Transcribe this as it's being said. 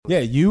Yeah,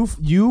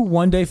 you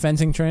 1 day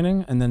fencing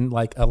training and then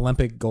like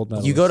Olympic gold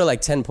medal. You go to like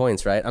 10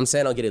 points, right? I'm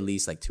saying I'll get at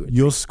least like 2 or 3.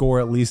 You'll score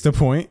at least a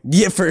point.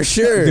 Yeah, for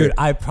sure. Dude,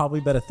 I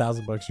probably bet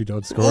 $1,000 you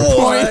don't score a Oh,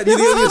 point. do you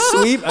think it'll be a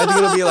sweep? I think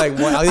it'll be like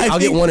one. I'll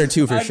get 1 or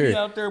 2 for sure. I'd be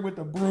out there with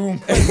the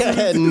broom.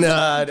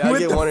 Nah, I'll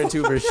get 1 or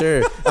 2 for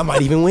sure. I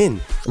might even win.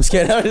 I'm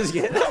scared. I'm just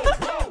kidding.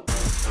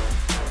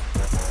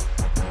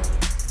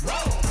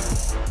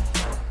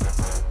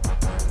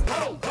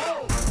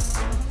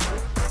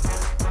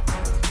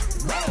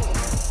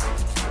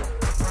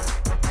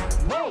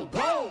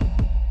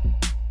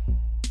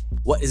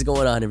 What is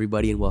going on,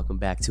 everybody, and welcome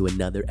back to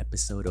another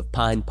episode of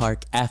Pine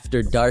Park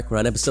After Dark. We're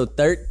on episode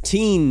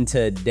 13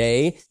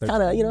 today.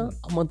 Kind of,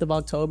 a month of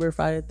October,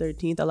 Friday the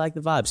 13th. I like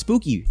the vibe.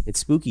 Spooky. It's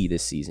spooky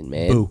this season,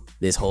 man. Boo.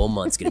 This whole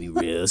month's going to be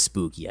real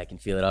spooky. I can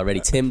feel it already.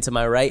 Tim to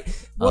my right,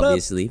 What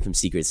obviously, from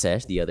Secret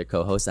Sesh, the other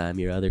co-host. I'm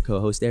your other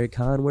co-host, Erick.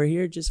 We're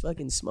here just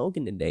fucking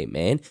smoking today,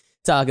 man.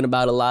 Talking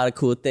about a lot of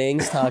cool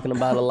things. Talking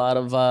about a lot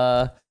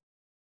of...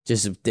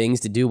 just some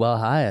things to do while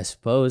high, I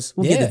suppose.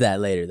 We'll get to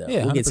that later, though.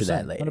 Yeah, we'll get to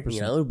that later. 100%.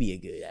 It'll be a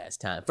good-ass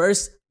time.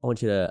 First, I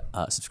want you to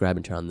subscribe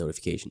and turn on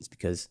notifications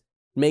because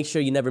make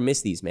sure you never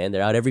miss these, man.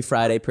 They're out every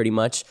Friday pretty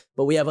much,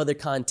 but we have other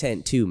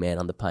content too, man,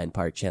 on the Pine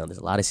Park channel. There's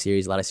a lot of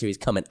series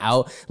coming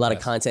out, a lot of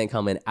content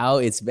coming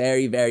out. It's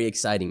very, very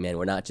exciting, man.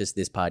 We're not just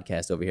this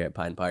podcast over here at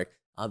Pine Park.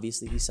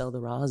 Obviously, we sell the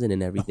rosin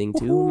and everything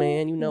too,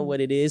 man. You know what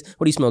it is.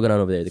 What are you smoking on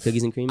over there? The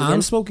cookies and cream again?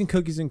 I'm smoking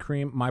cookies and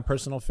cream. My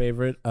personal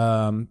favorite.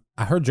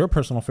 I heard your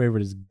personal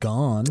favorite is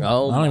gone.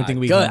 Oh, I don't even think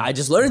we God. can. I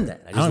just learned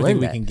that. I don't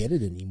think we can get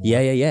it anymore.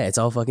 Yeah. It's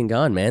all fucking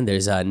gone, man.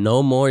 There's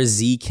no more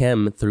Z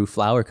Chem through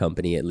Flower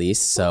Company, at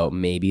least. So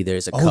maybe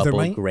there's a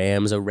couple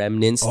grams of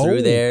remnants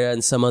through there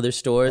in some other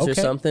stores or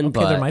something. Okay,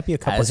 but there might be a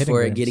couple. As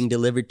for it grams. getting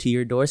delivered to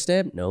your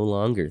doorstep, no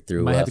longer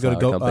through. Might have to go to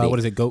Flower Company. what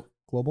is it? Go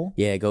Global?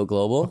 Yeah, Go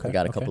Global. Okay, We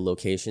got a couple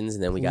locations,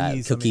 and then we got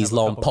Please let me Cookies have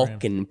a couple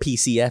Lompoc and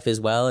PCF as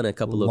well, and a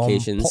couple Lompoc.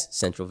 locations,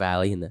 Central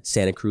Valley and the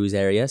Santa Cruz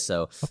area.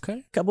 So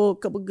Okay. couple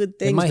good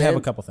things. They might man. have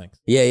a couple things.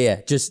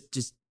 Yeah. Just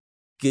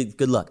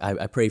good luck.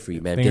 I pray for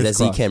you, man, because that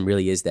Fingers Z-Chem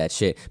really is that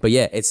shit. But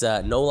yeah, it's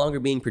no longer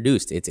being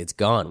produced. It's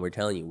gone. We're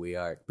telling you, we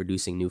are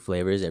producing new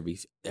flavors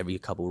every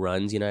couple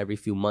runs, every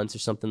few months or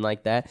something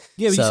like that.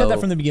 Yeah, but you said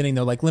that from the beginning,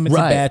 though, like limited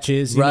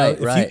batches.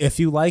 Right. If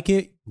you like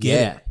it,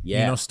 get it.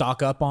 Yeah.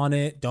 Stock up on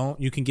it.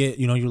 You can get,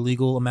 your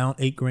legal amount,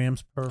 8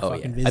 grams per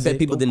fucking visit. I bet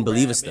people Go didn't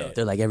believe grab us, though. it.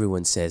 They're like,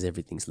 everyone says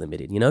everything's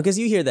limited, because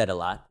you hear that a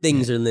lot.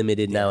 Things are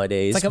limited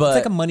nowadays. It's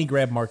like a money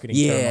grab marketing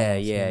term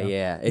almost,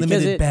 Yeah.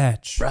 Limited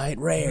batch. Right,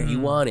 rare. You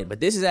want it. But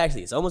this is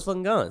it's almost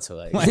fucking gone. So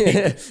like,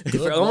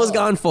 Good almost luck.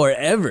 gone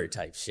forever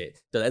type shit.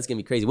 So that's going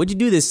to be crazy. What'd you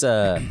do this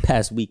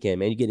past weekend,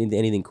 man? You get into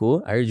anything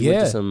cool? I heard you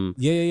went to some...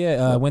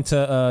 Yeah. I went to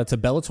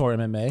Bellator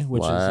MMA,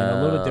 which is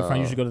a little bit different. I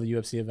usually go to the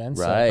UFC events.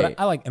 Right. But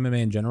I like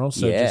MMA in general.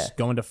 So just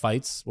going to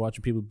fights,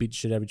 watching people beat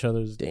shit out of each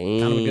other is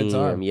kind of a good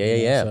time.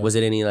 Yeah. So. Was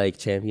it any like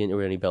champion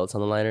or any belts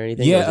on the line or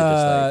anything? Yeah, or was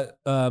it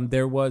just like...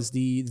 there was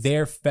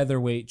their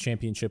featherweight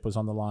championship was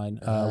on the line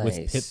with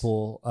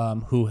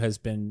Pitbull, who has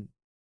been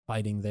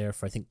fighting there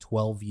for I think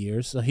 12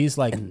 years. So he's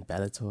like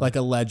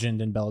a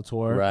legend in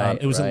Bellator. Right.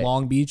 It was in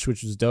Long Beach,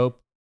 which was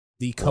dope.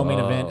 The co-main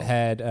event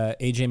had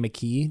AJ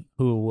McKee,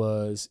 who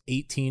was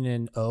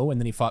 18-0, and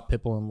then he fought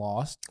Pitbull and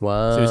lost.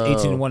 Wow. So he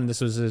was 18-1, and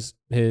this was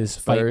his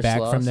fight First back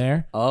loss? from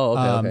there. Oh,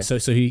 okay. So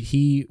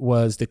he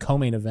was the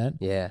co-main event.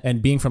 Yeah.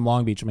 And being from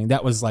Long Beach, I mean,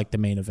 that was like the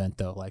main event,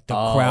 though. Like the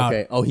crowd.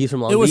 Okay. Oh, he's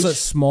from Long Beach? It was a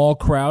small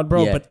crowd,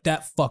 bro, Yeah. but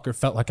that fucker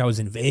felt like I was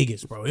in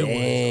Vegas, bro. It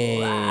was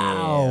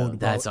loud, bro.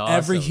 That's awesome.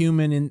 Every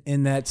human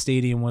in that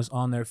stadium was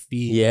on their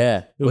feet.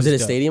 Yeah. Was it a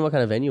dope. stadium? What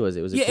kind of venue was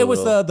it? Was it It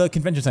was the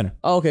convention center.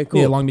 Oh, okay, cool.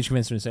 Yeah, Long Beach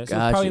Convention Center. So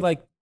Gotcha. probably like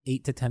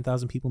 8 to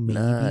 10,000 people, maybe.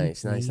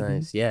 Nice.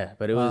 maybe. Yeah,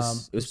 but it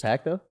was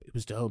packed though. It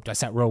was dope. I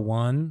sat row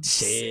 1.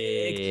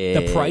 Sick.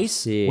 The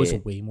price was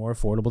way more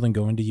affordable than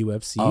going to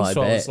UFC. Oh, I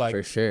so bet, I was like,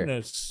 for sure. I'm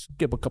gonna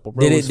skip a couple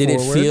rows Did it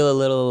forward. feel a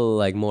little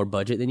like more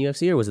budget than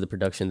UFC, or was it the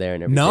production there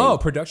and everything? No,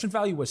 production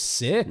value was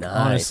sick. Nice.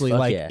 Honestly, Fuck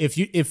like yeah.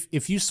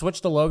 if you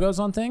switch the logos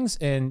on things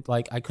and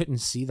like I couldn't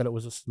see that it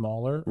was a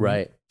smaller,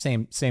 Right.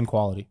 Same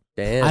quality.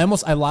 Damn.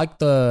 I like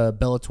the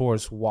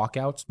Bellator's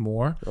walkouts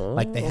more. Oh,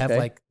 like they have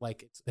okay.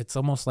 like it's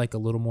almost like a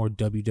little more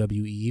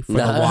WWE for the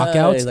Nice.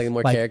 walkouts. Like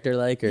more character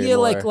like, or yeah,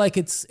 more... like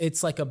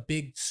it's like a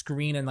big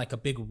screen and like a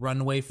big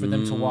runway for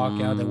them to walk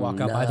out. They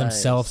walk out by nice.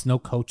 themselves, no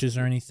coaches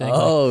or anything.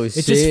 Oh, it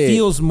shit. just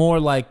feels more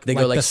like They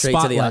go like the straight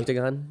to the spotlight.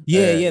 octagon.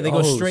 Yeah, they go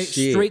Oh, straight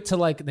shit. to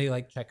like they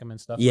like check them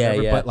and stuff. Yeah,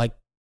 whatever, yeah. But like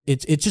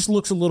it just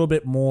looks a little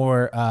bit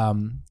more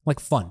like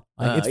fun.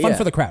 Like it's fun yeah.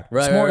 for the crowd.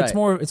 Right,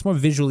 it's more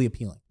visually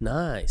appealing.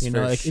 Nice. You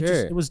know, for like sure.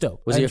 it was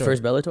dope. Was I it your enjoyed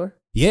first Bellator?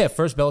 Yeah,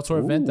 first Bellator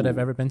event that I've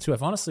ever been to.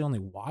 I've honestly only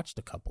watched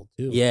a couple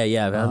too. Yeah.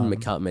 I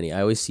haven't caught many. I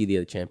always see the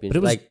other champions, But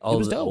it was like all it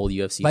was the dope. old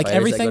UFC like fighters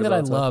everything go to that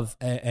I Bellator. love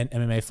in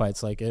MMA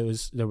fights. Like there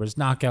was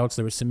knockouts,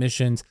 there were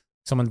submissions.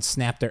 Someone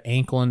snapped their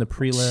ankle in the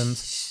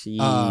prelims.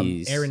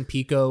 Jeez. Aaron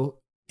Pico,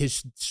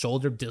 his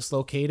shoulder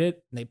dislocated.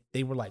 And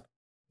they were like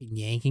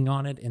yanking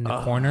on it in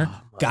the corner.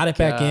 Got it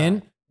back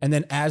in, and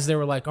then as they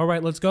were like, "All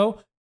right, let's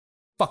go,"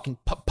 fucking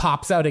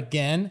pops out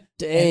again.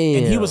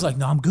 Damn. And he was like,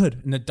 no, I'm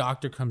good. And the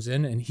doctor comes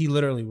in and he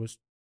literally was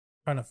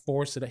trying to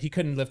force it. He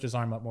couldn't lift his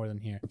arm up more than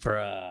here.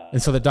 Bruh.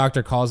 And so the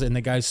doctor calls it and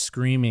the guy's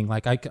screaming.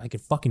 Like, I could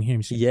fucking hear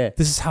him. Saying, yeah.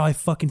 This is how I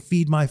fucking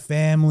feed my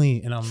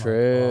family. And I'm like,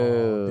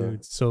 oh, dude,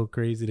 it's so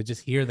crazy to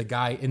just hear the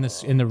guy in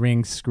the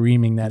ring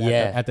screaming that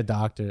at the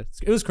doctor.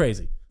 It was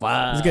crazy.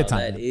 Wow. It was a good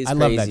time. That is I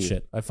crazy. love that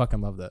shit. I fucking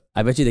love that.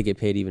 I bet you they get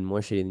paid even more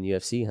shitty than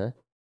UFC,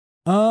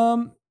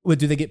 huh? What,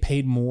 do they get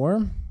paid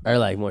more? Or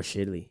like more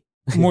shittily?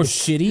 More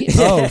shitty?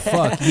 Oh,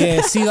 fuck.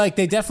 Yeah, see, like,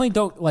 they definitely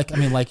don't, like, I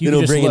mean, like, you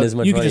can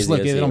just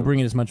look, they don't bring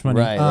in as much money.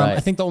 Right, I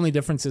think the only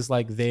difference is,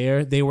 like,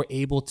 they were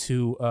able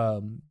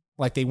to,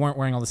 like, they weren't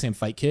wearing all the same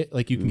fight kit.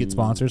 Like, you can get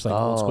sponsors, like,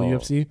 old school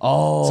UFC.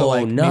 Oh, so,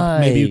 like, nice.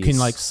 maybe you can,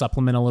 like,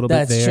 supplement a little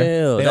bit there. That's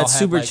chill. That's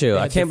super like, chill.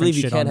 I can't believe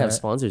you can't have that.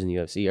 sponsors in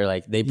UFC, or,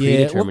 like, they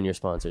predetermine your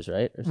sponsors,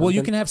 right? Well,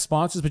 you can have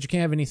sponsors, but you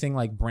can't have anything,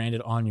 like,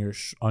 branded on your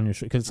shirt.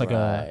 Because it's,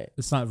 like,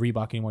 it's not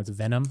Reebok anymore. It's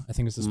Venom. I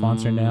think it's the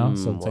sponsor now.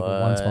 So, it's, like,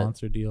 a one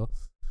sponsor deal.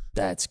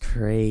 That's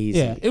crazy.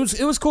 Yeah, it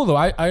was cool though.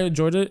 I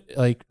enjoyed it.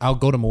 Like, I'll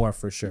go to more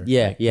for sure.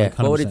 Yeah, like, yeah. Like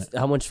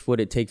how much would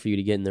it take for you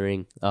to get in the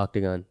ring,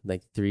 octagon?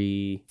 Like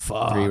three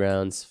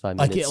rounds, 5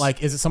 minutes.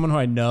 Like, is it someone who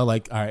I know?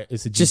 Like, all right,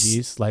 is it just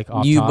GG's? Like,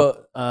 off you,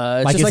 top? it's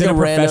like, just is like it a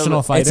professional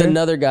random, fighter? It's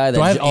another guy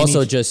that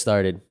also just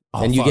started,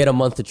 and you get a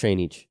month to train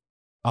each.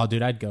 Oh,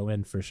 dude, I'd go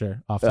in for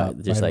sure. Off top,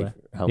 just right like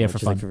away. how much for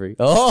is fun. it for free?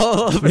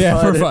 Oh,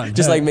 for fun.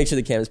 Just like make sure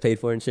the cam's paid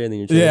for and shit, and then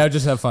you're training. Yeah, I'd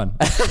just have fun.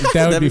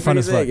 That would be fun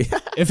as fuck.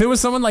 If it was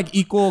someone like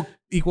equal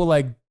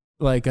like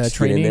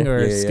training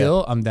or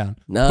skill, I'm down.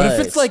 Nice. But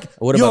if it's like,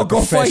 yo,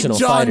 go fight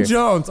John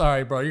Jones. All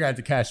right, bro, you're gonna have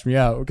to cash me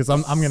out because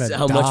I'm gonna. So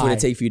how much would it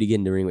take for you to get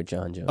in the ring with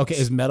John Jones? Okay,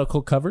 is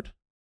medical covered?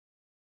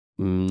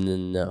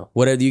 No.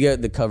 What do you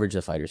get the coverage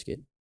the fighters get?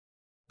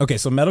 Okay,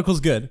 so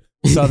medical's good.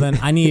 So then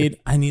I need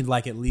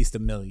like at least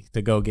 $1 million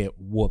to go get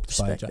whooped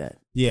by John. That.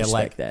 Yeah, Respect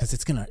like that. because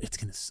it's gonna.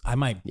 I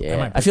might.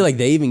 I feel like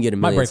they even get $1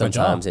 million break my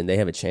sometimes, jaw. and they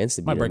have a chance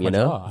to beat break him. You my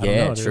know? jaw. I don't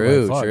Yeah, know,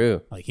 dude.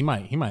 true. Like he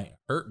might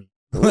hurt me.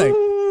 Like,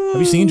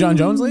 have you seen John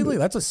Jones lately?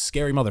 That's a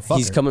scary motherfucker.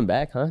 He's coming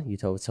back, huh? You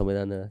told me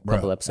that a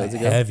couple episodes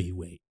ago.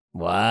 Heavyweight.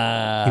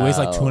 Wow. He weighs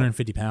like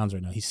 250 pounds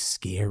right now. He's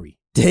scary.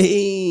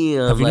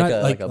 Damn.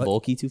 Like a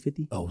bulky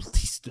 250? Oh,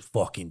 he's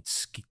fucking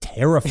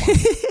terrifying.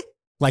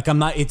 Like, I'm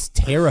not, it's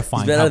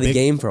terrifying. He's been out of the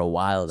game for a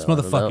while, though.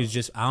 This motherfucker's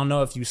just, I don't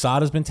know if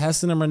USADA's been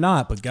testing him or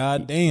not, but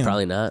goddamn.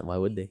 Probably not. Why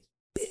would they?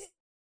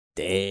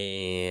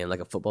 Damn. Like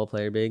a football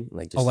player big?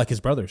 Like like his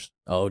brothers.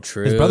 Oh,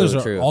 true. His brothers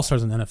are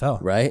all-stars in the NFL.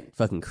 Right?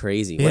 Fucking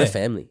crazy. Yeah. What a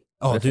family.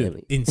 Oh,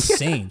 dude.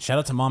 Insane. Shout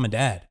out to mom and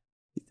dad.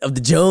 Of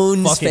the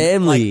Jones fucking,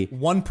 family.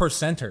 Like,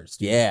 1%ers.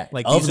 Dude. Yeah.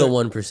 Like, of the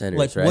 1%ers,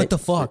 like, right? What the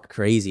fuck?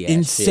 Crazy ass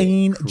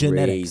Insane shit.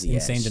 genetics. Crazy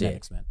Insane ass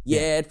genetics, shit. man.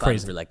 Yeah, it'd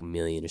crazy for like $1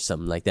 million or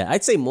something like that.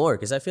 I'd say more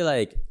because I feel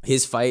like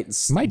his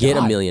fights might get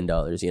die. $1 million,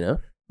 you know?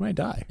 Might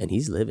die. And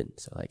he's living.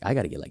 So like I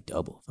gotta get like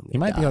double. He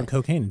might be on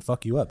cocaine and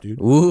fuck you up, dude.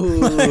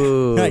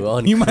 Ooh,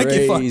 like, you might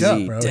get fucked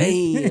up, bro.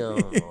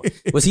 Damn.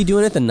 Was he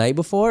doing it the night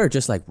before or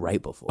just like right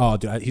before? Oh,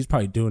 dude, he's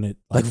probably doing it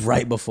like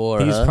right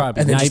before. He's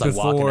probably and then night just like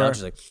before. Walking out,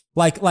 just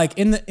like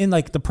in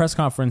like the press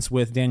conference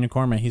with Daniel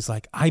Cormier, he's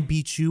like, I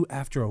beat you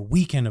after a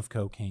weekend of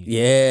cocaine.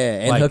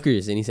 Yeah, and like,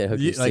 hookers, and he said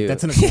hookers like, too.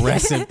 That's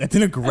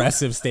an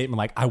aggressive statement.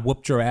 Like, I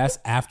whooped your ass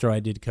after I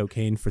did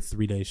cocaine for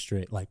 3 days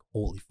straight. Like,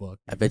 holy fuck.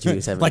 I bet you he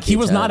was having like he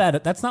was not at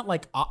it. That's not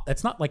like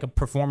a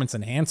performance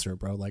enhancer,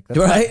 bro. Like, that's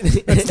right.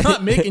 It's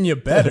not making you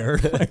better.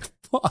 Like,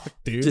 fuck,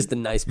 dude. Just a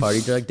nice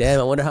party drug. Damn,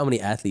 I wonder how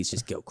many athletes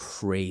just go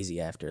crazy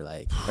after or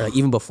like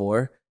even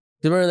before.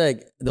 Do you remember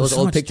like those so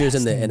old pictures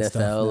in the testing and NFL,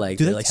 stuff, like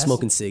they're like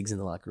smoking cigs in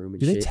the locker room and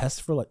do shit? They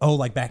test for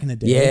like back in the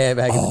day? Yeah,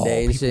 back in the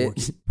day and people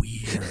shit. Were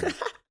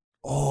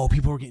weird.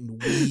 People were getting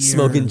weird.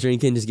 Smoking,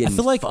 drinking, just getting. I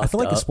feel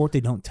like a sport they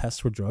don't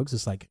test for drugs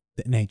is like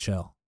the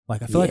NHL.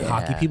 Like I feel like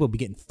hockey people be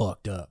getting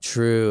fucked up.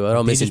 True. I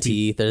don't missing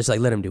teeth. They're just like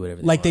let them do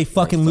whatever. They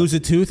fucking lose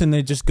a tooth and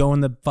they just go in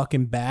the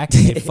fucking back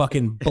and they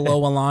fucking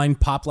blow a line,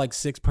 pop like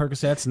 6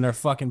 Percocets and they're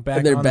fucking back.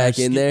 And they're back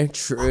in there.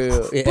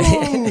 True.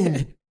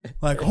 Yeah.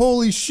 Like,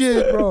 holy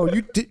shit, bro!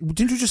 Didn't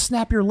you just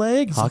snap your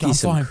leg? Hockey's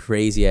some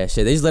crazy ass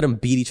shit. They just let them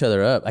beat each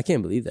other up. I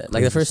can't believe that.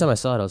 Like the first time I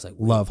saw it, I was like,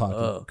 love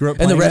hockey. Grew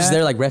up and the refs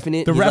there like reffing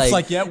it. The refs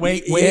like, yeah,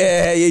 wait.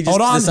 Yeah, he just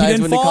hold on. He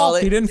didn't fall.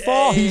 He didn't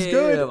fall. He's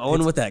good. I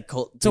wonder what that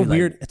cult. It's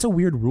a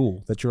weird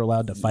rule that you're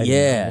allowed to fight.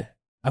 Yeah,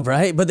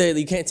 right. But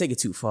you can't take it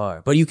too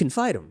far. But you can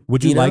fight them.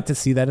 Would you like to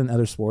see that in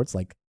other sports,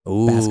 like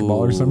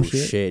basketball or some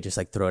shit? Just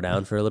like throw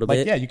down for a little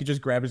bit. Yeah, you could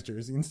just grab his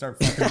jersey and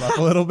start fucking him up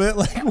a little bit.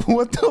 Like,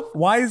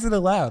 why is it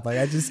allowed? Like,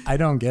 I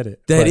don't get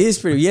it. That is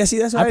pretty. Yeah, see,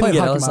 that's why I played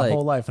didn't get. hockey my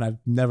whole life, and I've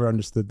never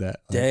understood that.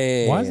 Like,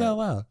 damn, why is that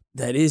allowed?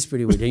 That is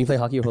pretty weird. Didn't you play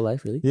hockey your whole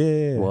life, really?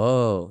 Yeah.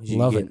 Whoa.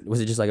 Love it.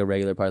 Was it just like a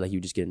regular part, like you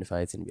would just get into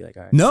fights and be like,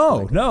 all right? No.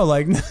 I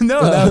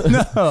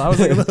was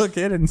like a little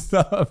kid and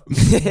stuff.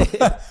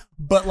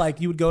 But like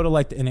you would go to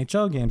like the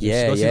NHL games.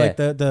 Yeah, go see like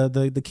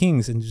the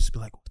Kings and just be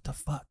like, what the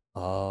fuck?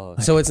 Oh,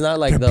 like, so it's not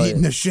like they're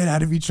beating the shit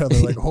out of each other.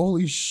 Like,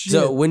 holy shit.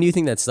 So when do you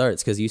think that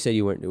starts? Because you said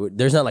you weren't.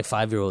 There's not like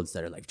 5-year-olds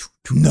that are like.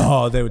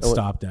 No, they would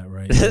stop that,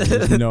 right?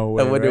 There's no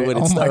way. I wonder right? when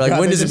it starts. Like,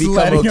 when does it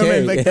become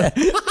okay?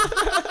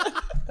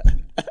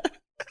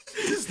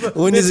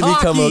 When does it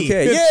become hockey.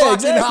 okay? It's Yeah, fucking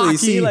exactly. hockey.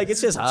 See, like,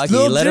 it's just hockey.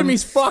 Little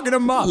Jimmy's fucking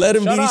him up. Let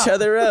them Shut beat up. each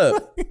other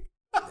up.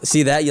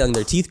 See, that young,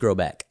 their teeth grow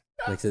back.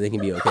 Like, so they can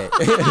be okay.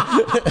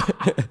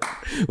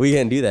 We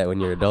can't do that when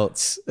you're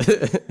adults.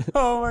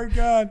 Oh my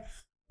god.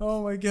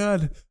 Oh my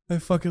god. I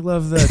fucking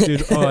love that,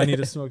 dude. Oh, I need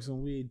to smoke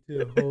some weed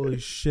too. Holy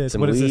shit.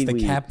 What is this? The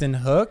Captain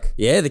Hook?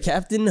 Yeah, the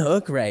Captain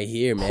Hook right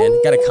here, man.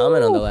 Got a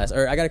comment on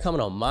I got a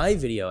comment on my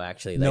video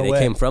actually. Like, they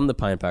came from the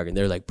Pine Park and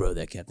they're like, bro,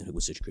 that Captain Hook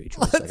was such a great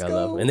choice. Like, I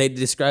love it. And they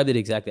described it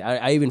exactly.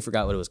 I even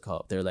forgot what it was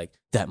called. They're like,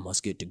 that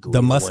musket to go.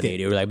 The musket.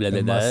 They were like, blah,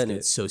 blah, blah. And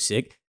it's so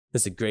sick.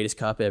 That's the greatest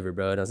cop ever,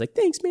 bro. And I was like,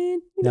 thanks,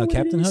 man. No,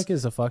 Captain Hook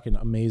is a fucking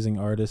amazing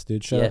artist,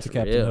 dude. Shout out to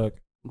Captain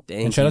Hook.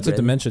 And shout out to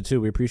Dementia too.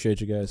 We appreciate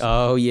you guys.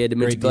 Oh yeah,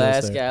 Dementia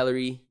Glass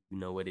Gallery. You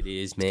know what it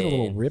is, man. Got a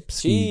little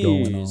ripski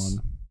going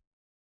on.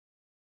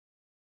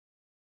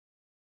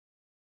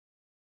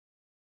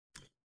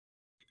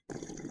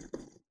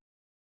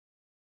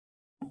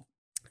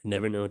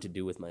 Never know what to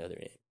do with my other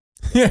hand.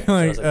 Yeah,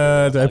 like,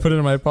 did I put it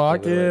in my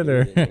pocket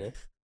or? It's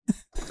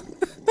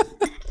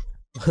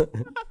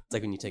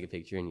like when you take a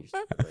picture and you just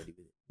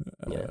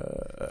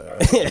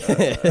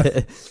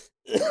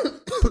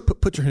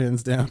put your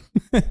hands down.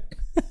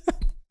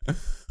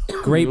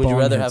 Great. Would you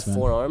rather have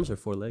 4 arms or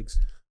 4 legs?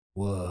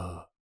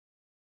 Whoa.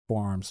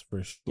 4 arms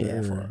for sure.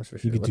 Yeah, 4 arms for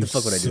sure. What the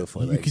fuck would I do with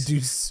 4 legs? You could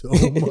do so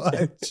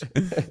much.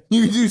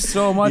 You could do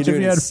so much if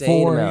you had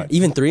 4. Amount.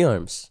 Even 3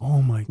 arms.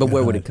 Oh my god. But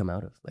where would it come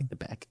out of? Like the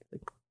back?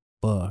 Like,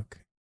 fuck.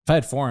 If I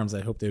had 4 arms,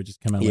 I hope they would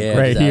just come out like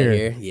right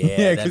here.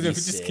 Yeah, because if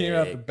it just came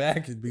out the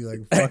back, it'd be like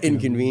fucking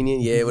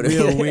inconvenient. Yeah,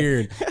 real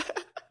weird.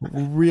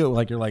 Real,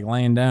 like you're like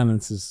laying down and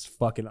it's just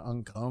fucking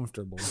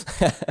uncomfortable.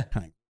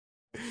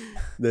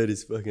 That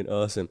is fucking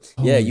awesome.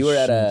 Yeah, you were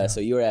at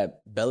you were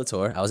at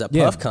Bellator. I was at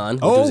PuffCon,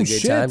 which was a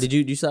good time. Did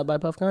you stop by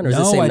PuffCon or was it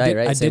the same night,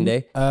 right? Same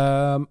day?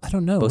 I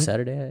don't know. Both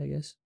Saturday, I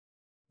guess.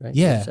 Right?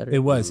 Yeah, it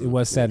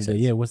was Saturday.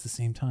 Yeah, it was the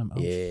same time.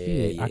 Oh,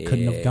 shit. I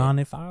couldn't have gone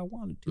if I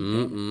wanted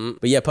to.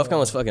 But yeah, PuffCon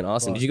was fucking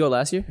awesome. Did you go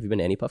last year? Have you been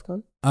to any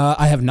PuffCon?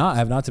 I have not. I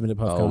have not been to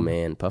PuffCon. Oh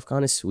man,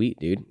 PuffCon is sweet,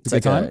 dude. It's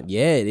like a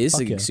yeah, it is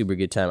a super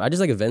good time. I just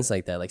like events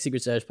like that, like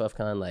Secret Stash,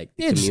 PuffCon, like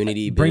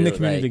community. Bring the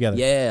community together.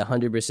 Yeah,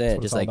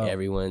 100%. Just like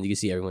everyone, you can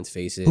see everyone's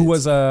faces. Who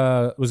was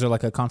there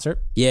like a concert?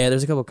 Yeah,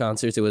 there's a couple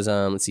concerts. It was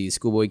let's see,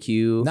 Schoolboy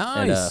Q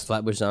and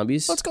Flatbush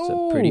Zombies. Let's go.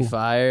 So pretty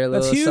fire.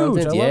 That's huge.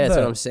 Something. Yeah, that's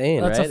what I'm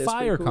saying. That's right? a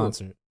fire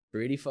concert.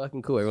 Pretty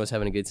fucking cool. Everyone's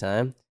having a good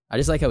time. I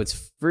just like how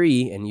it's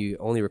free and you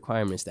only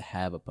requirement is to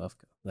have a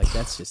Puffco. Like,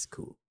 that's just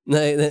cool.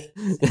 Isn't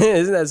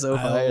that so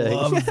fire? I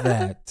love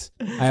that.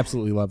 I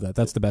absolutely love that.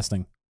 That's the best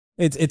thing.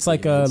 It's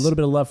like a little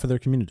bit of love for their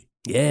community.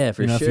 Yeah,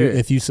 for sure.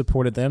 If you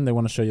supported them, they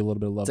want to show you a little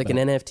bit of love. It's like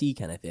an NFT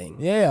kind of thing.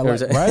 Yeah,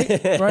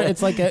 right. Right.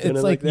 It's like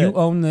you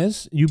own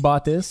this, you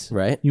bought this,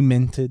 right? You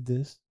minted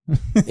this.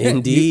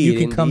 Indeed, you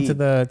can come to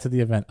the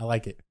event. I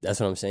like it. That's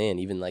what I'm saying.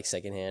 Even like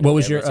secondhand. What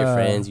was your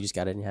friends? You just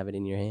gotta have it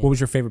in your hand. What was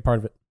your favorite part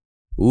of it?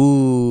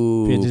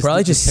 Ooh,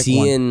 probably just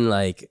seeing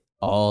like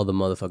all the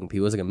motherfucking people.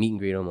 It was like a meet and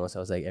greet almost. I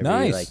was like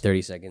every like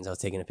 30 seconds, I was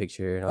taking a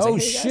picture. And I was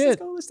like, hey, guys,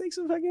 let's take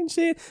some fucking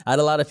shit. I had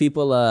a lot of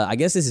people. I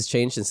guess this has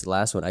changed since the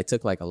last one. I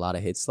took like a lot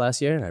of hits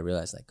last year, and I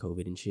realized like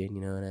COVID and shit. You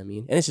know what I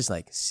mean? And it's just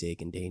like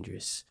sick and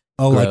dangerous.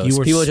 Oh, gross. Like you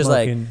were people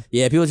smoking.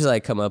 People just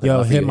like come up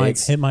and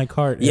hit my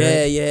cart.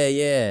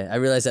 Yeah. I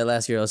realized that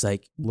last year. I was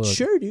like,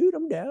 sure, dude,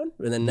 I'm down.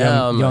 And then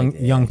now I'm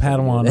young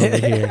Padawan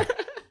over here.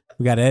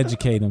 We got to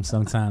educate them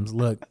sometimes.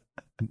 Look,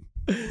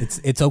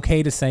 it's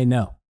okay to say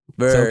no.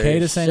 It's okay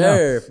to say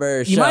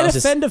no. You might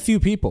offend a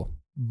few people,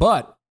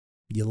 but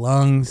your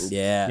lungs,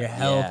 your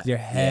health, your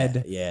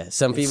head. Yeah.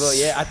 Some people,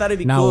 I thought it'd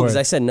be cool because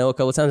I said no a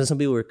couple times, and some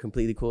people were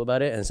completely cool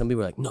about it, and some people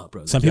were like, no,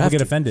 bro. Some people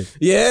get offended.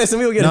 Yeah, some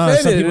people get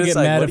offended. Some people get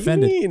mad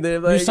offended. They're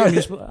like,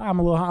 I'm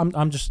a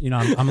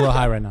little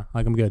high right now.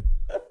 Like, I'm good.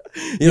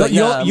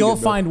 You'll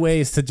find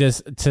ways to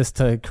just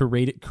to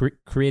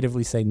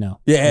creatively say no.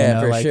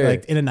 Yeah, for sure.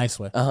 Like in a nice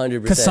way.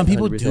 100%. Because some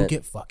people do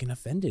get fucking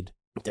offended.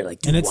 They're like,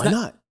 dude, why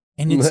not?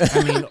 And it's,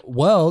 I mean,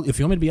 well, if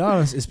you want me to be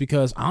honest, it's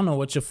because I don't know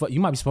what you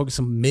might be smoking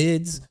some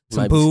mids,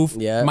 some boof.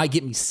 Yeah. Might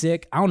get me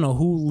sick. I don't know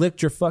who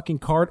licked your fucking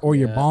cart or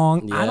your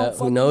bong. Yeah. I don't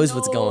fucking Who knows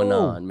what's going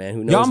on, man?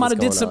 Who knows? Y'all might have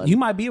did some. You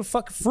might be a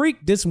fucking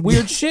freak. Did some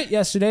weird shit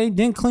yesterday.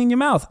 Didn't clean your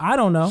mouth. I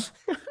don't know.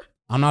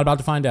 I'm not about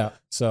to find out.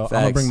 So I'm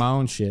gonna bring my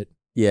own shit.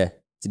 Yeah,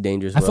 it's a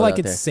dangerous. I feel like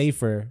it's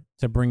safer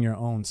to bring your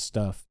own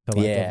stuff to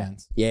like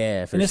events.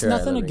 Yeah, for sure. And it's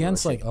nothing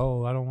against like,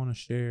 oh, I don't want to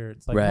share.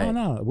 It's like,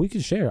 no, we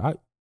can share.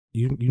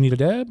 You need a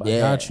dab? I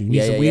got you. You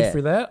need some weed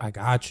for that? I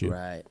got you.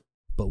 Right.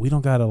 But we don't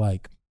gotta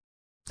like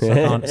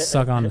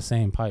suck on the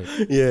same pipe.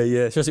 Yeah.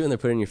 Especially when they're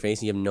putting it in your face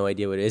and you have no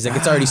idea what it is. Like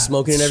it's already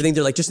smoking and everything.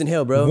 They're like, just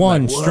inhale, bro.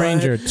 One, like,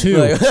 stranger.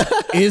 Two,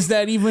 is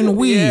that even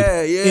weed?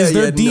 Is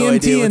there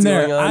DMT in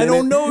there? I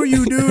don't know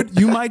you, dude.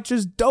 You might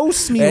just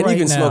dose me right now. And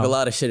you can smoke a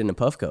lot of shit in a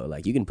Puffco.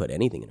 Like you can put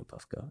anything in a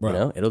Puffco. You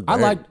know? It'll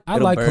burn. I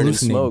like hallucinating.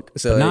 Smoke.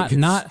 So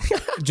not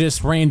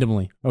just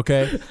randomly,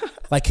 okay?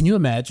 Like, can you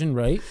imagine,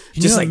 right?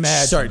 Just like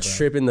start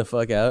tripping the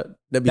fuck out.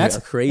 That'd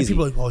be crazy.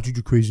 People are like, oh, dude,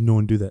 you're crazy. No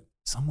one do that.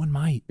 Someone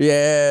might.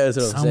 Yeah, that's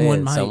what I'm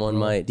saying. Someone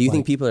might. Do you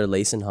think people are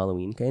lacing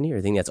Halloween candy, or do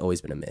you think that's always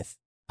been a myth?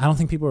 I don't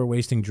think people are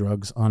wasting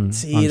drugs on that's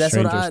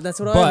strangers. that's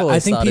what I But always I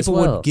think thought people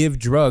as well. would give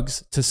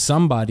drugs to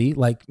somebody,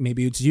 like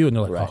maybe it's you, and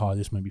they're like, Right. "Oh,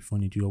 this might be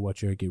funny. Do you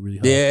watch Erick get really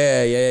high?"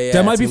 Yeah.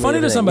 That might be funny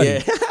to somebody.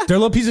 Yeah. They're a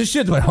little piece of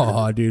shit. They're like,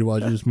 "Oh, dude,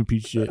 watch this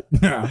piece of shit."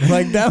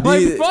 Like that might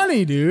be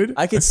funny, dude.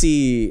 I could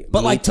see,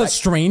 But like to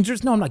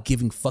strangers, no, I'm not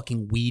giving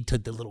fucking weed to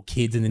the little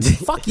kids and then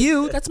fuck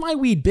you. That's my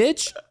weed,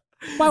 bitch.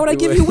 Why would I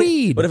give you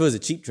weed? What if it was a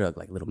cheap drug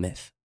like little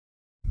meth?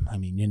 I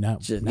mean, you're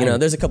not.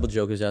 There's a couple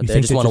jokers out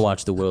there just want to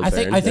watch the world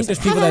burn. I think there's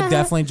people that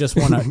definitely just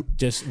want to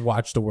just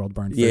watch the world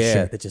burn. For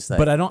sure. They're just like,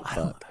 but I don't.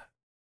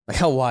 Like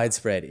how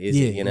widespread is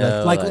it? You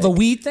know, like the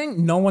weed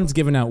thing. No one's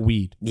giving out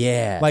weed.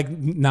 Yeah, like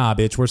nah,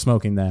 bitch, we're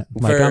smoking that.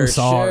 Like I'm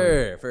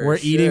sorry, we're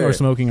eating or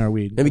smoking our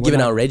weed. Maybe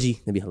giving out Reggie.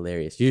 That'd be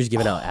hilarious. You're just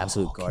giving out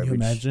absolute garbage. Can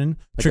you imagine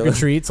trick or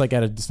treats like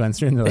at a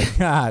dispensary, and they're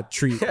like,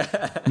 treat.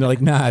 And they're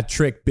like, nah,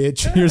 trick,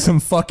 bitch. Here's some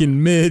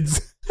fucking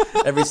mids.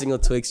 Every single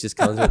Twix just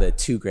comes with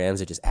 2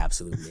 grams of just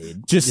absolute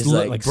mid. Just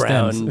like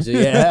brown.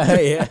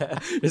 Yeah.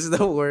 This is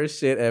the worst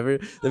shit ever.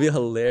 That'd be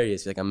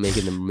hilarious. Like I'm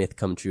making the myth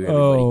come true.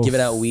 Everybody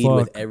giving out weed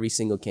with every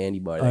single candy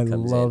bar that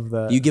comes in. I love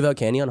that. Do you give out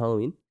candy on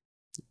Halloween?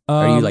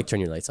 Or you like turn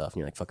your lights off and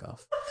you're like, fuck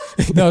off?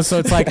 No, so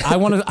it's like I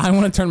want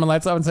to turn my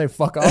lights off and say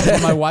fuck off.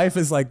 But my wife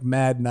is like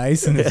mad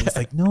nice and it's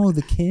like, no,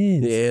 the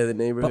kids. Yeah, the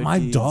neighborhood. But my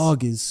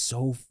dog is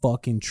so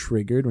fucking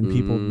triggered when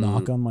people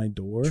knock on my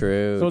door.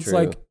 True.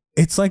 So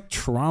it's like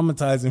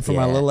traumatizing for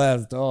my little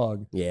ass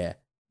dog. Yeah.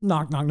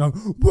 Knock, knock, knock.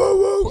 Whoa,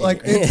 whoa.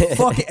 Like it's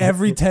fuck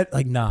every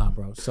like nah,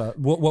 bro. So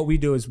what we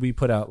do is we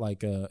put out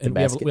like and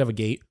we have a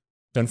gate.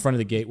 So in front of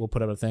the gate, we'll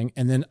put up a thing,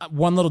 and then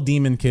one little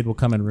demon kid will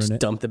come and ruin it.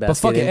 Dump the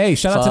basket. But fuck it, hey,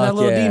 shout out to that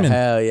little demon.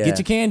 Hell yeah. Get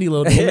your candy,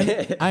 little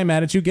demon. I ain't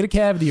mad at you. Get a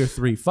cavity or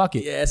 3. Fuck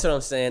it. Yeah, that's what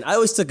I'm saying. I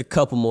always took a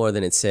couple more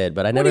than it said,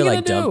 but I never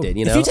like dumped it.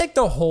 You know, if you take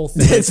the whole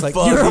thing, it's like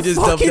you're you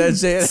just fucking that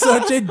shit.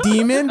 Such a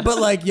demon. But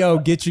like, yo,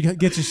 get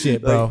your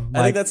shit, bro.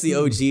 I think that's the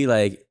OG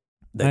like.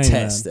 The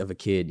test of a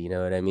kid, you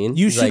know what I mean?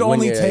 You should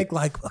only take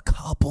like a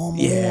couple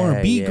more.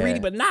 Yeah, Be greedy,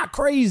 but not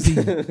crazy.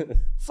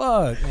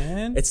 Fuck,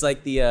 man. It's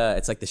like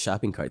the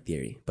shopping cart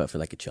theory, but for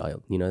like a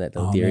child. You know that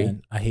theory?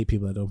 Man. I hate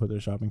people that don't put their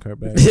shopping cart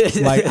back.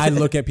 Like I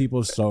look at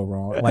people so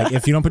wrong. Like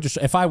if you don't put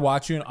if I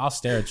watch you, I'll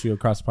stare at you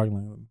across the parking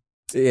lot.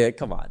 Yeah,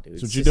 come on, dude.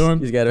 That's what you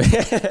doing? You gotta.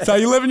 That's how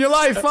you living your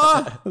life,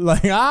 huh?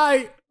 Like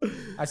I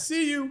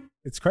see you.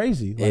 It's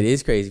crazy. Like, it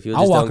is crazy. People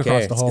just don't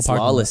care. The whole it's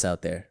lawless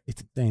out there.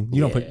 It's a thing.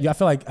 You don't put. I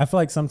feel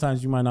like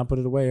sometimes you might not put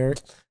it away, Erick.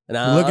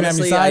 No, you're looking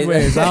honestly, at me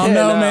sideways. I don't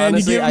know, man.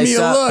 Honestly, you giving me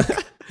a look.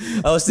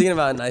 I was thinking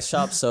about it, and I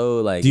shop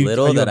so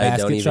little that I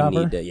don't even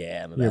need to.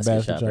 Yeah, I'm a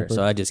basket shopper.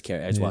 So I just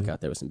carry. I just walk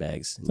out there with some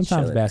bags.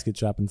 Sometimes basket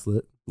shopping's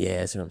lit. Yeah,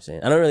 that's what I'm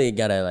saying. I don't really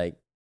gotta like.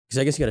 Because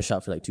I guess you got to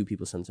shop for like 2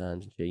 people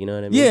sometimes and shit. You know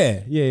what I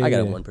mean? Yeah. I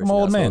got a 1 person. I'm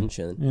old man. I'm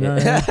chilling. You know, I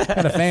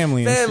got a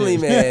family. Family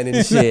man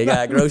and shit.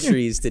 Got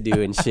groceries to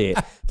do and shit.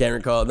 Can't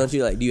recall. Don't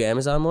you do you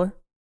Amazon more?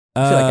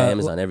 I feel like I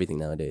Amazon everything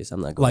nowadays.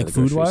 I'm not going to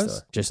the grocery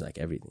store. Just like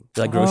everything.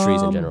 Like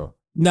groceries in general.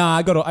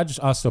 Nah,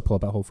 I'll still pull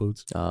up at Whole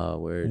Foods. Oh,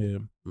 word. Yeah.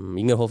 You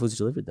can get Whole Foods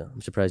delivered though. I'm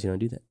surprised you don't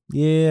do that.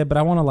 Yeah, but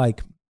I want to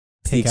like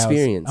pick the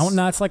experience.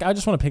 It's like I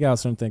just want to pick out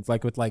certain things.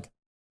 Like with like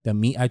the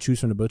meat I choose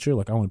from the butcher,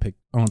 like I want to pick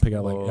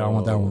out like I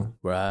want that one.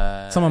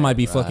 Right. Someone might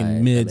be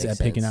fucking mids at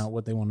picking out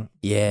what they want to.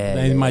 Yeah.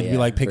 They might be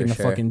like picking the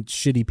fucking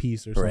shitty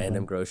piece or something.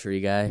 Random grocery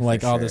guy.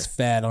 Like all this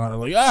fat on it.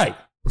 Like,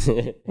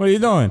 hey, what are you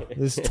doing?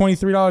 This is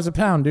 $23 a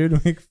pound,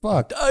 dude. Like,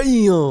 fuck.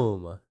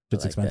 Damn.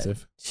 It's expensive.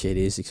 That. Shit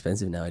is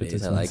expensive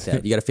nowadays. I like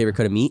that. You got a favorite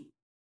cut of meat?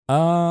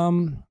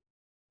 Nah.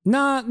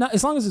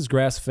 As long as it's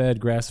grass fed,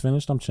 grass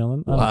finished, I'm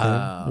chilling.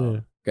 Wow. Yeah.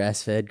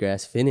 Grass fed,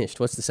 grass finished.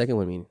 What's the second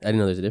one mean? I didn't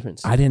know there's a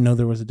difference. I didn't know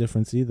there was a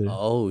difference either.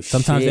 Oh,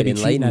 Sometimes shit. they be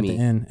cheating at the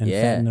end and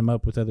fatten them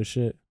up with other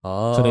shit.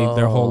 Oh. So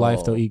their whole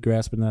life they'll eat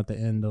grass, but then at the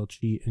end they'll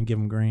cheat and give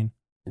them grain.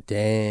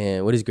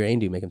 Damn. What does grain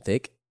do? Make them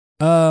thick?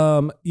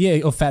 Yeah,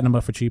 it'll fatten them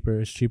up for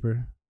cheaper. It's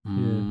cheaper.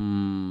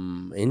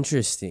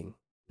 Interesting.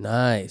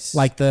 Nice.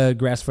 Like the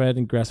grass fed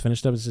and grass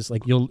finished stuff, it's just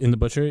like in the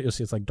butcher, you'll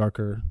see it's like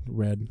darker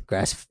red.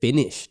 Grass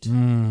finished.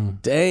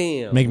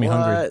 Damn. Make me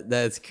hungry.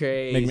 That's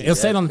crazy. It'll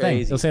say it on the thing.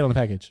 It'll say it on the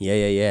package.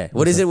 Yeah.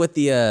 What is it with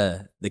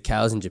the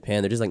cows in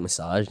Japan? They're just like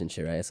massaged and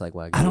shit, right? It's like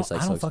Wagyu. I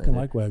don't fucking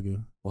like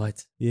Wagyu.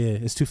 What? Yeah,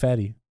 it's too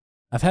fatty.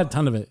 I've had a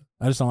ton of it.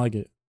 I just don't like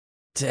it.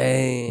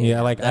 Dang.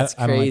 Yeah, that's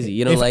I crazy. don't like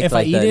you don't like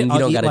I eat that. It, you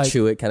don't gotta like,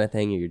 chew it kind of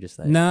thing. You're just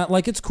like nah.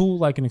 Like it's cool,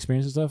 like an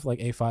experience and stuff. Like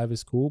A5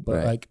 is cool,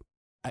 but like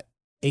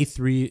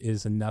A3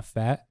 is enough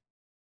fat.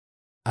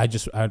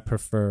 I'd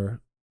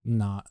prefer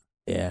not.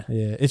 Yeah.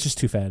 It's just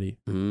too fatty.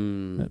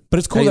 But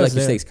it's cool. How do you like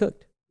your steaks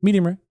cooked?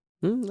 Medium rare.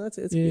 That's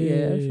it.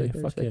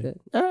 Yeah. Fuck yeah. That.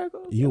 All right,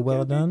 cool. You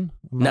well done?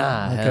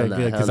 Nah, okay,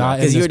 good.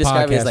 Because you were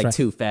describing it as like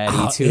too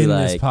fatty, too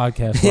like. This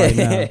podcast right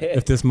now.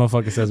 If this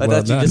motherfucker says, I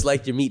well thought you just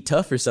liked your meat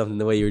tough or something.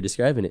 The way you were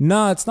describing it.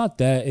 No, it's not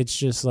that. It's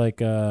just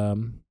like I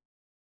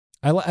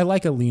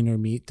like a leaner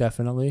meat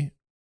definitely,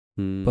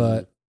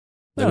 but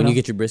like when you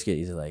get your brisket,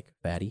 is it like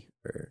fatty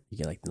or you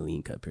get like the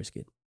lean cut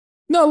brisket?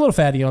 No, a little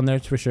fatty on there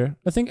for sure.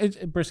 I think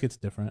brisket's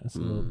different. It's a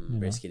little,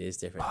 brisket is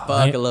different. Fuck,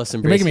 I love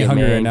some brisket. You're making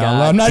me hungry right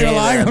now. I'm not gonna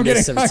lie. I'm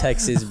getting some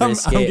Texas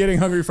brisket. I'm getting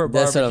hungry for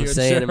barbecue. That's what I'm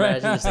saying.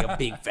 Imagine just like a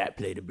big fat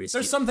plate of brisket.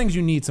 There's some things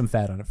you need some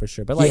fat on it for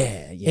sure. But like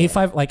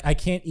A5, like I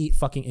can't eat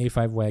fucking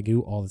A5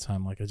 Wagyu all the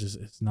time. Like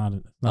it's not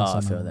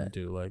something I want to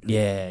do. Like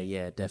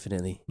yeah,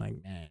 definitely.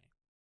 Like man.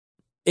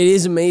 It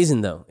is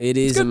amazing though. It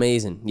is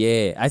amazing.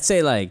 Yeah. I'd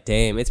say like,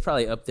 damn, it's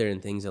probably up there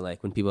in things that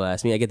like when people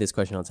ask me, I get this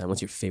question all the time.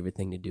 What's your favorite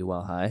thing to do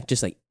while high?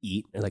 Just like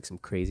eat or like some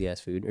crazy ass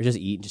food or just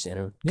eat, just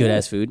good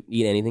ass food.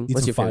 Eat anything. Eat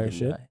What's your favorite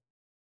shit?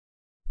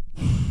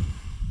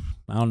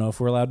 I don't know if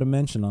we're allowed to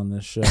mention on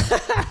this show.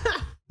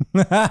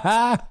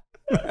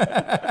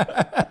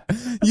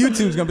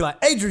 YouTube's gonna be like,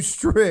 Adrian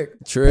Strick.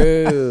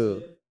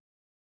 True.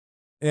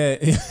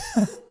 Yeah.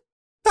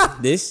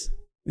 This?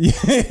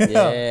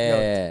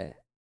 Yeah.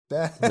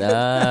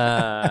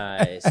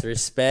 Nice.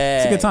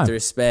 Respect. It's a good time.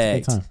 Respect.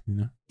 It's a good time, you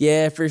know?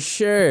 Yeah, for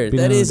sure.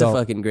 That is a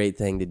fucking great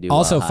thing to do.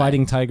 Also,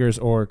 fighting tigers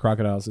or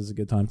crocodiles is a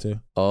good time too.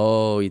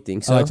 Oh, you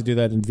think so? I like to do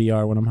that in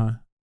VR when I'm high.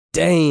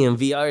 Damn,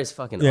 VR is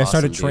fucking awesome. Yeah, I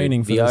started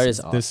training for VR this, is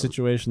awesome. This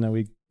situation that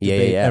we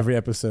debate every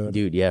episode.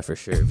 Dude, yeah, for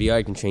sure.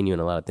 VR can train you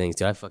in a lot of things,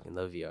 dude. I fucking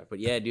love VR. But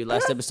yeah, dude,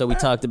 last episode we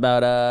talked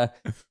about,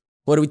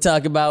 what did we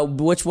talk about?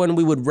 Which one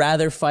we would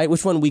rather fight?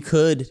 Which one we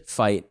could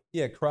fight?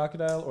 Yeah,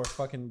 crocodile or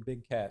fucking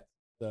big cat.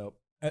 So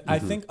I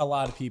think a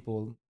lot of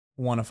people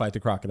want to fight the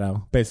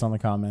crocodile based on the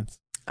comments.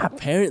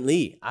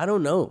 Apparently. I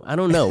don't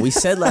know. We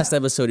said last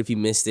episode, if you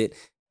missed it,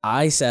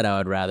 I said I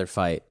would rather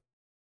fight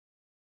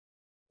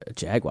a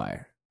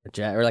jaguar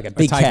or like a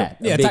big cat.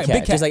 Yeah, a big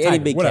cat. Just like any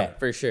tiger, big whatever. cat,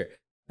 for sure.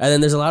 And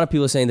then there's a lot of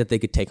people saying that they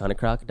could take on a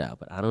crocodile,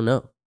 but I don't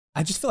know.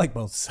 I just feel like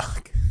both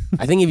suck.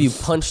 I think if you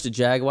punched a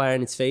jaguar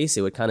in its face,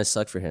 it would kind of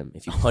suck for him.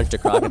 If you punched a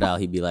crocodile,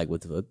 he'd be like,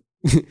 what the fuck?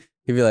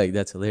 He'd be like,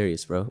 that's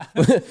hilarious, bro.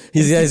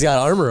 he's got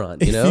armor on,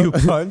 you know?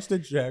 If you punched a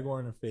jaguar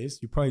in the face,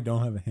 you probably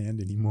don't have a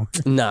hand anymore.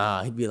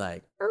 Nah, he'd be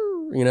like,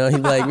 you know, he'd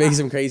like make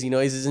some crazy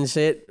noises and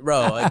shit.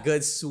 Bro, a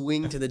good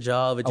swing to the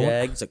jaw of a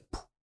jag. It's like,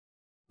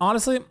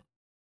 honestly,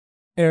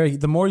 Eric,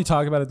 the more you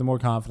talk about it, the more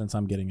confidence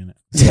I'm getting in it.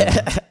 So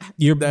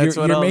you're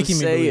making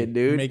me believe, dude.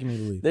 You're making me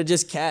believe. They're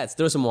just cats.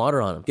 Throw some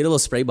water on them. Get a little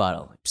spray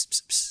bottle. Like, pss,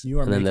 pss,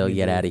 pss, and then they'll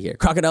get out of here.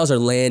 Crocodiles are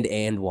land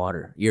and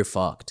water. You're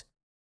fucked.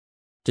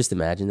 Just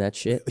imagine that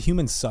shit.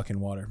 Humans suck in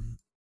water.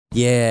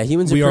 Yeah,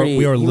 we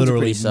are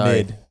literally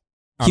mid.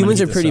 Humans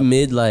are pretty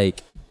mid,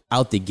 like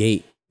out the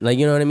gate. Like,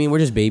 you know what I mean? We're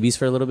just babies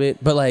for a little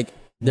bit, but like,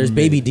 there's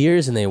baby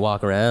deers and they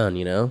walk around.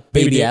 You know,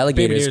 baby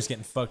alligators. Baby deer's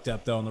getting fucked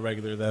up though on the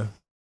regular though.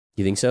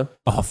 You think so?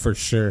 Oh, for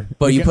sure.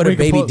 But you put a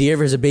baby deer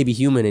versus a baby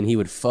human, and he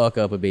would fuck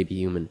up a baby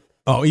human.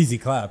 Oh, easy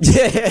clap.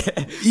 Yeah,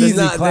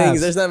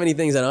 there's not many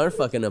things that aren't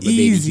fucking up a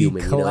baby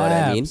human. You know what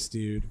I mean,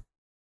 dude?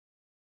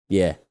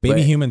 Yeah.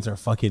 Baby humans are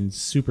fucking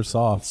super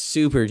soft.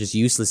 Super just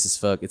useless as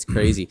fuck. It's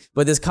crazy.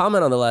 But this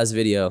comment on the last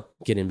video,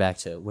 getting back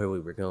to where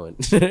we were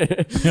going,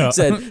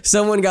 said,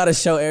 someone got to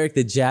show Eric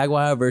the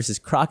jaguar versus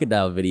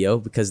crocodile video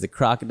because the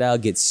crocodile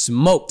gets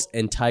smoked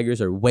and tigers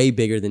are way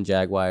bigger than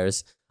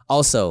jaguars.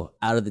 Also,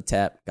 out of the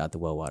tap, got the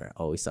well water.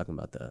 Always talking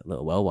about the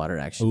little well water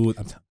action. Ooh,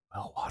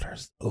 well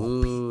waters.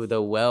 Ooh, the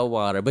well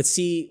water. But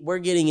see, we're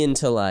getting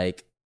into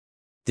like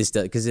this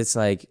because it's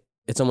like,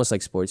 it's almost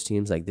like sports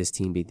teams, like this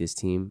team beat this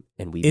team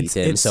and we beat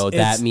them. So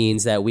that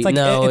means that we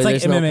know it's like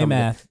MMA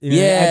math.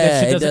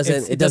 Yeah,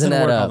 it doesn't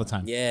add work up all the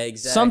time. Yeah,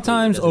 exactly.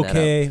 Sometimes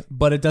okay,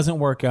 but it doesn't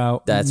work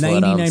out. That's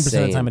 99% of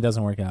the time it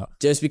doesn't work out.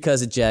 Just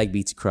because a jag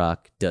beats a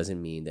croc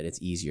doesn't mean that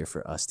it's easier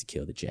for us to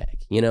kill the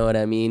jag. You know what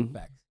I mean?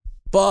 Fact.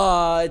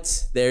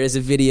 But there is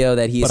a video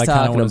that he's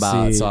talking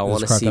about, so I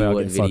want to see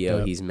what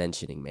video he's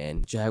mentioning,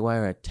 man.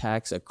 Jaguar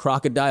attacks a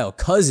crocodile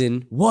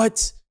cousin.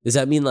 What? Does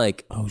that mean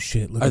like, oh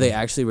shit, are they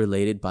actually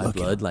related by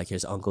blood? Like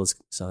his uncle's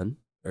son?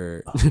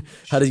 Or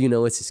how do you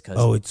know it's his cousin?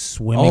 Oh, it's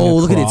swimming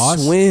across? Look at it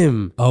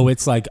swim. Oh,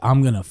 it's like,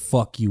 I'm going to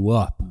fuck you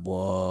up.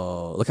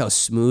 Whoa. Look how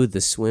smooth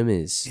the swim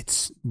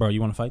is. Bro, you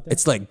want to fight that?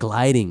 It's like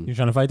gliding. You're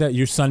trying to fight that?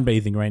 You're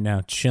sunbathing right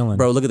now, chilling.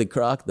 Bro, look at the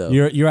croc though.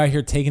 You're out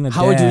here taking the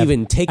How would you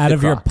even take out the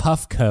of croc? your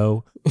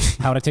Puffco.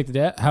 How to take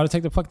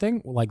the fuck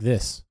thing? Like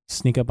this.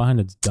 Sneak up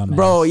behind its dumbass.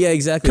 Bro, yeah,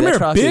 exactly. Come that here,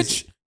 croc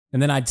bitch.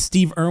 And then I'd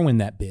Steve Irwin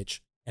that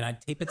bitch. And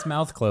I'd tape its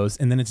mouth closed,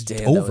 and then it's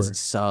Damn, over. That was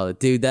solid.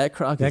 Dude, that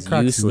croc is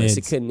croc's useless. mids.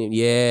 It couldn't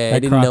I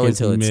didn't know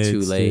until it's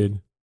too late. Dude.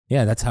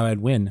 Yeah, that's how I'd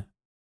win.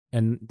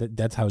 And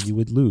that's how you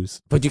would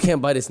lose. But you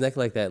can't bite its neck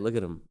like that. Look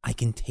at him. I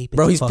can tape it.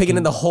 Bro, he's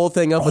picking the whole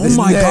thing up with his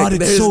neck. Oh my God,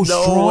 it's There's so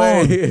no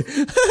strong. Way.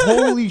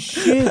 Holy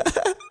shit.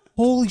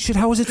 Holy shit,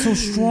 how is it so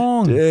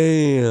strong?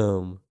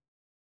 Damn.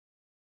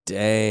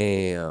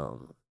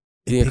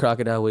 Do you think a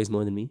crocodile weighs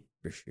more than me?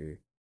 For sure.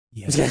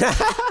 Yeah.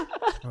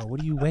 Bro,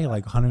 what do you weigh?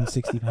 Like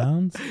 160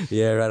 pounds?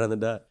 Yeah, right on the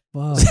dot.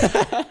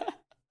 Fuck.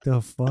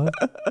 The fuck?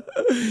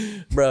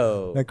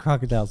 Bro. That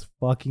crocodile's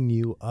fucking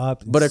you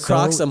up. But a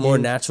croc's a more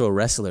natural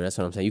wrestler. That's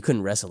what I'm saying. You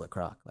couldn't wrestle a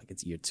croc. Like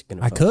it's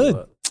gonna fuck you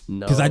up.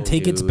 No, because I'd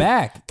take its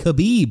back.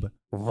 Khabib.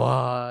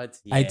 What?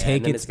 Yeah, I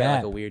take its got back.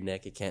 like a weird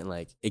neck. It can't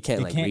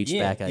reach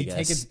back, I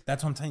guess.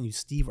 That's what I'm telling you.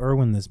 Steve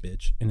Irwin this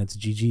bitch. And it's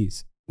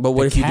GG's. But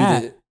what if you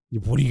do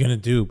What are you gonna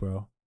do,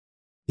 bro?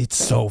 It's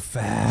so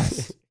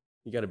fast.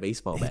 You got a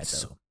baseball bat,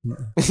 though.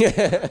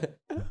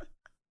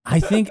 I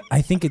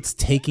think it's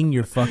taking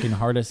your fucking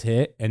hardest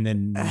hit and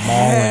then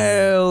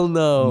Hell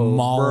no,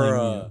 mauling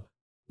bruh. you.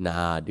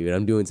 Nah, dude,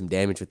 I'm doing some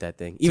damage with that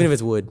thing. Even if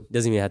it's wood,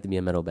 doesn't even have to be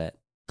a metal bat.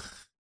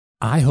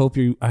 I hope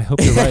you're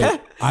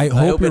right. I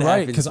hope you're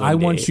right because I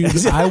want you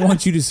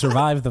to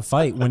survive the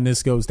fight when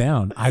this goes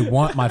down. I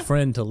want my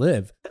friend to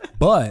live,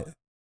 but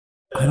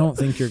I don't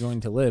think you're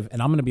going to live.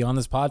 And I'm going to be on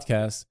this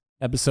podcast,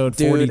 episode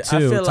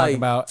 42, talking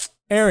about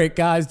Erick,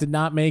 guys, did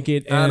not make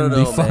it in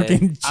the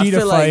fucking cheetah I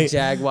feel fight. like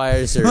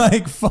Jaguars are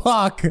like,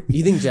 fuck.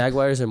 You think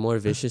Jaguars are more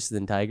vicious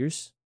than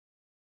tigers?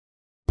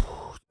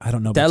 I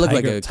don't know. That looked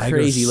like a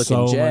crazy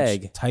looking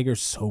jag.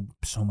 Tiger's so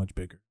much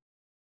bigger.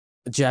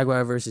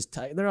 Jaguar versus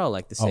tiger, they're all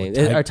like the same.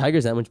 Are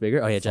tigers that much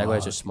bigger? Oh yeah,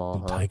 Jaguars are small.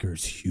 Huh?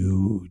 Tiger's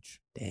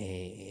huge.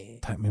 Dang.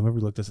 Remember we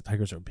looked at the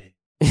tigers are big.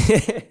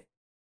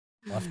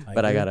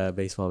 But I got a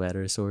baseball bat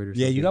or a sword or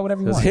something. Yeah, you got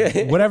whatever you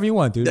want. Whatever you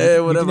want, dude.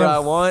 Whatever I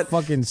want.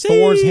 Fucking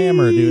Thor's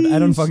hammer, dude. I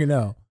don't fucking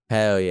know.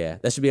 Hell yeah.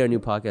 That should be our new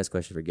podcast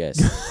question for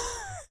guests.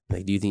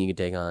 Like, do you think you could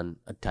take on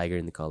a tiger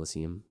in the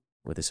Coliseum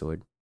with a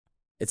sword?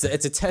 It's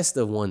a test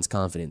of one's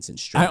confidence and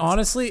strength. I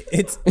honestly,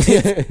 it's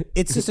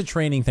just a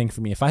training thing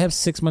for me. If I have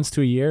 6 months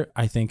to a year,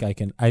 I think I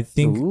can. I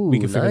think we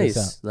can figure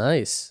this out.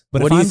 Nice.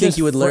 But what do you think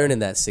you would learn in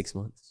that 6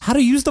 months? How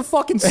to use the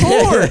fucking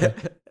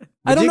sword.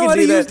 I don't know how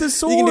to use the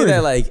sword. You can do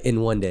that like in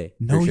one day.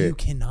 No, you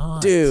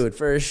cannot, dude.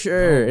 For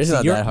sure, it's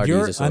not that hard to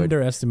use a sword. You're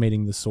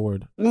underestimating the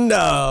sword.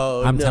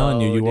 No, I'm telling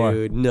you, you are.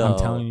 Dude, no, I'm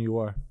telling you, you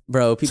are,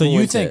 bro. So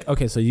you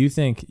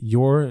think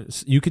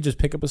you could just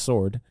pick up a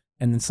sword,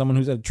 and then someone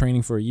who's had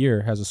training for a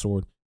year has a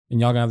sword, and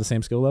y'all gonna have the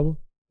same skill level?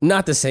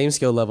 Not the same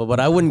skill level, but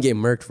I wouldn't get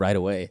murked right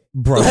away,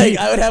 bro. Like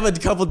I would have a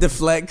couple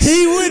deflects.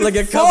 He would like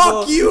a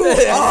fuck you.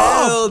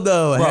 Hell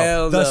no, bro,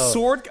 hell no. The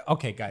sword.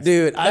 Okay, guys,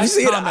 dude, I've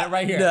seen comment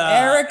right here.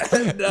 Erick,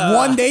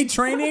 1 day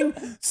training,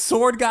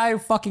 sword guy,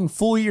 fucking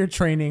full year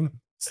training.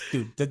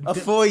 Dude, a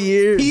full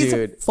year, he's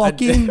dude.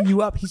 Fucking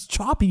you up. He's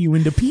chopping you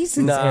into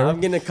pieces. Nah, Erick. I'm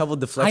getting a couple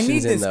deflections. I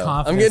need this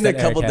confidence. I'm getting a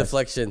couple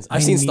deflections.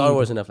 I've seen Star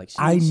Wars enough. Like,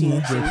 I need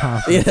your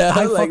confidence. Yeah,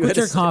 I fuck with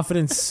your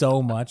confidence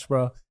so much,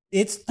 bro.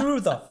 It's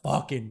through the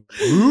fucking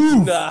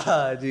roof.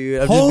 Nah,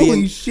 dude.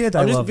 Holy shit!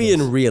 I'm just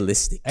being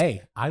realistic.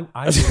 Hey,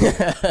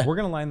 we're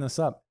gonna line this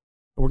up.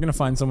 We're gonna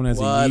find someone as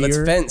a year. Let's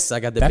fence. I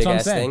got the big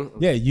ass thing.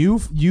 Yeah, you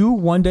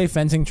 1 day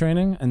fencing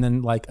training and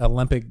then like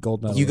Olympic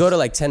gold medal. You go to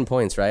like 10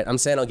 points, right? I'm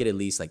saying I'll get at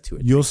least like 2 or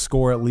 3. You'll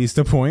score at least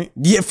a point.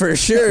 Yeah, for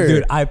sure,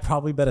 dude. I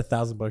probably bet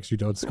 $1,000 you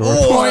don't score a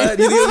point. You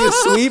think it'll be a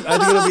sweep? I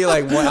think it'll be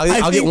like one.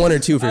 I'll get 1 or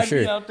 2 for sure.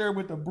 I'll be out there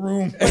with the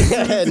broom.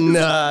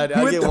 Nah,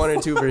 I'll get 1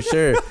 or 2 for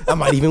sure. I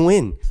might even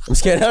win. I'm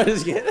scared. I'm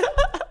just kidding.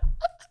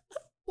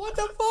 What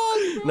the fuck?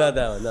 Bro? Not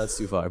that one. That's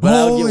too far. But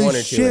I would get 1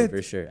 or 2 in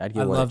for sure. I'd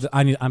get one.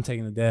 I'm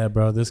taking the dab,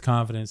 bro. This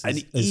confidence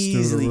is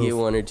easily get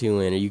 1 or 2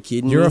 in. Are you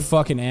kidding me? You're a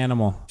fucking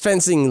animal.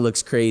 Fencing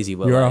looks crazy,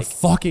 but you're a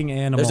fucking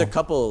animal. There's a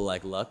couple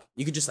like luck.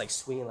 You could just like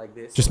swing it like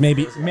this. Just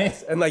maybe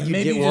and like you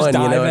maybe get you one. Just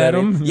dive you know at what I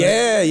him. mean?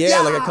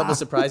 Yeah, like a couple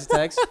surprise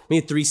attacks.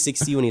 Maybe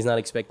 360 when he's not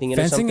expecting it.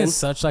 Fencing or is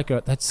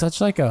something. that's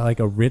such like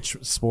a rich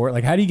sport.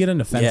 Like, how do you get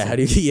into fencing? Yeah, how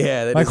do you?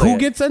 Yeah, like who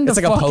gets into? It's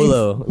like a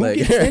polo. Who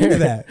gets into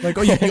that? Like,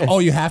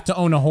 you have to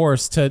own a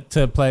horse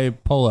to play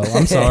polo.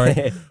 I'm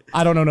sorry.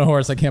 I don't own a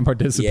horse. I can't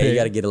participate. Yeah, you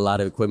got to get a lot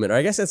of equipment. Or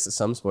I guess that's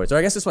some sports. Or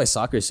I guess that's why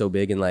soccer is so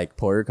big in like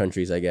poorer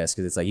countries, I guess.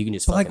 Because it's like you can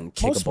just fucking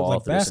kick a ball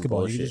like through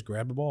basketball. some You just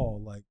grab a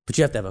ball. Like, but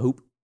you have to have a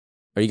hoop.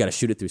 Or you got to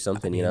shoot it through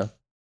something, you know?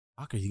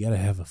 Soccer, you got to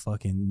have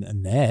a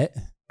net.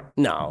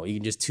 No, you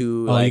can just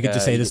two. Oh, you could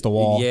just say this to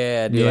wall.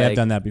 Yeah, I've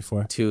done that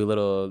before. 2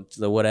 little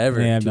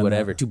whatever. Yeah,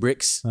 2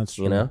 bricks. That's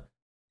true. You know?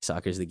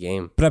 Soccer's the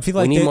game. But I feel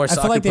like we need more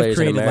soccer players they've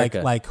created in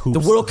America. like hoops,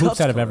 the World hoops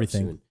Cup's out of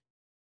everything. Soon.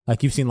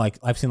 Like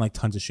I've seen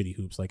tons of shitty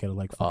hoops, like at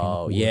like fucking.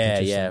 Oh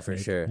yeah, for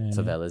sure. Yeah,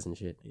 favelas and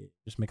shit.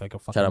 Just make like a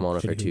fucking. Shout out Mono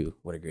for 2.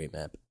 What a great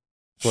map.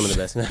 One of the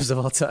best maps of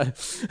all time.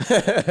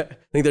 I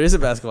think there is a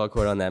basketball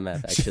court on that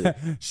map, actually.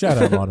 Shout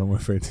out Modern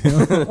Warfare 2.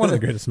 One of the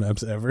greatest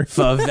maps ever.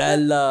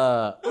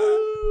 Favela.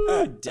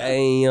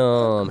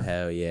 Damn.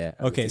 Hell yeah.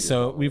 Okay,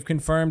 so we've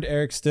confirmed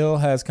Erick still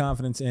has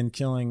confidence in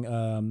killing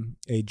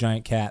a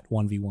giant cat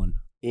 1v1.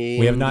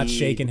 We have not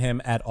shaken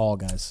him at all,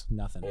 guys.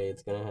 Nothing. Hey,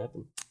 it's going to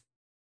happen.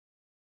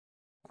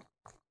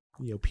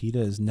 Yo, PETA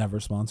is never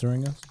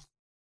sponsoring us.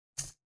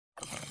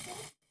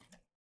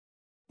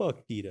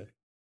 Fuck PETA.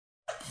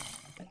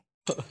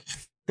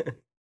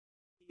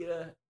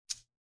 PETA.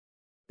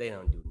 They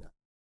don't do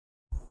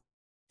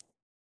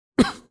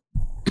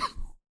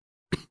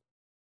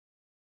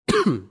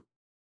nothing.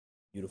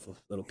 Beautiful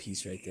little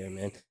piece right there,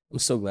 man. I'm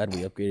so glad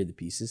we upgraded the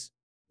pieces.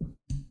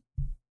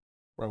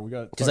 Bro, we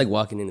got just like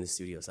walking into the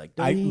studio. It's like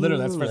literally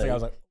that's the first thing I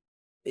was like.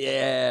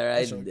 Yeah,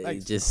 right.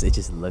 It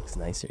just looks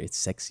nicer. It's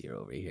sexier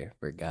over here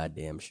for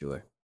goddamn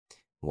sure.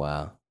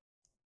 Wow.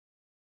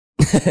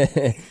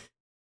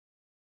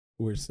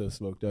 We're so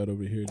smoked out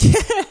over here.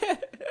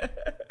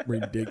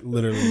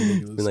 Literally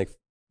ridiculous. Like,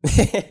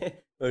 I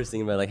was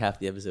thinking about like half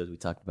the episodes we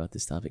talked about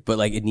this topic, but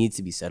like it needs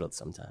to be settled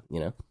sometime, you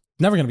know?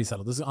 never gonna be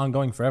settled. This is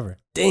ongoing forever.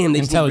 Damn, they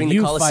just bring the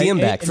Coliseum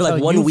back for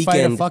like one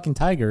weekend. Fight a fucking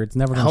tiger. It's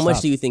never gonna stop. How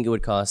much do you think it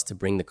would cost to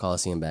bring the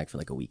Coliseum back for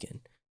like a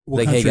weekend?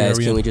 Like, hey guys,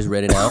 can we just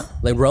rent it out?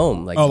 Like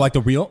Rome. Like, like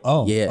the real?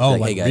 Oh. Yeah. Oh,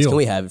 like, hey guys, can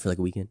we have it for like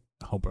a weekend?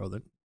 Oh,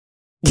 brother.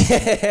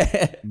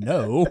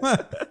 No.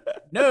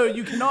 No,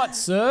 you cannot,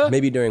 sir.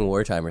 Maybe during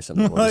wartime or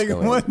something. Like,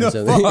 what the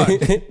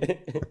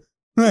fuck?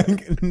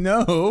 Like,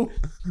 no.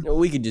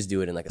 We could just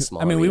do it in like a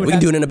small we can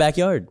do it in a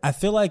backyard. I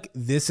feel like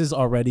this is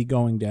already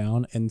going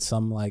down in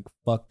some like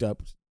fucked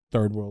up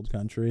third world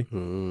country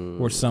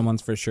where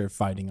someone's for sure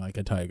fighting like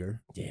a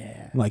tiger.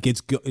 Yeah. Like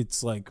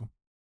it's like,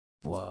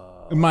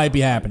 whoa. It might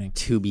be happening.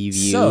 To be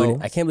viewed. So,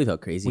 I can't believe how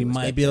crazy we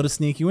might be able to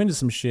sneak you into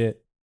some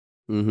shit.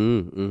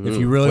 If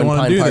you really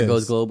want to do this. Pine Park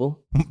goes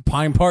global.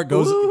 Pine Park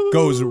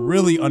goes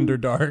really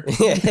underdark.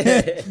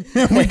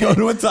 We go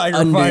to a tiger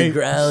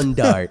Underground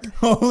fight. dark.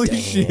 Holy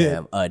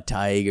shit. A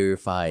tiger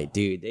fight.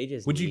 Dude, they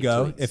just Would you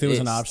go? If it was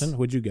an option,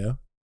 would you go?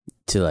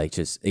 To like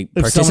just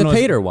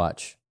participate or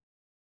watch?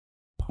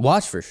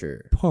 Watch for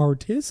sure.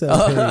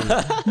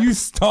 Participate. You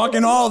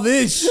talking all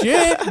this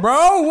shit,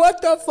 bro?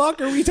 What the fuck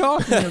are we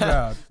talking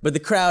about? But the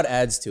crowd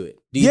adds to it.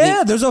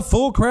 There's a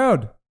full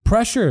crowd.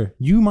 Pressure.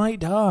 You might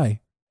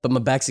die. But my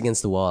back's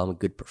against the wall. I'm a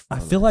good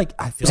performer. I feel like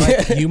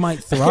you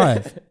might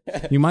thrive.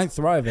 You might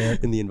thrive,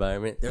 Eric. In the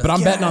environment. But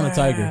I'm betting on the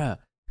tiger.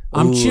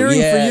 I'm cheering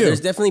for you.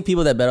 There's definitely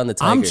people that bet on the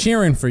tiger. I'm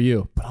cheering for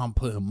you, but I'm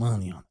putting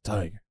money on the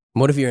tiger.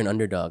 What if you're an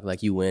underdog?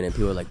 Like you win and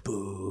people are like,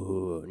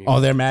 boo. Oh,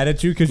 they're mad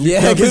at you because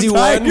you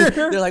won.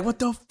 They're like, what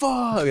the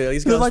fuck?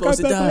 These guys are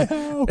supposed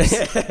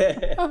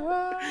to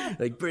die.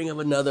 Like, bring up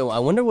another one. I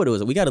wonder what it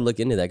was. We got to look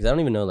into that because I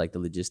don't even know like the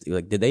logistics.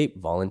 Like, did they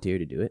volunteer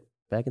to do it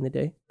back in the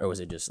day? Or was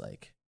it just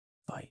like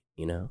fight,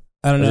 you know?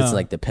 I don't know. It's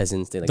like the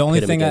peasants. They like the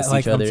only pit thing against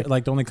each other.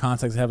 like the only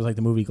context I have is like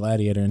the movie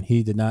Gladiator, and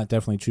he did not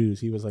definitely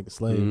choose. He was like a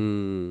slave.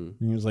 And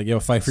he was like,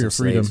 "Yo, fight for your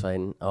freedom."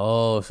 Fighting.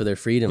 Oh, for their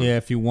freedom. Yeah,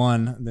 if you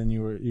won, then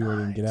you were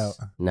to get out.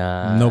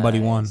 Nice. Nobody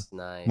won.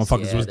 Nice.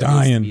 Motherfuckers was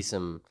dying.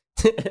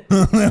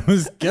 It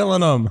was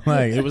killing them.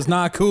 Like it was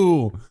not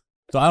cool.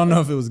 So I don't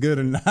know if it was good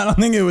or not. I don't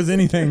think it was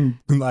anything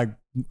like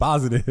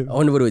positive. I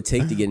wonder what it would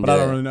take to get into. But I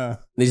don't really know.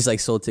 They just like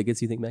sold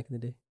tickets. You think back in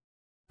the day?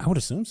 I would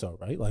assume so,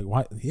 right? Like,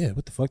 why? Yeah,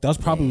 what the fuck? That was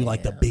probably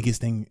like the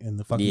biggest thing in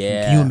the fucking.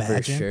 Yeah, can you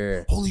imagine? For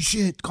sure. Holy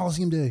shit,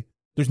 Coliseum Day.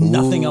 There's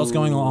nothing else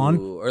going on.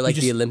 Or like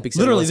the Olympics.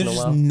 Literally, there's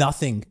just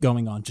nothing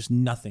going on. Just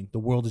nothing. The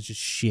world is just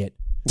shit.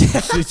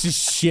 It's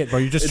just shit, bro.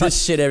 You're just trying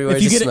shit everywhere.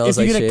 If you get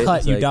a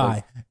cut, you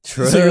die.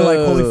 True. So you're like,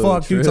 holy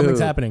fuck, dude, something's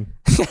happening.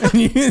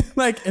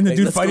 And the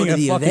dude fighting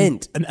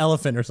an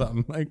elephant or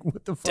something. Like,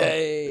 what the fuck?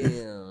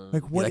 Damn.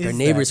 Like, what is our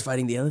neighbor's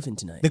fighting the elephant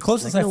tonight. The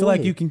closest I feel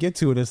like you can get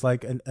to it is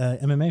like an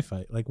MMA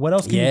fight. Like, what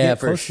else can you get close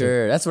to? Yeah, for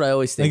sure. That's what I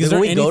always think. Like,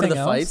 when we go to the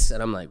fights,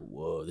 and I'm like,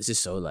 whoa, this is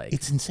so like...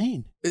 It's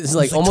insane. It's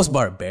like almost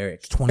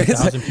barbaric.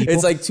 20,000 people.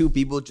 It's like two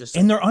people just...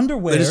 in their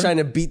underwear. They're just trying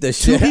to beat the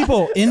shit. Two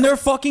people in their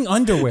fucking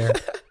underwear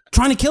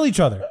trying to kill each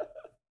other.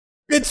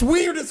 It's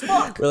weird as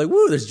fuck. We're like,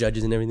 woo, there's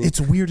judges and everything.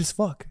 It's weird as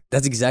fuck.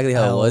 That's exactly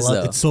how it was,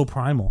 though. It's so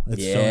primal.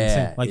 It's so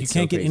insane. Like, you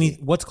can't get any...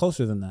 What's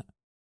closer than that?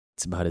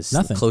 It's about as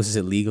close as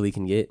it legally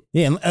can get.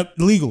 Yeah,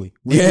 legally.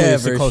 Yeah,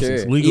 for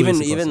sure.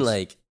 Legally even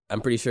like,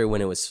 I'm pretty sure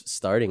when it was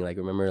starting, like,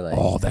 remember, like...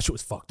 Oh, that shit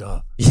was fucked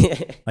up. Yeah.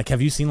 Like,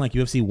 have you seen, like,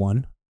 UFC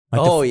 1?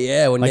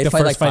 Like when they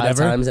fight like 5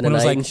 times in a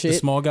night and shit. The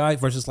small guy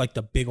versus, like,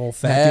 the big old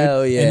fat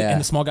Hell dude. yeah. And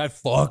the small guy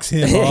fucks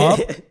him up.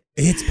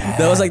 It's bad.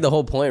 That was like the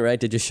whole point, right?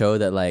 To just show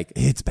that like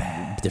it's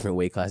bad. Different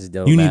weight classes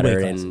don't you matter. Need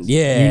weight classes. And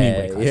you need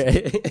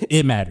weight classes.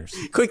 It matters.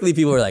 Quickly,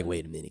 people were like,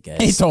 "Wait a minute, guys."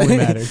 It totally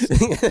matters.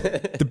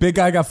 The big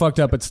guy got fucked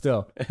up, but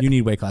still, you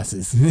need weight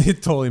classes.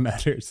 It totally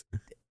matters.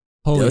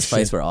 Holy Those shit.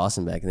 fights were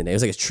awesome back in the day. It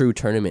was like a true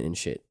tournament and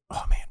shit.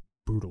 Oh man,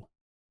 brutal.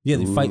 Yeah,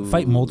 they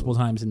fight multiple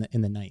times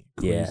in the night.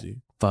 Crazy. Yeah.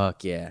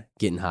 Fuck yeah.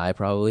 Getting high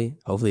probably.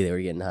 Hopefully they were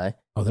getting high.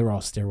 Oh, they were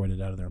all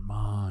steroided out of their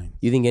mind.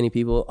 You think any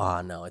people?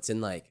 Oh no, it's in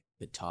like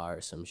Qatar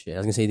or some shit. I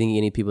was gonna say, you think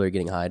any people are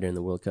getting high during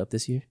the World Cup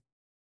this year?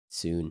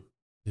 Soon.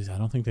 I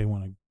don't think they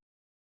want to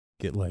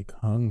get like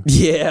hung.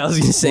 Yeah, I was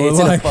gonna say, it's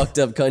like, in a fucked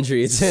up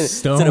country. It's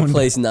in a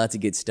place not to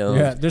get stoned.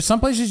 Yeah, there's some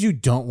places you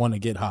don't want to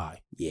get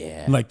high.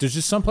 Yeah, like there's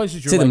just some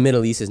places you're say like, the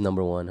Middle East is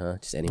number one, huh?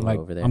 Just anywhere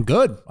over there. I'm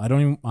good. I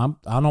don't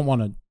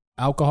want to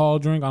alcohol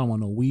drink. I don't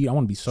want no weed. I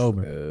want to be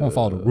sober. I want to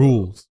follow the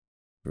rules.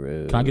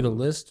 Bro. Can I get a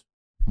list?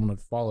 I'm gonna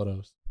follow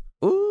those.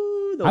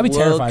 Ooh, I'd be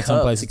terrified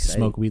some places to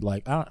smoke weed.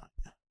 Like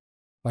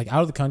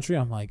out of the country,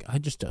 I'm like, I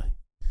just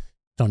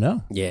don't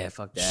know. Yeah,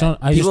 fuck that.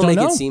 People make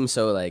it seem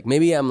so like,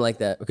 maybe I'm like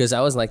that because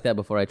I was like that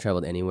before I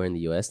traveled anywhere in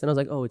the U.S. Then I was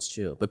like, oh, it's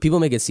chill. But people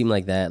make it seem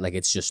like that, like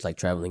it's just like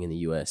traveling in the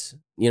U.S.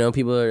 You know,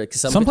 people are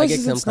some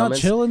places it's not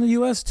chill in the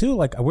U.S. too.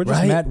 Like we're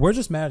just mad. We're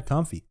just mad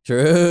comfy.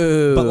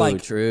 True, but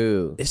like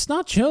true. It's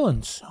not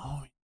chilling. So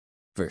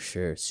for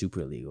sure, super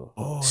illegal.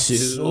 Oh,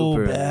 so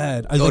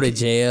bad. Go to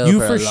jail.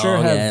 You for sure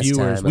have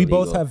viewers. We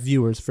both have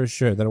viewers for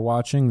sure that are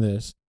watching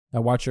this,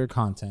 that watch your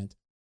content.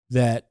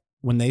 That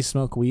when they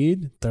smoke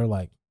weed, they're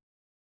like,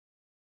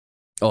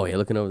 oh, you're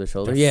looking over their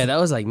shoulder. Yeah, that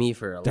was like me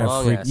for a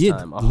long ass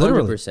time.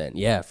 100%.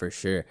 Yeah, for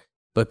sure.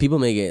 But people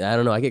make it, I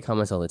don't know, I get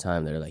comments all the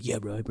time. They're like, yeah,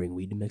 bro, I bring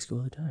weed to Mexico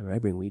all the time. Or I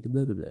bring weed to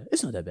blah, blah, blah.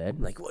 It's not that bad.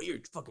 I'm like, well, you're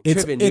fucking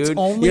tripping, dude. It's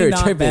only you're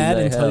not bad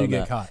until you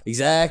get caught.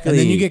 Exactly. And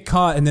then you get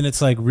caught, and then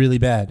it's like really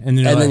bad. And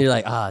then you're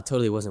like,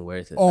 totally wasn't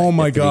worth it. Oh like,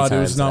 my God, it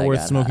was not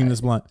worth smoking this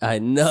blunt. I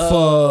know.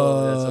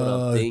 Fuck. That's what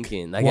I'm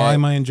thinking. Like, why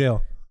am I in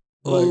jail?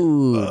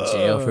 Ooh,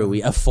 jail for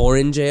weed. A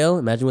foreign jail?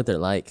 Imagine what they're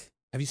like.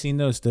 Have you seen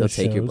those They'll shows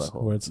take your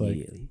butthole where it's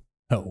like,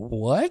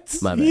 what?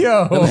 My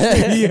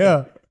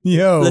bad.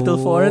 Yo, little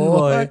foreign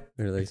boy.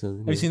 Or like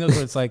something. Have you seen those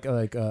where it's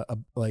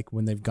like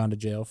when they've gone to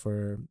jail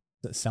for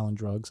selling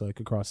drugs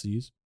like across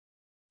seas?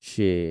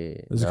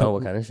 Shit.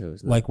 What kind of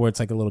shows? Like where it's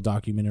like a little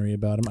documentary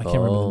about them. I can't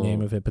remember the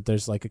name of it, but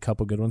there's like a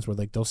couple good ones where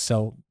like they'll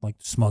sell like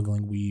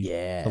smuggling weed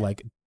to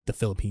like the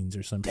Philippines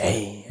or something.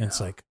 Damn. And it's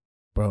like,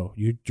 bro,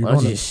 you're why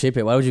don't you just ship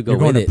it? Why would you go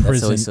with it?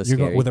 Prison. That's so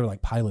scary. Where they're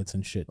like pilots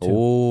and shit too.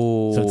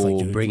 Oh, so it's like,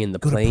 dude, bringing the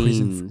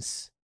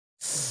planes.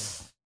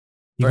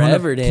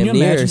 Forever, damn near. Can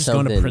you imagine just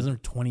going to prison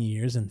for 20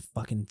 years in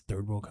fucking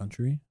third world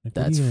country? Like,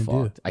 that's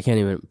fucked. I can't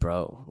even,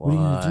 bro. What are you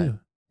gonna do?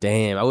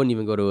 Damn, I wouldn't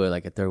even go to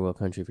a third world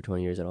country for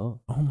 20 years at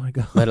all. Oh my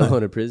God. Let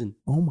alone a prison.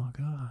 Oh my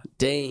God.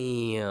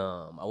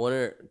 Damn. I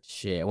wonder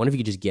if you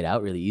could just get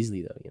out really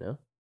easily though, you know?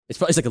 It's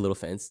probably like a little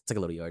fence. It's like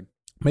a little yard.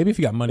 Maybe if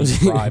you got money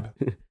to bribe.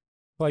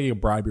 Probably you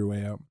can bribe your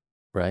way out.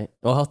 Right.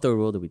 Well, how third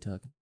world are we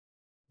talking?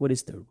 What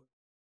is third world?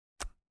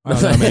 I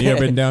don't know, man. You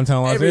ever been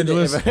downtown Los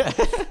Angeles?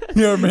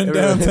 You ever been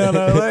downtown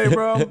LA,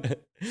 bro?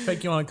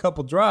 Take you on a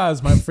couple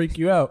drives, might freak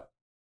you out.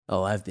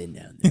 Oh, I've been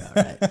down there.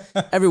 All right.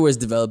 Everywhere's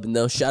developing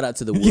though. Shout out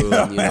to the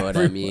world. You know what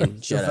I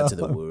mean? Shout out to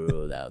the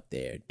world out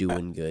there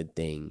doing good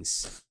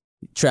things.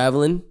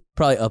 Traveling,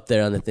 probably up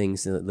there on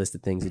the list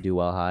of things to do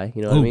while high.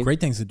 You know what I mean?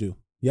 Great things to do.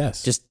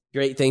 Yes. Just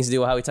great things to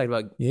do. How we talked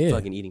about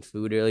fucking eating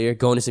food earlier.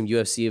 Going to some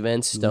UFC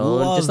events,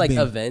 stoned. Just like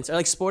events or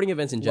like sporting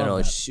events in general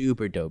are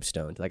super dope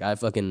stoned. Like I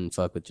fucking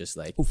fuck with just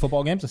like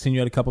football games. I've seen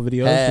you at a couple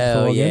videos.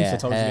 Hell yeah. Games.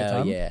 That's always a good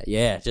time.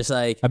 Yeah. Just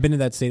like I've been to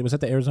that stadium. Was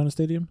that the Arizona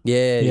Stadium?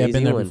 Yeah, I've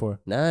been there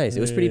before. Nice. It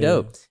was pretty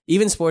dope.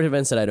 Even sport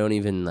events that I don't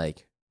even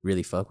like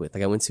really fuck with.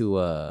 Like I went to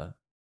what's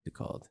it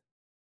called?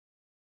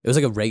 It was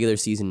like a regular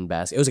season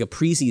It was like a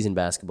preseason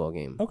basketball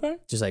game. Okay.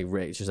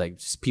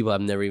 Just people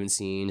I've never even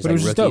seen, just like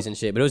rookies and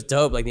shit. But it was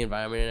dope, like the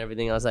environment and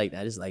everything. I was like,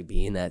 I just like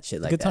being that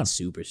shit, like that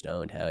super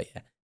stoned. Hell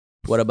yeah.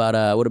 What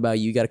about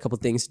you? You got a couple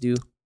things to do?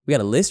 We got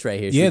a list right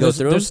here.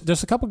 Should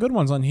there's a couple good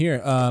ones on here.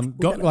 I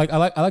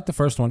like the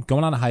first one.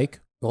 Going on a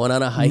hike. Going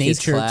on a hike is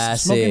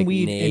classic. Smoking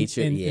weed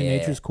in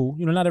nature is cool.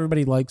 You know, not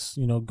everybody likes,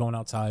 going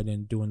outside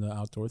and doing the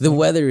outdoor thing. The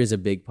weather is a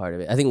big part of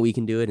it. I think we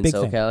can do it in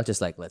SoCal.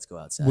 Just like, let's go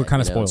outside. We're kind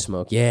of spoiled.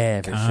 Smoke.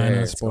 Yeah, for sure.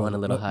 Let's go on a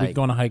little hike. We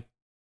go on a hike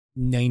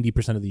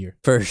 90% of the year.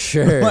 For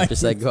sure.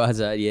 Just like go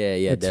outside.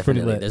 Yeah,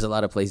 definitely. Lit. There's a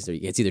lot of places where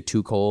it's either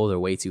too cold or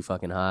way too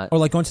fucking hot. Or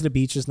like going to the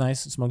beach is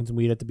nice. Smoking some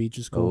weed at the beach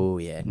is cool. Oh,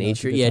 yeah.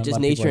 Nature. Yeah, just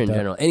nature in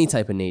general. Any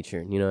type of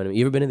nature. You know what I mean?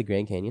 You ever been to the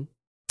Grand Canyon?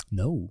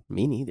 No.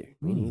 Me neither.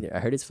 I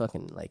heard it's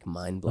fucking like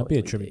mind blowing.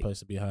 That'd be a trippy place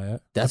to be high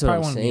at. That's what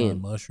I'm saying. Be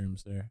on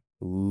mushrooms there.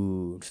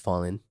 Ooh, just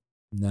fall in.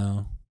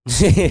 No.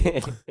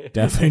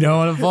 Definitely don't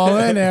want to fall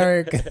in,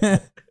 Eric.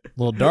 A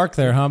little dark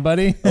there, huh,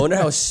 buddy? I wonder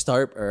how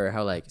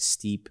how like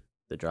steep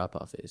the drop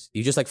off is.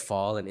 You just like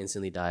fall and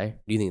instantly die?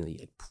 Do you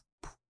think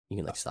you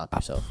can like stop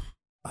yourself?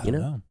 I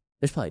don't know.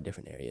 There's probably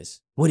different areas.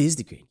 What is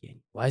the Grand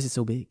Canyon? Why is it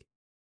so big?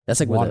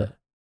 That's like water.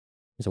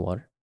 Is it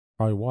water?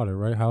 Probably water,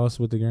 right? How else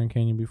would the Grand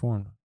Canyon be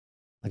formed?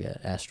 Like an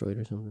asteroid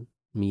or something?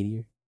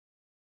 Meteor?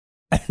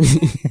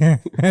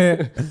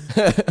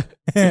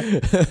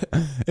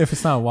 If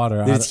it's not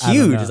water, it's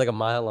huge. It's like a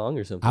mile long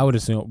or something. I would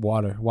assume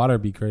water. Water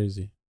would be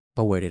crazy.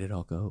 But where did it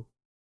all go?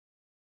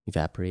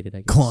 Evaporated,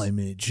 I guess.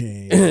 Climate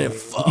change.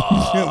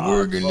 Fuck,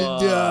 we're gonna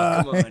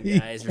die. Come on,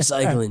 guys.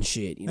 Recycling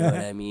shit. You know what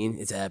I mean?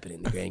 It's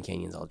happening. The Grand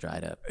Canyon's all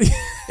dried up.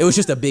 It was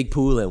just a big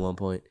pool at one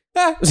point.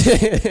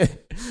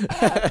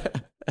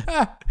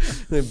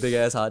 Big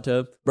ass hot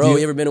tub, bro.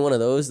 You ever been to one of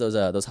those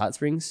hot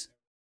springs?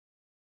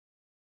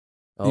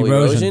 Oh,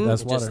 erosion.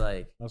 That's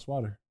water. That's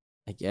water.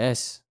 I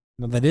guess.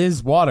 No, that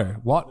is water.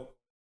 What?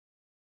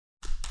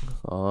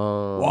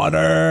 Oh,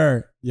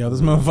 water. Yo,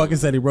 this motherfucker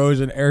said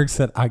erosion. Eric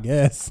said, I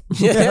guess.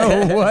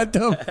 Yo, what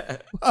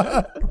the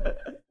fuck?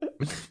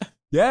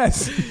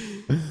 Yes.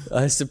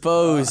 I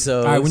suppose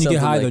so. All right, when you get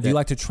high, though, do you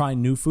like to try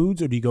new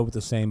foods or do you go with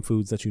the same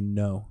foods that you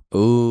know?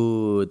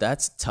 Ooh,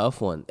 that's a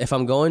tough one. If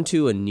I'm going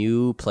to a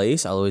new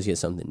place, I'll always get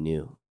something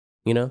new,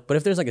 you know? But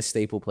if there's like a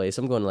staple place,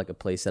 I'm going to like a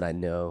place that I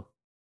know,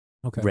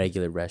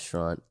 regular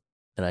restaurant,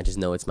 and I just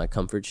know it's my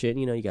comfort shit.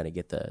 You know, you got to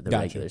get the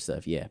regular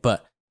stuff. Yeah.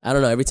 But I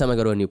don't know. Every time I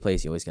go to a new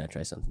place, you always got to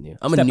try something new.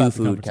 I'm a new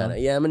food kind of.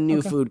 Yeah, I'm a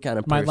new food kind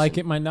of person. Might like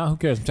it, might not. Who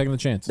cares? I'm taking the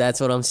chance. That's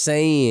what I'm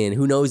saying.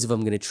 Who knows if I'm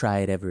going to try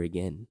it ever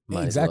again?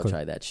 Might as well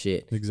try that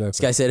shit. Exactly.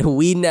 This guy said,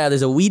 weed nap.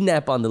 There's a weed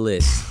nap on the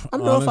list. I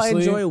don't know if I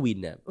enjoy a weed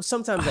nap.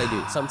 Sometimes I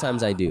do.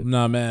 Sometimes I do.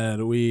 Nah,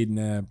 man, a weed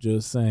nap.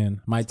 Just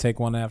saying. Might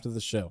take one after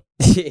the show.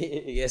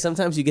 Yeah,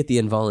 sometimes you get the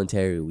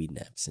involuntary weed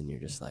naps and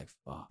you're just like,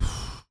 fuck.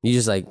 You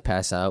just like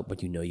pass out,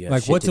 but you know you have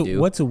like, shit to do.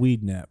 What's a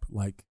weed nap?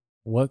 Like,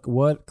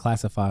 what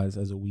classifies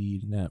as a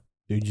weed nap?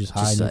 Did you just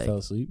hide and fell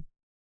asleep?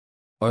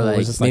 Or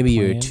like maybe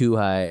you're too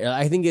high.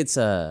 I think it's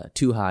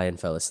too high and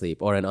fell asleep,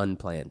 or an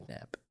unplanned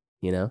nap,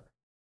 you know?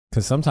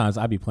 Because sometimes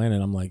I be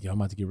planning, I'm like, yo, I'm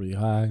about to get really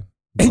high.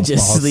 And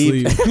just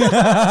sleep. That's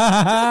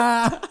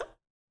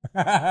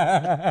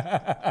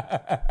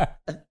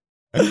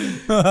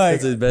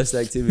the best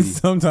activity.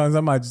 Sometimes I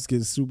might just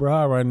get super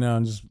high right now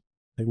and just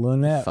take a little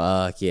nap.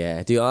 Fuck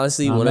yeah. Dude,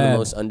 honestly, one of the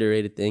most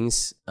underrated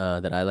things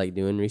that I like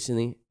doing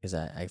recently is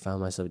I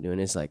found myself doing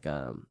this like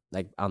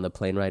on the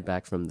plane ride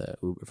back from the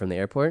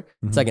airport.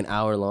 Mm-hmm. It's like an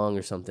hour long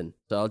or something.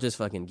 So I'll just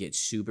fucking get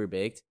super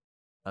baked.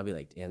 I'll be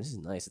like, damn, this is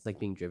nice. It's like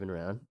being driven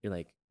around. You're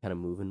like kind of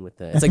moving with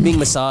it's like being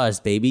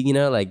massaged, baby, you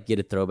know, like get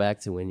a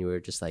throwback to when you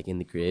were just like in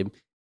the crib.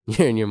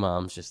 And your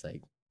mom's just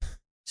like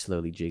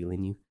slowly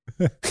jiggling you.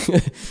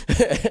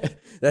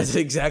 That's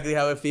exactly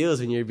how it feels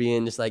when you're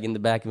being just like in the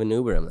back of an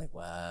Uber. I'm like,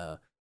 wow.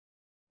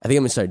 I think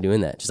I'm gonna start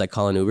doing that. Just like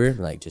call an Uber,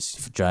 like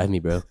just drive me,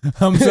 bro.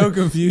 I'm so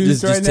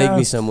confused just take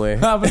me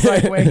somewhere. I was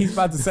like, wait, he's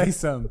about to say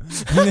something,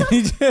 and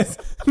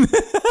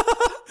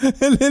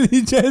then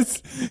he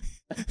just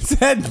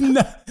said,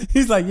 no.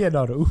 He's like, yeah,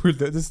 no, the Uber.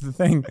 This is the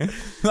thing.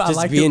 Just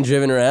like being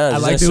driven around. I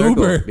like the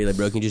Uber. Be like,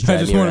 bro, can you just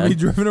drive me around? I just want to be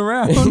driven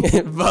around.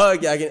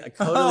 Fuck, I can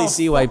totally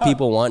see why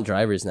people want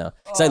drivers now.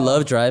 Because I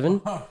love driving,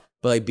 but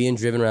like being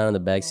driven around in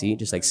the back seat,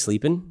 just like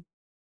sleeping.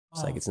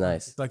 It's like, it's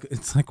nice.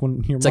 It's like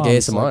when your mom's like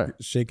ASMR. Like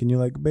shaking you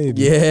like a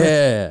baby.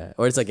 Yeah.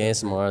 Or it's like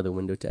ASMR, the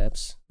window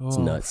taps. It's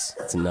nuts.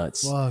 It's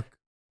nuts. Fuck.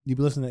 You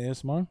be listening to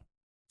ASMR?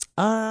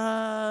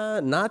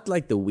 Not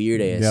like the weird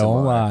ASMR. Yeah,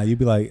 don't lie. You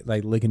be like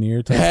licking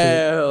ear.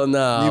 Hell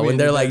no. When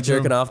they're like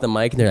jerking off the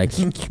mic and they're like,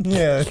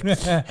 yeah.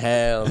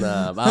 Hell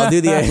no. I'll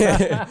do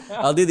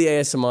the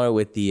ASMR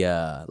with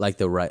the like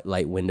the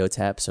light window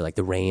taps or like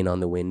the rain on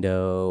the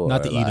window.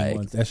 Not the like, eating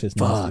ones. That's just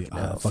fuck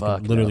no.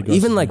 Fuck literally. No.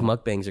 Even like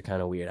mukbangs are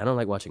kind of weird. I don't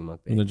like watching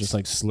mukbangs. And they're just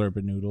like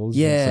slurping noodles.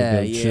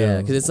 Yeah, yeah.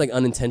 Because it's like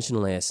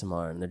unintentional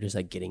ASMR and they're just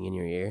like getting in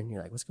your ear and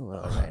you're like, what's going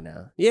on right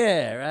now?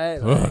 Yeah,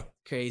 right. Like,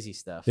 crazy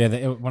stuff.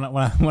 Yeah,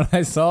 when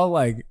I saw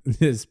like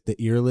the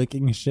ear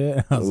licking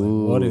shit, I was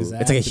like, "What is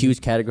that?" It's like a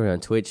huge category on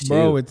Twitch too,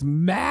 bro. It's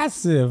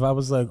massive. I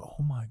was like,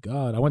 "Oh my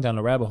god!" I went down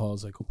the rabbit hole. I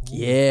was like, "Oh."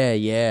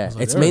 Yeah.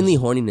 Like, it's mainly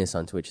horniness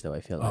on Twitch, though.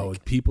 I feel like. Oh,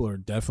 people are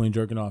definitely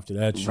jerking off to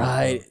that shit.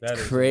 Right,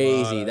 it's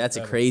crazy. That's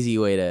a crazy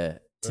way to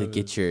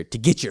get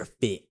your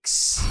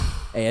fix.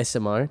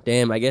 ASMR.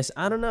 Damn. I guess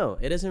I don't know.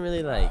 It doesn't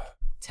really like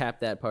tap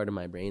that part of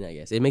my brain. I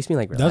guess it makes me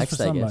like relaxed. That's for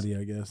somebody,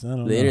 I guess. I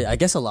don't know. I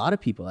guess a lot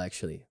of people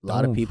actually. A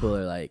lot of people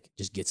are like,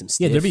 just get some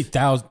stiff. Yeah, there'd be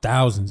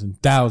thousands and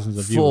thousands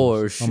of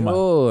viewers. For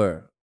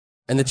sure.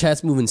 And the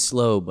chat's moving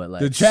slow, but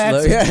like the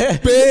chat's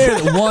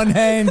big. One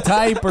hand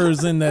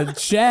typers in the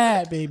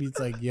chat, baby. It's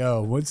like,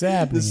 yo, what's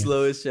happening? The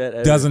slowest chat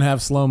ever. Doesn't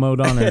have slow mode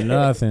on or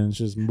nothing. It's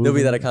just moving. There'll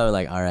be that comment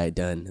like, all right,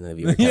 done. And the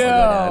viewer count will go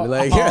down.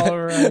 Like, all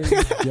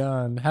right,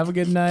 done. Have a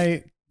good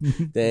night.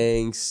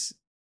 Thanks.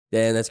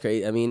 Damn, that's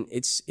great. I mean,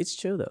 it's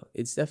chill though.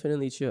 It's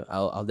definitely chill.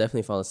 I'll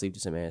definitely fall asleep to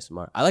some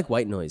ASMR. I like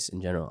white noise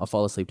in general. I'll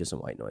fall asleep to some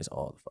white noise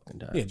all the fucking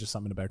time. Yeah, just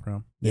something in the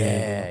background.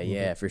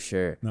 Yeah, for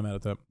sure. Not mad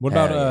at that. What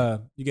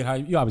about you get high?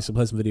 You obviously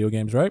play some video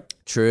games, right?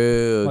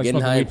 True. Like getting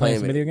high and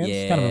playing video games.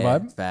 Yeah, kind of a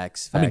vibe.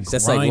 Facts.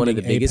 That's like one of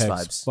the biggest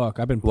vibes. Fuck,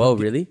 I've been. Whoa,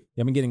 really?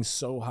 Yeah, I've been getting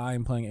so high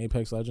and playing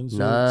Apex Legends.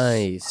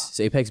 Nice.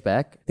 So Apex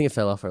back? I think it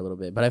fell off for a little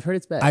bit, but I've heard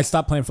it's back. I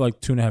stopped playing for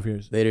like 2.5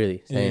 years.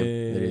 Literally, same.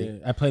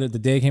 Literally. I played it the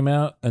day it came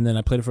out, and then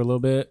I played it for a little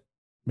bit.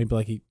 Maybe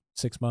like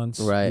 6 months,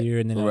 a year,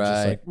 and then I was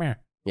just like, meh.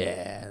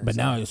 Yeah. But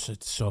now it's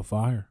so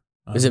fire.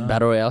 Is it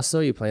Battle Royale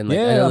still? You playing like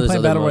I'm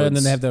playing Battle Royale, and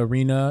then they have the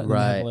arena.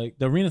 Right. Like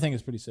the arena thing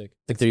is pretty sick.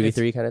 Like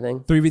 3v3 kind of thing?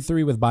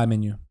 3v3 with buy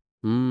menu.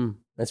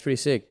 That's pretty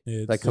sick.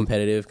 Yeah, like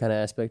competitive kind of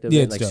aspect of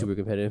it. Like dope. super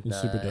competitive.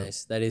 It's super dope.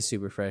 That is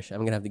super fresh. I'm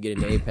going to have to get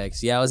into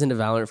Apex. Yeah, I was into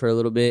Valorant for a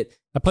little bit.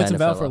 I played some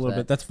Val for a little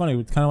bit. That's funny.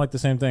 It's kind of like the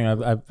same thing. I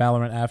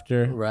Valorant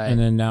after, right, and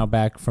then now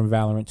back from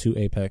Valorant to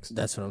Apex.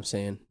 That's what I'm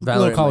saying.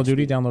 Valorant, Call of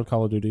Duty, download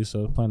Call of Duty,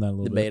 so playing that a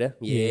little bit. The beta?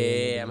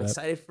 Yeah, I'm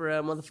excited for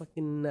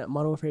motherfucking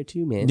Modern Warfare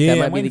 2, man. Yeah,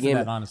 that might be the game.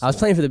 That, I was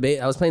playing for the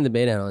beta. I was playing the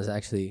beta, and I was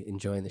actually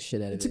enjoying the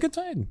shit out of it. It's a good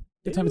time.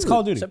 Good time. It's Call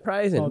of Duty.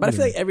 Surprising. But I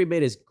feel like every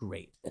beta is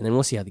great, and then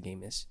we'll see how the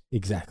game is.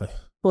 Exactly.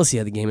 We'll see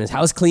how the game is.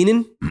 House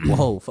cleaning?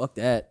 Whoa, fuck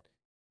that.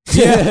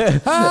 Yeah.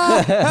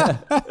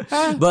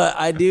 But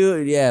I do,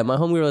 yeah. My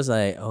homegirl was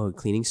like, oh,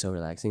 cleaning's so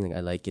relaxing. Like, I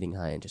like getting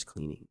high and just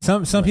cleaning.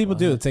 Some people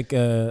do. It's like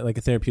a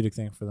therapeutic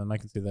thing for them. I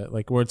can see that.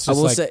 Like, where it's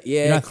just like,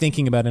 you're not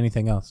thinking about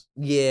anything else.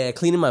 Yeah,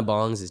 cleaning my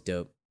bongs is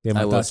dope. Yeah,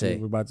 I will say.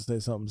 We're about to say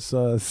something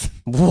sus.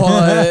 What?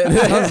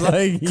 I was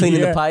like,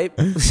 cleaning the pipe?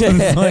 I was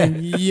like,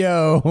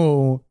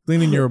 yo,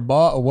 cleaning your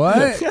ball?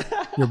 What?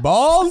 Your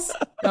balls?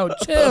 Yo,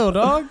 chill,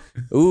 dog.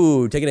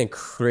 Ooh, taking a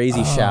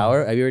crazy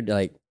shower. Have you ever,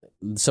 like,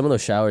 some of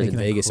those showers in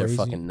Vegas are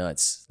fucking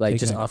nuts. Like,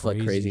 just off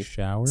like crazy.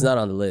 Shower? It's not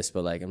on the list,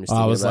 but like, I'm just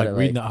thinking about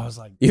it. I was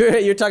like,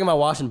 you're talking about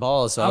washing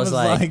balls, so I was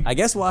like, I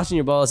guess washing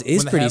your balls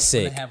is pretty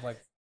sick.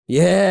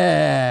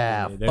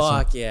 Yeah,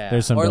 fuck yeah.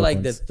 There's some or like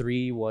ones. the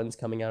 3 ones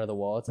coming out of the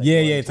wall. It's like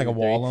it's like a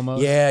wall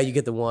almost. Yeah, you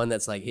get the one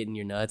that's like hitting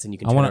your nuts and you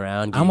can turn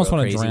around. I almost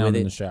want to drown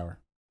in the shower.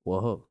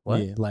 Whoa,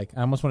 what? Yeah, like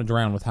I almost want to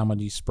drown with how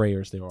many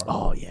sprayers there are.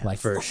 Oh yeah, like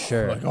for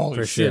sure, like, holy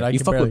for shit, sure. You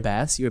fuck with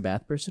baths? You a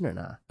bath person or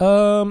not?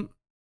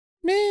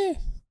 Meh,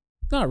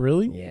 not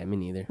really. Yeah, me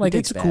neither. Like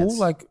it's cool.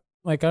 Like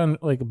I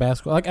like a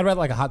basketball. Like I'd rather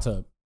like a hot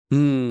tub.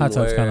 Hot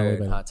tubs kind of way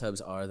better. Hot tubs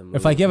are the move.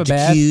 If like you have a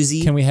bath,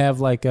 can we have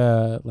like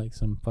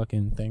some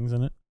fucking things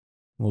in it?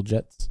 Little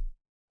jets.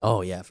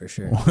 Oh yeah, for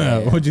sure.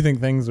 What'd you think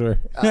things were?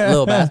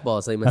 Little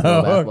basketballs. Like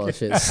little basketball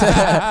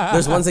shits.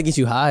 There's ones that get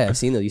you high. I've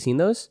seen those. You seen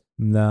those?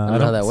 No, I don't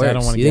know how that works. I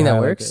don't you think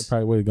that works? Like,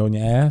 probably would go in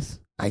your ass.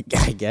 I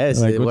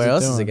guess. Like, where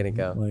else is it gonna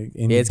go? Like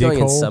it's going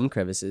in some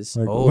crevices.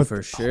 Like,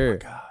 for sure. Oh my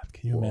god,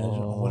 can you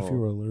imagine? What if you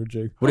were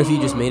allergic? What if you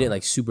just made it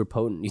like super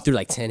potent? You threw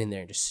like 10 in there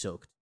and just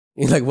soaked.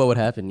 Like what would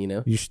happen? You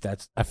know?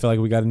 I feel like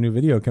we got a new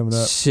video coming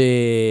up.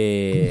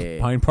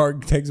 Shit. Pine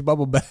Park takes a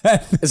bubble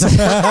bath.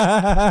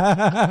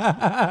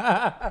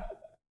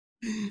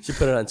 Should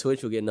put it on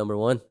Twitch. We'll get number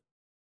 1.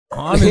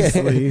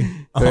 Honestly,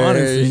 not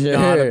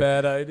a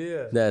bad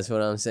idea. That's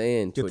what I'm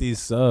saying. Get these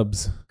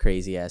subs.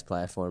 Crazy ass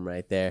platform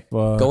right there.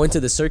 Go into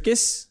the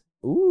circus.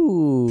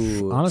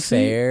 Ooh, honestly,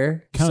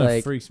 fair. Kind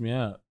of freaks me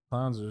out.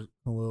 Clowns are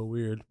a little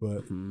weird,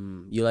 but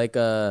you like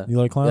clowns? You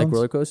like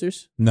roller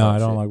coasters? No, I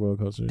don't like roller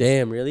coasters.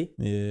 Damn, really?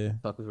 Yeah,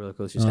 fuck with roller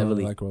coasters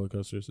heavily. I like roller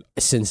coasters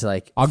since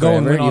like I'll go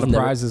and win all the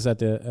prizes at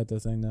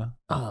the thing now.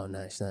 Oh,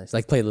 nice.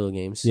 Like play little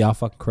games. Yeah, I'll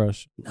fucking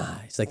crush.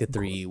 Nice, like the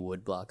 3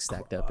 wood blocks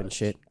stacked up and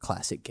shit.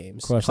 Classic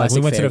games. Crush. Like we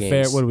went to the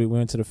fair. What did we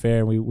went to the fair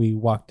and we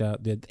walked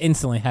out.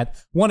 Instantly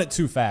won it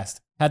too fast.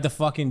 Had the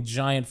fucking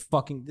giant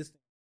fucking this.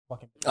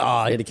 Oh,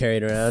 I had to carry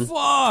it around. Fuck.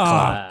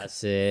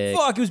 Classic.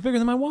 Fuck, it was bigger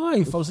than my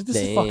wife. I was like, this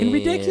is fucking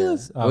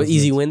ridiculous.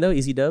 Easy win though?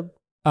 Easy dub?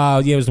 Yeah,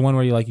 it was the one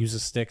where you like use a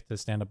stick to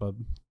stand up a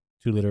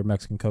 2-liter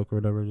Mexican Coke or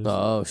whatever it is.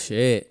 Oh,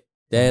 shit.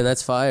 Damn,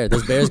 that's fire.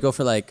 Those bears go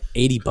for like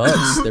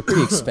 $80. They're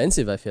pretty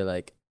expensive, I feel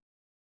like.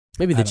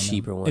 Maybe the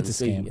cheaper ones. It's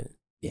a scam.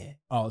 Yeah.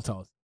 Oh, it's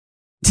all.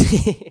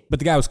 But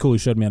the guy was cool. He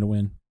showed me how to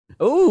win.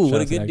 Oh,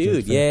 what a good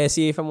dude. Yeah,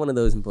 see, if I'm one of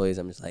those employees,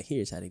 I'm just like,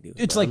 here's how to do it.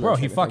 It's like, bro,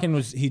 he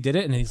did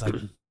it and he's like,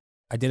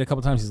 I did it a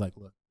couple times. He's like,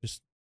 look, I'm going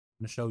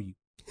to show you.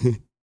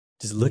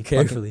 Just look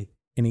carefully.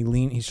 And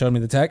he showed me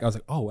the tech. I was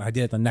like, oh, I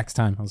did it the next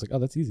time. I was like, oh,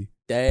 that's easy.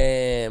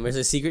 Damn. There's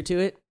a secret to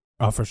it?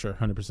 Oh, for sure.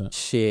 100%.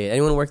 Shit.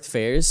 Anyone work the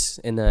fairs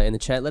in the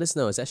chat? Let us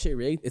know. Is that shit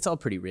rigged? It's all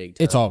pretty rigged.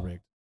 It's all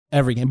rigged.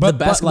 Every game. But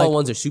the basketball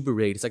ones are super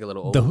rigged. It's like a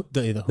little old.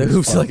 The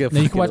hoops are like a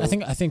you can watch, I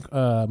think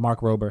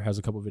Mark Rober has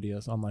a couple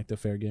videos on like the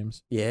fair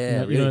games.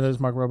 Yeah. You know who that is,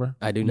 Mark Rober?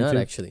 I do not,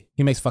 actually.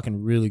 He makes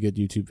fucking really good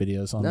YouTube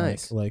videos on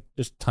like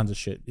just tons of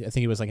shit. I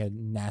think he was like a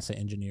NASA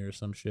engineer or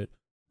some shit.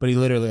 But he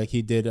literally like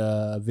he did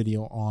a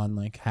video on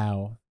like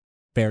how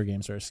fair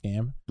games are a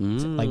scam.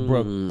 So,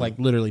 like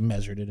literally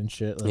measured it and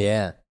shit. Like,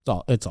 yeah.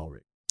 It's all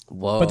rigged.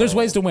 Whoa. But there's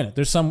ways to win it.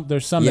 There's some that you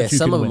some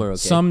can of win. them are okay.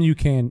 Some you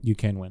can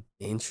win.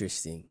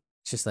 Interesting.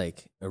 It's just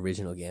like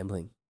original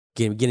gambling.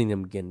 Getting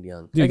them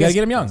young. Dude, you gotta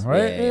get them young,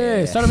 right?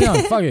 Yeah. Start them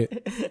young. Fuck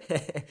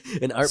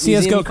it. An art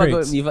CS:GO museum.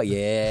 crates. You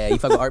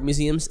fuck with art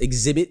museums,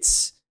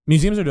 exhibits.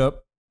 Museums are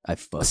dope. I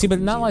fuck. See, but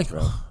not like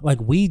like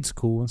weed's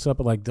cool and stuff.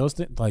 But like those,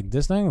 like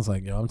this thing is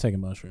like, yo, I'm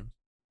taking mushrooms.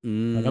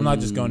 Like I'm not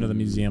just going to the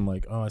museum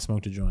like, oh, I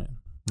smoked a joint.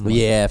 Like,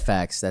 yeah,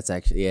 facts. That's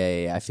actually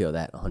yeah. I feel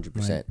that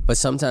 100%. Right. But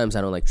sometimes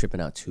I don't like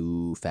tripping out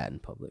too fat in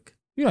public.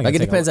 Like it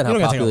depends on how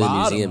popular the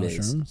museum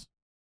is.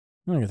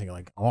 I'm not gonna think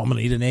like, oh, I'm gonna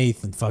eat an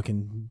eighth and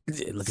fucking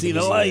see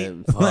the light.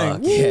 Fuck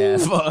yeah,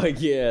 fuck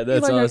yeah,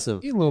 that's awesome.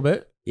 Eat a little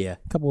bit, yeah,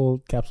 a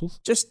couple capsules,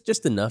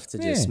 just enough to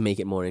just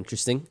make it more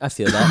interesting. I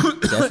feel that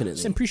definitely.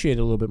 Just appreciate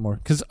it a little bit more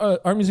because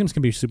art museums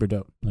can be super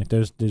dope. Like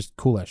there's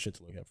cool ass shit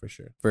to look at for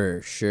sure.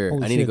 For sure,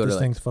 Holy I need to go this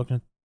to thing's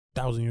fucking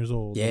 1,000 years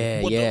old.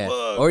 Yeah, like,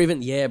 yeah. Or even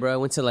bro. I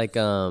went to like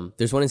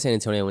there's one in San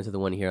Antonio. I went to the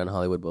one here on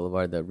Hollywood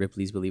Boulevard, the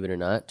Ripley's Believe It or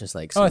Not. Just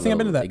like I think I've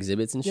been to that.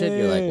 Exhibits and shit.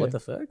 You're like, what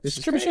the fuck? This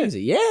is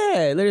crazy.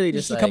 Yeah, literally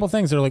just a couple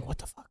things that are like, what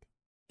the fuck?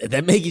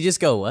 That make you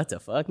just go, what the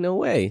fuck? No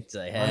way. It's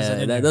like,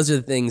 those are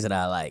the things that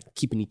I like,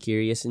 keeping you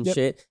curious and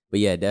shit. But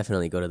yeah,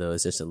 definitely go to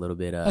those. Just a little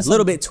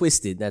bit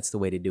twisted. That's the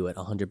way to do it.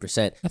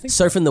 100%.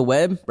 Surfing the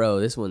web, bro.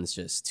 This one's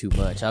just too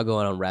much. I'll go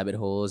on rabbit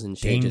holes and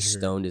shit, just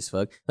stoned as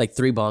fuck. Like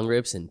 3 bong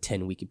rips and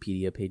 10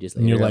 Wikipedia pages later.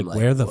 And you're like,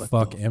 where the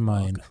fuck am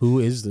I? And who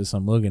is this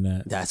I'm looking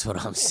at? That's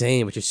what I'm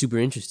saying. But you're super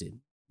interested.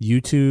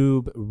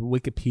 YouTube,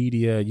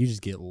 Wikipedia, you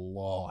just get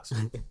lost.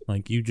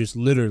 Like you just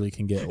literally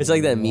can get. It's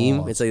like that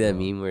meme. It's like that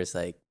meme where it's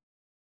like,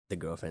 the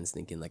girlfriend's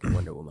thinking like, I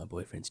wonder what my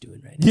boyfriend's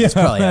doing right now. Yeah. He's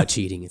probably out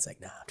cheating. It's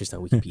like, nah, I'm just on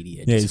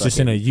Wikipedia. Yeah, he's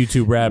just in a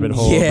YouTube rabbit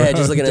hole. Yeah, bro.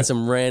 Just looking at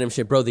some random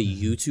shit. Bro, the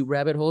YouTube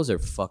rabbit holes are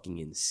fucking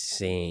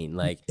insane.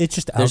 Like, it's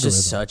just there's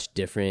just such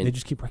different. They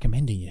just keep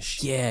recommending you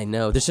shit. Yeah, I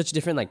know. There's such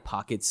different like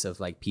pockets of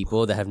like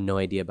people that have no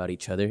idea about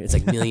each other. It's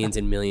like millions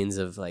and millions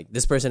of like,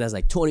 this person has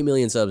like 20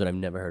 million subs and I've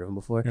never heard of him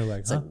before. You're like,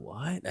 it's like,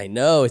 what? I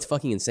know. It's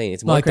fucking insane.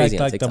 It's more like, crazy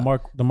like on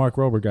TikTok. the Mark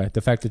Rober guy.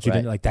 The fact that you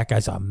didn't like that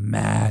guy's a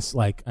mass.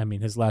 Like, I mean,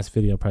 his last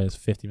video probably has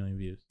 50 million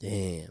views.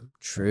 Damn.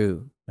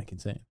 True. Like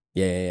insane.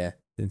 Yeah.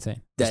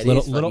 insane. That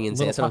is fucking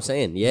insane. That's what I'm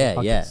saying.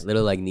 Yeah.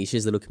 Little like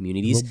niches, little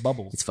communities. Little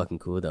bubbles. It's fucking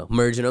cool though.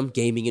 Merging them,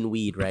 gaming and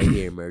weed right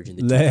here. Merging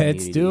the two Let's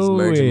communities. do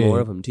Merging it. more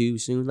of them too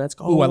soon. Let's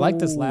go. Oh, I like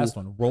this last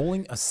one.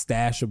 Rolling a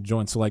stash of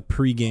joints. So like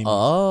pre-game.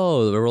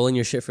 Oh, we're rolling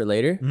your shit for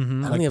later?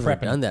 Mm-hmm. I don't think I've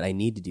ever done that. I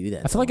need to do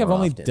that. I feel like I've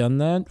only done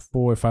that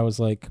for if I was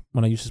like,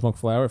 when I used to smoke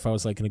flower, if I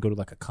was like going to go to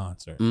like a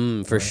concert.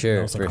 For sure.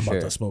 I was like, I'm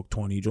about to smoke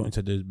 20 joints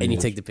at this bitch. And you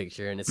take the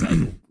picture and it's like,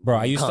 bro,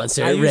 I used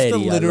to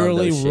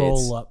literally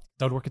roll up.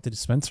 I would work at the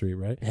dispensary,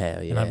 right?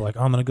 Hell yeah. And I'd be like,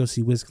 oh, I'm going to go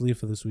see Wiz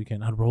Khalifa this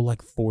weekend. I'd roll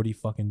like 40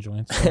 fucking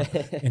joints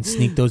and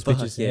sneak those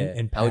bitches in.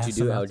 And how would you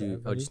do it? How would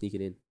you sneak it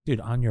in? Dude,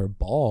 on your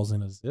balls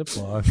in a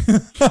Ziploc.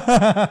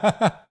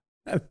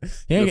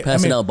 You're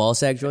passing out ball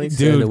sack joints?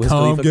 Dude,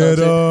 come get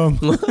them.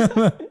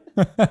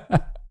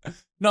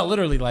 No,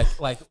 literally, like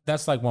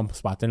that's like one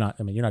spot. They're not,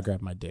 you're not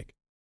grabbing my dick.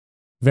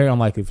 Very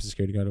unlikely for a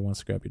security guard who wants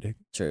to grab your dick.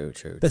 True.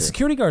 The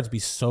security guards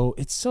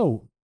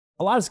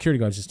a lot of security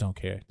guards just don't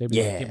care. They be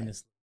giving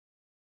this.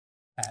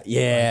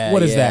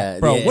 What is that,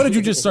 bro? Yeah. What did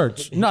you just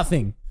search?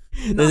 Nothing.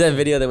 There's that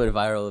video that went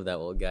viral of that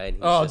old guy. And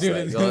he's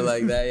dude, going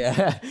like that.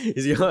 Yeah,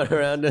 he's going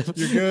around him.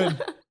 You're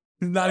good.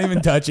 Not even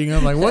touching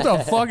him. Like, what the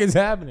fuck is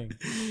happening?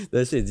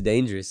 That shit's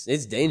dangerous.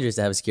 It's dangerous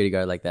to have a security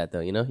guard like that, though.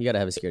 You know, you got to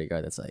have a security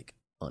guard that's like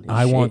on his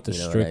shit, want the you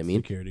know strict what I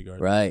mean? Security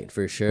guard, right?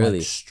 For surely,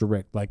 like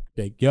strict. Like,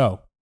 yo,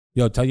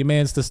 tell your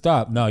mans to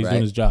stop. No, he's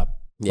doing his job.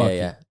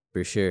 Yeah.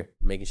 For sure.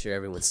 Making sure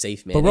everyone's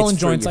safe, man. But rolling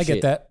joints, I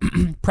get that.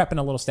 Prepping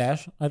a little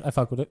stash. I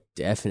fuck with it.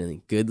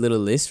 Definitely. Good little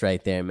list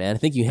right there, man. I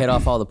think you hit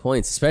off all the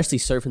points, especially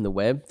surfing the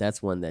web.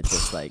 That's one that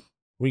just like...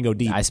 We can go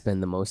deep. I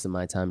spend the most of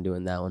my time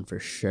doing that one for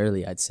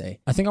surely, I'd say.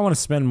 I think I want to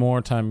spend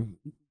more time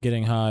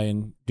getting high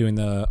and doing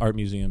the art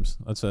museums.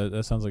 That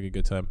sounds like a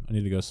good time. I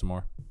need to go some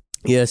more.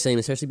 Yeah, same.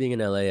 Especially being in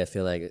LA, I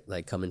feel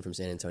like coming from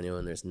San Antonio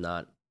and there's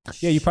not...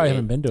 Yeah, you probably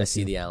haven't been to it. I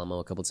see the Alamo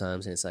a couple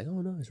times and it's like,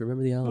 oh, nice.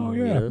 Remember the Alamo. Oh,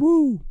 yeah. You know?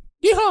 Woo.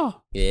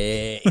 Yeehaw!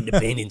 Yeah,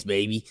 independence,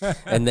 baby.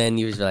 And then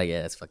you're just like,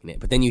 yeah, that's fucking it.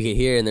 But then you get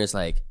here and there's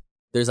like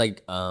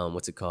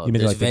what's it called?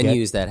 There's like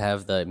venues that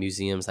have the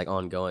museums like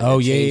ongoing. Oh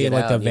yeah,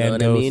 like the Van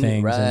Gogh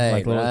things, right, and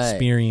like little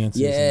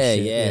experiences. Yeah, and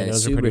shit. yeah,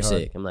 those super are pretty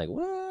sick. hard. I'm like,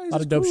 what? A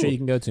lot of dope shit you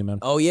can go to, man.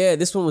 Oh yeah,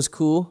 this one was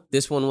cool.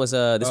 This one was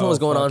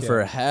going on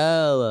for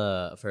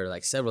for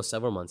like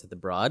several months at the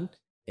Broad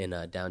in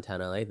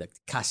downtown LA, the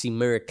Kasi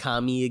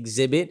Murakami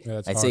exhibit.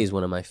 Yeah, I'd say he's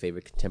one of my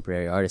favorite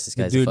contemporary artists. This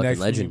guy's a fucking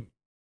legend.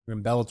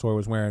 When Bellator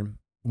was wearing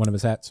one of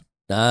his hats.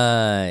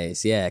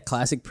 Nice. Yeah,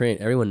 classic print.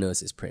 Everyone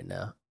knows his print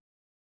now.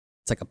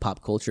 It's like a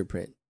pop culture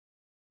print.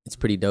 It's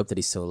pretty dope that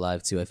he's still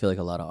alive too. I feel like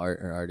a lot of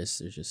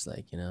artists are just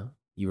like, you know,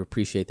 you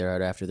appreciate their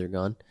art after they're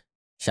gone.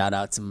 Shout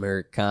out to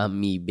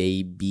Murakami,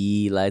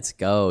 baby. Let's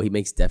go. He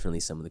makes definitely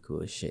some of the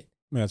coolest shit.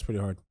 Yeah, it's pretty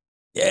hard.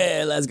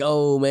 Yeah, let's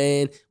go,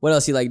 man. What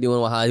else you like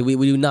doing while high?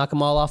 We knock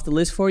them all off the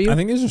list for you? I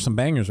think these are some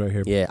bangers right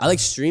here. Yeah, I like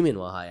streaming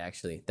while high,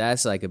 actually.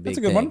 That's like a big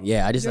good thing. one.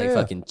 Yeah, I just like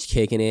fucking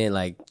kicking it,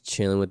 like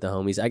chilling with the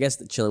homies. I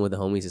guess chilling with the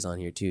homies is on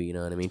here too, you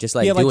know what I mean? Just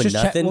like doing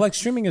nothing. Like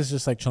streaming is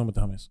just like chilling with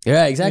the homies.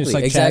 Yeah, exactly. Just,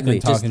 like, exactly.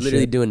 Just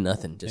literally shit. doing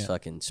nothing. Just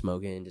fucking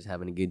smoking, just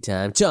having a good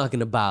time,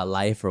 talking about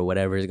life or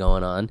whatever is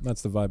going on.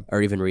 That's the vibe.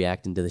 Or even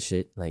reacting to the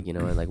shit, like, you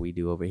know, like we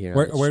do over here.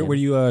 Where are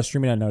you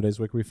streaming at nowadays?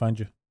 Where can we find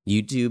you?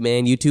 YouTube,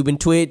 man. YouTube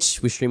and Twitch.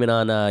 We're streaming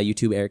on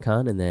YouTube, Erick,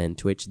 and then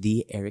Twitch,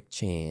 the Erick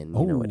Chan.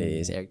 You know what it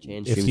is, Erick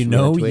Chan. If you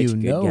know, you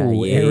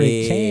know. Yeah.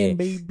 Erick Chan,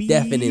 baby.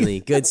 Definitely.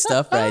 Good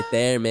stuff right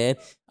there, man.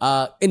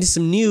 Into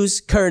some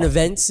news, current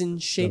events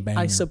and shit,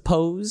 I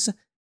suppose.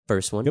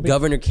 First one,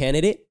 governor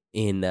candidate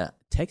in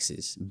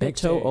Texas,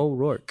 Beto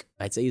O'Rourke.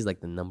 I'd say he's like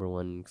the number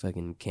one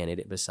fucking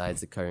candidate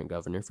besides the current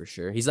governor for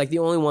sure. He's like the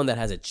only one that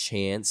has a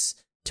chance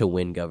to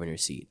win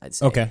governor's seat, I'd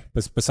say. Okay,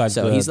 besides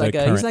so he's like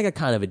a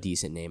kind of a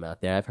decent name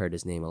out there. I've heard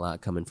his name a lot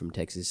coming from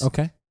Texas.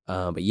 Okay.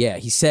 But yeah,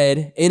 he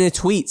said in a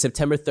tweet,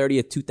 September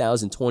 30th,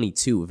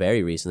 2022,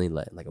 very recently,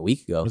 like a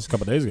week ago. Just a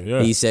couple days ago,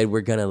 yeah. He said, we're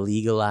going to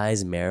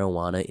legalize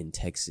marijuana in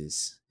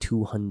Texas.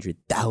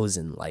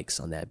 200,000 likes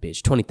on that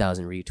bitch.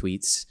 20,000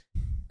 retweets.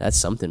 That's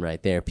something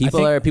right there.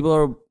 People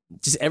are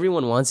just,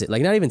 everyone wants it.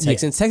 Like, not even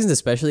Texans. Yeah. Texans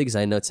especially, because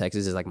I know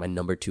Texas is like my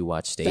number 2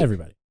 watch state.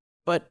 Everybody.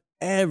 But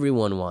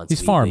everyone wants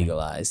weed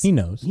legalized. He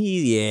knows.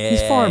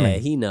 He's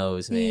farming. He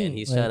knows, man.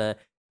 He's trying to,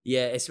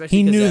 especially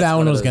he knew that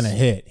one was going to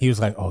hit. He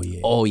was like, oh,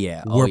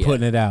 yeah. We're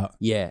putting it out.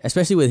 Yeah,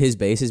 especially with his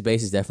base. His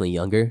base is definitely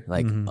younger,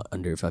 like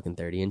under fucking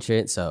 30 and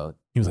shit. So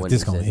he was like,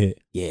 this going to hit.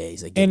 Yeah,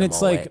 he's like, and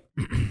it's like,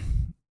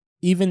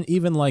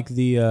 even like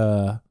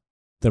the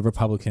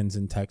Republicans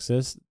in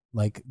Texas,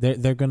 like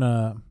they're going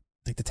to,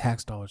 like the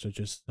tax dollars are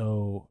just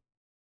so...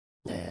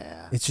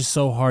 Yeah, it's just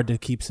so hard to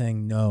keep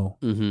saying no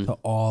to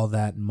all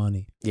that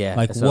money. Yeah,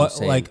 like what,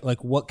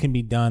 like what can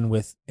be done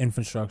with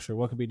infrastructure?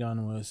 What can be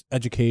done with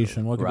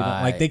education? What can be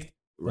done? Like the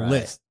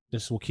list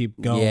just will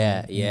keep going.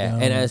 Yeah,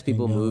 and as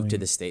people move to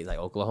the state, like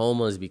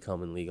Oklahoma is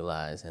becoming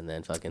legalized, and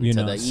then fucking to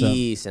the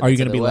east. And are you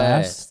going to be west.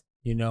 last?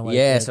 You know, like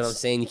that's what I'm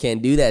saying. You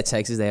can't do that,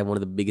 Texas. They have one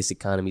of the biggest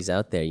economies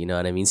out there. You know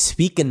what I mean?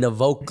 Speaking of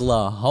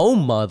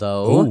Oklahoma,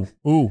 though.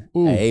 Ooh.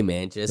 Hey,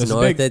 man, just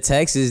north of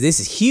Texas.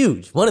 This is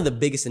huge. One of the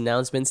biggest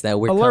announcements that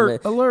we're coming.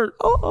 Alert.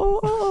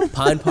 Oh.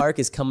 Pine Park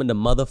is coming to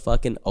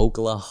motherfucking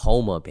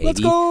Oklahoma, baby. Let's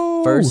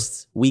go.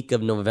 First week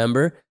of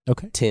November.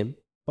 Okay. Tim,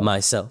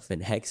 myself,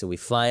 and Hex, and we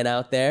flying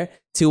out there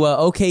to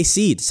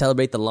OKC to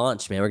celebrate the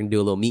launch, man. We're going to do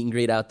a little meet and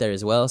greet out there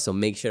as well. So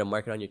make sure to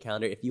mark it on your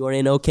calendar. If you are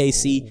in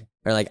OKC,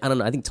 or like, I don't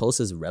know, I think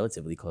Tulsa's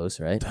relatively close,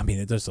 right? I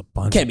mean, there's a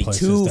bunch Can't of be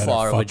too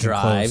far of a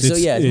drive. So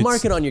it's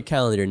mark it on your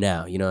calendar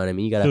now. You know what I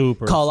mean? You got to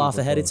call off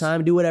ahead of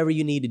time, do whatever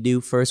you need to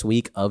do. First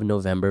week of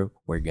November,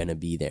 we're going to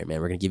be there,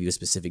 man. We're going to give you a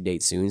specific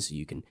date soon so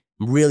you can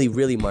really,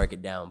 really mark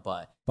it down.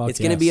 But it's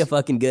going to be a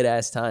fucking good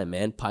ass time,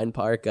 man. Pine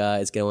Park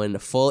is going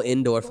full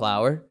indoor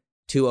flower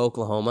to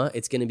Oklahoma.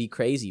 It's going to be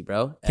crazy,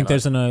 bro. I think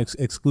there's an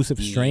exclusive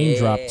strain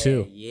drop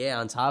too. Yeah,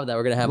 on top of that,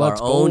 we're going to have our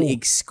own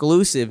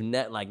exclusive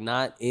net, like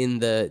not in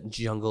the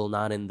jungle,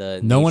 not in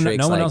the no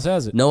Matrix, one else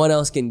has it. No one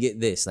else can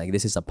get this. Like,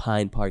 this is a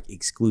Pine Park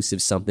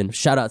exclusive something.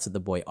 Shout out to the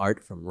boy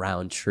Art from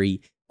Round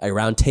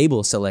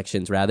Table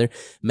Selections, rather.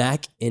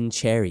 Mac and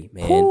Cherry,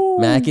 man. Ooh,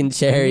 Mac and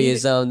Cherry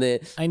is something.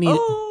 I need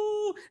it.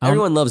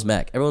 Everyone loves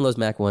Mac. Everyone loves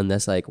Mac 1.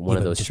 That's like one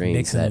of those strains.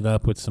 Mixing it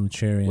up with some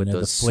cherry with and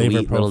those the flavor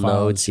sweet little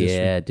notes.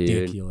 Yeah, dude.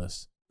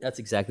 Ridiculous. That's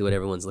exactly what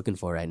everyone's looking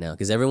for right now,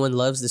 because everyone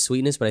loves the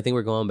sweetness, but I think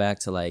we're going back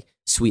to like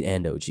sweet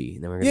and OG,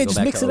 and then we're gonna go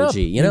back to OG.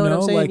 You know what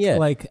I'm saying?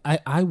 Like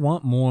I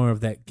want more of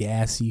that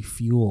gassy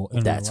fuel.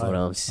 That's what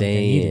I'm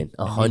saying.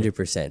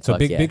 100%. So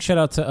big shout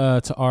out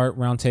to Art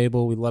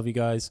Roundtable. We love you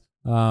guys.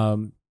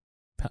 Pine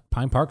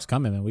Park's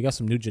coming, man. We got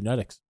some new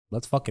genetics.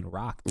 Let's fucking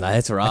rock.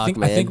 Let's rock,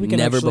 man. I think we can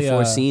never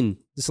before seen.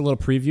 Just a little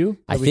preview.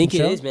 I think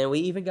it is, man. We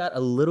even got a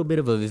little bit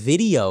of a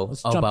video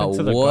about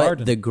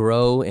what the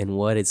grow and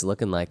what it's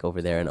looking like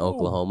over there in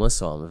Oklahoma.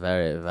 So I'm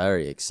very,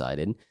 very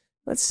excited.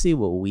 Let's see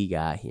what we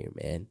got here,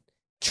 man.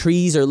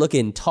 Trees are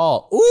looking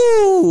tall.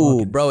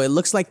 Ooh, bro, it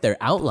looks like they're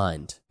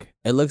outlined.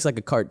 It looks like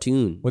a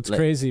cartoon. What's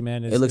crazy,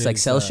 man, is it looks like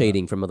cell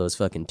shading from those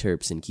fucking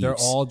terps and cubes. They're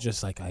all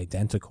just like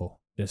identical.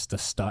 Just the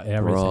stuff,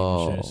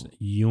 everything is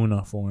just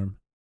uniform.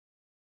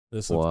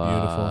 This looks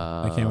beautiful.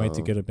 I can't wait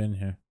to get up in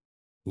here.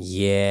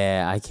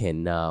 Yeah, I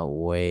cannot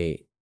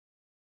wait.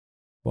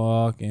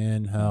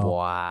 Fucking hell.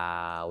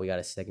 Wow. We got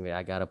a second video.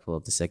 I got to pull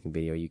up the second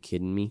video. Are you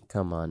kidding me?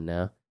 Come on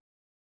now.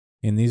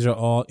 And these are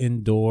all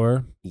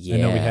indoor. Yeah. I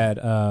know we had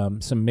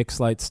some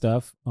mixed light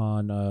stuff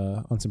on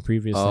some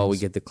previous things. We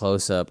get the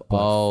close-up.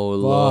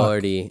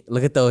 Lordy.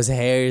 Look at those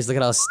hairs. Look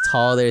at how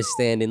tall they're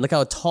standing. Look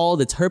how tall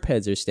the terp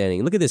heads are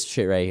standing. Look at this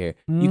shit right here.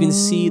 You can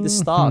see the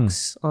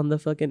stalks on the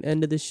fucking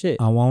end of the shit.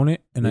 I want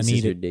it, and I need it. This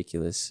is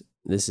ridiculous.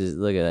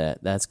 Look at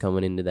that. That's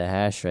coming into the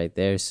hash right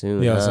there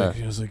soon. Yeah,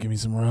 I was like, give me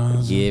some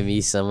rosin. Give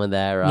me some of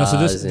that rosin.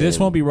 No, so this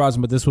won't be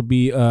rosin, but this will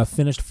be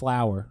finished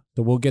flour.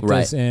 So we'll get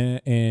this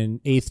in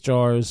eighth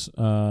jars,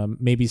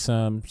 maybe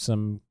some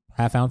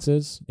half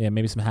ounces. Yeah,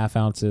 maybe some half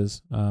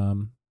ounces.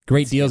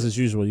 Great deals as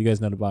usual. You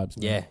guys know the vibes.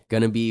 Man. Yeah,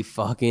 gonna be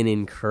fucking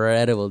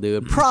incredible,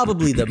 dude.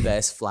 Probably the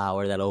best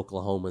flour that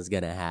Oklahoma's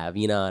gonna have.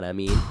 You know what I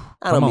mean?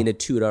 I don't mean to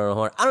toot our own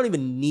horn. I don't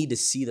even need to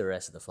see the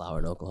rest of the flour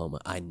in Oklahoma.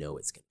 I know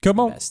it's gonna be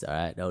the best. All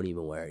right, don't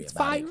even worry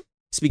about it.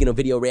 Speaking of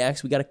video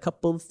reacts, we got a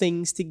couple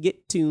things to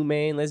get to,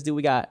 man.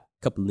 We got a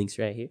couple links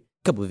right here,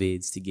 a couple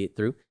vids to get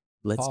through.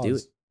 Let's do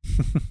it.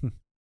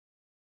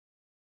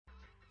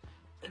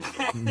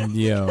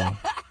 Yo,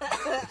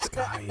 this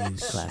guy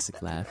is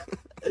classic laugh.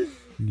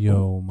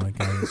 Yo, my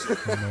guy is smoked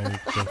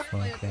the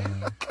fuck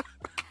out.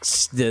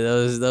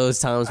 Those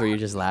times where you're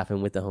just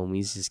laughing with the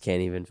homies, just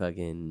can't even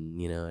fucking,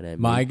 you know what I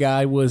mean? My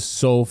guy was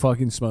so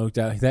fucking smoked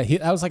out. That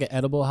was like an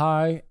edible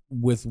high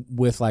with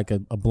like a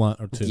blunt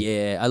or two.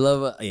 Yeah, I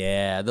love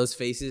those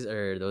faces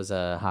or those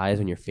highs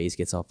when your face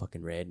gets all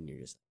fucking red and you're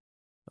just.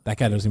 That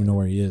guy doesn't even know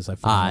where he is.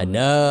 I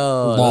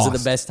know. Those are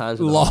the best times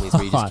with the homies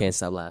where you just can't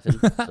stop laughing.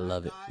 I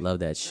love it. Love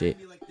that shit.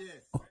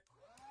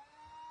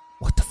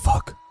 What the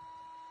fuck?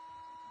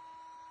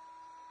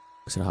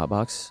 Was it a hot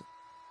box?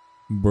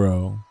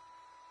 Bro.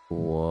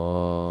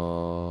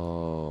 Whoa.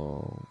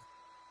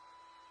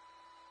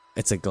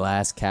 It's a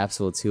glass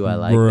capsule too. I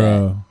like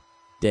that.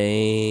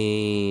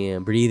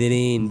 Damn. Breathe it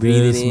in.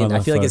 Breathe it in. I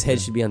feel like his head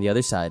should be on the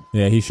other side.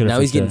 Yeah, he should have.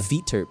 Now he's getting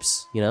feet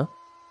terps, you know?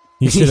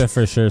 He should have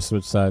for sure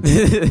switched sides.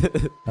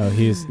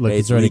 He's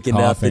already coughing.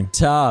 Off the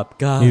top.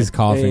 God, he's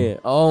coughing. Man.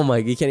 Oh my!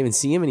 You can't even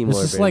see him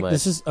anymore.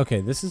 This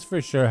is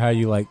for sure how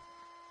you like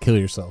kill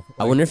yourself. Like,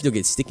 I wonder if you'll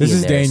get sticky. This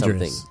is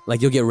dangerous. Or something.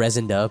 Like you'll get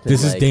resined up.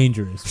 This is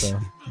dangerous, bro.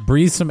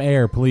 Breathe some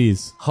air,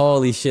 please.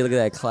 Holy shit! Look at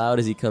that cloud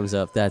as he comes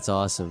up. That's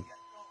awesome.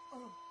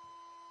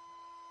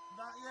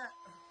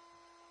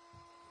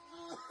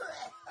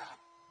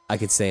 I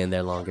could stay in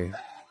there longer.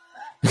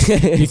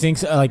 You think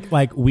so?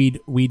 Like weed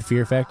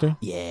Fear Factor?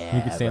 Yeah,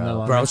 you could stay in there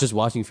longer. Bro, I was just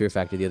watching Fear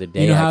Factor the other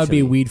day. You know how it'd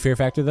be weed Fear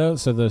Factor though?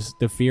 So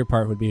the fear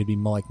part would be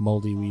more like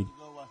moldy weed.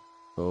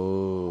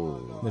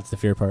 Oh, that's the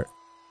fear part.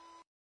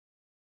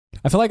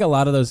 I feel like a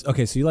lot of those.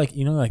 Okay, so like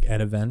at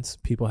events,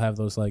 people have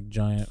those like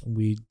giant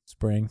weed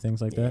spraying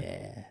things like that.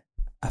 Yeah.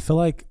 I feel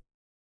like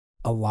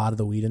a lot of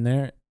the weed in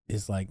there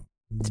is like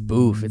it's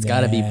boof. It's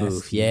gotta be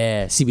boof.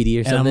 Yeah, CBD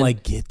or something. And I'm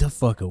like, get the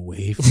fuck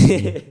away from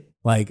me.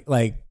 like.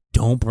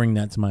 Don't bring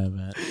that to my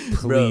event,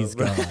 please,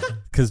 bro. God.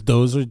 Because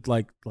those are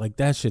like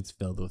that shit's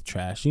filled with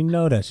trash. You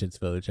know that shit's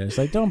filled with trash.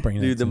 Like, don't bring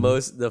that. Dude,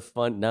 the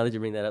fun. Now that you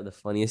bring that up, the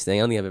funniest thing.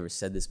 I don't think I've ever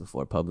said this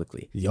before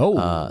publicly.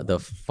 The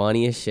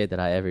funniest shit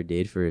that I ever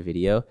did for a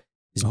video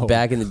is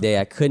back in the day.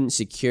 I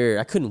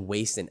couldn't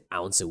waste an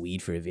ounce of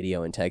weed for a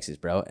video in Texas,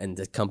 bro. And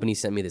the company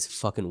sent me this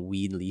fucking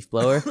weed leaf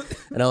blower,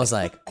 and I was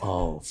like,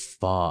 oh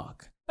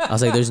fuck. I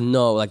was like,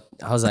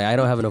 I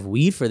don't have enough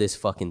weed for this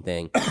fucking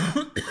thing.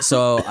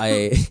 So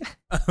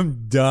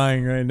I'm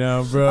dying right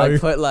now, bro. I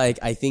put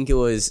I think it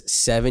was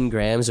 7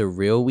 grams of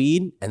real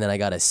weed, and then I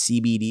got a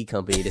CBD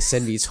company to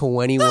send me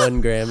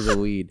 21 grams of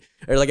weed,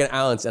 or like an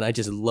ounce, and I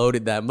just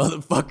loaded that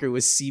motherfucker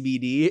with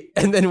CBD,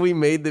 and then we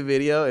made the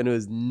video, and it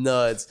was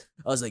nuts.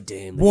 I was like,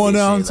 damn. 1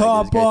 ounce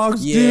hot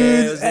box, dude. Yeah,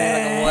 it was like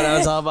a 1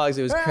 ounce hot box.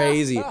 It was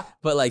crazy.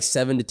 But like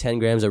 7 to 10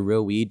 grams of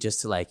real weed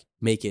just to like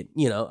make it,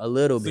 a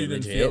little bit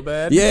legit. You didn't feel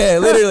bad? Yeah,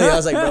 literally. I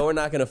was like, bro, we're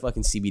not going to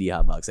fucking CBD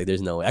hot box. Like,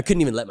 there's no way. I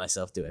couldn't even let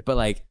myself do it. But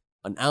like,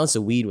 an ounce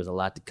of weed was a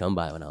lot to come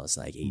by when I was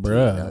like 18.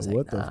 Bruh, I was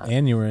like,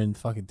 and you were in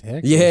fucking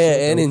Texas.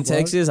 Yeah, and in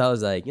Texas, I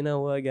was like, you know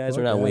what, guys,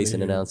 we're not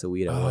wasting an ounce of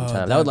weed at one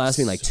time. That would last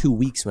me like 2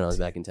 weeks when I was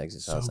back in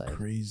Texas. So I was like,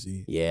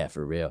 crazy. Yeah,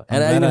 for real.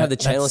 And I didn't have the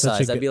channel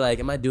size. I'd be like,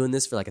 am I doing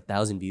this for like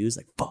 1,000 views?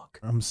 Like, fuck.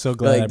 I'm so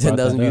glad. Like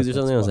 10,000 views or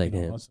something. I was like,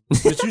 damn. Awesome.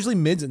 It's usually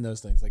mids in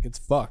those things. Like, it's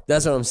fucked.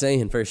 That's what I'm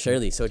saying, for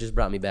surely. So it just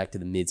brought me back to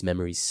the mids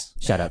memories.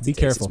 Shout out to Be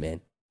Texas, careful, man.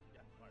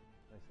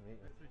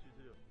 I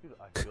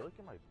feel like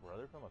you're my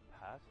brother from a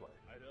past life.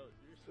 I know,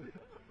 seriously.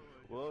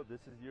 Well, this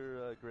is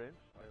your Grinch.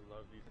 I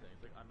love these things.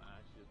 Like, I'm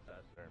actually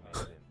obsessed. They're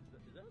amazing.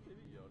 Is that a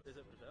baby Yoda? Is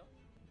it for sale?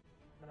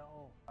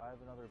 No, I have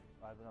another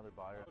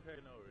buyer. Okay,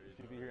 no worries.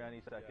 Should be here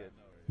any second.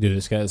 Dude,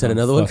 this guy's Had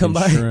another one come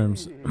by.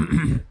 Shrooms. Nice to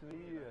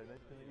meet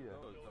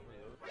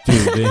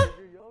you. Dude,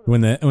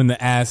 when the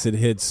acid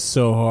hits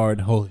so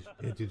hard, holy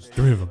shit, dude,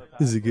 3 of them.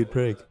 This is a good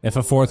prank. If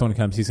a 4th one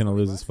comes, he's gonna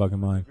lose his fucking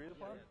mind.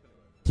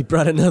 He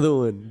brought another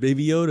one,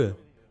 Baby Yoda.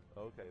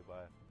 Okay, bye.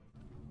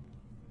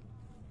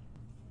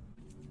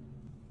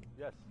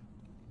 Yes.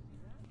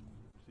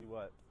 See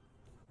what?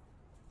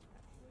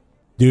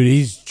 Dude,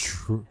 he's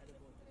true.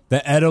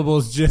 The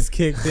edibles just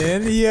kicked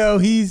in. Yo,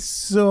 he's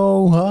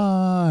so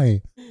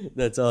high.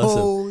 That's awesome.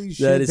 Holy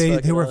shit. That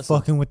is they were awesome.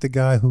 fucking with the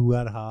guy who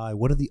got high.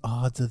 What are the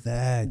odds of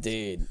that?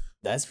 Dude,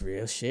 that's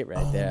real shit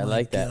right there. I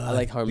like that. I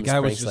like harmless guy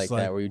was pranks just like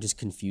that where you just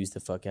confuse the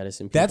fuck out of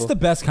some people. That's the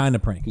best kind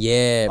of prank.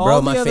 Yeah, bro.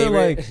 All My the other,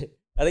 favorite.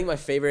 I think my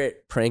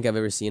favorite prank I've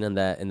ever seen in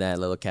that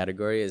little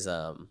category is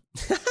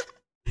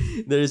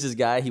there's this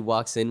guy. He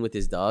walks in with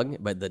his dog,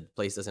 but the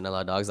place doesn't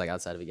allow dogs, like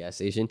outside of a gas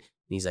station. And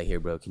he's like, "Here,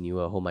 bro, can you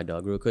hold my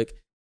dog real quick?"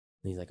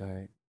 And he's like, "All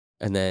right."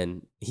 And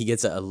then he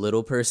gets a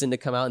little person to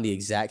come out in the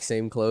exact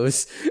same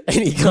clothes. And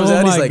he comes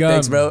out, he's like, God.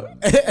 "Thanks, bro."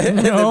 And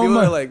then people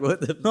are like,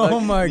 "What the fuck?" Oh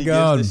my he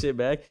God. gives the shit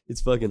back.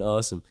 It's fucking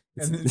awesome.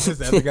 And then just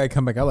the other guy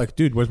come back out like,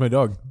 "Dude, where's my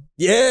dog?"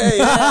 Yeah.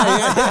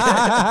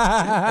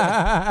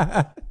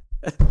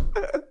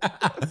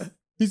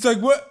 He's like,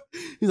 "What?"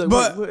 He's like,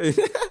 But- "What?"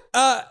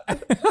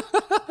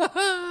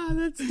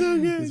 That's so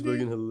good. It's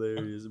fucking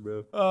hilarious,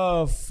 bro.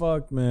 Oh,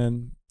 fuck,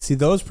 man. See,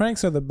 those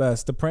pranks are the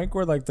best. The prank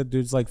where, like, the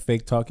dude's, like,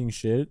 fake talking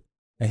shit.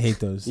 I hate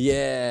those.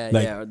 Yeah,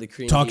 Like, or the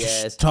creamy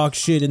ass. Talk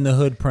shit in the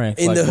hood prank.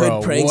 In like, the hood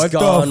bro, pranks what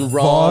gone the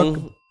wrong,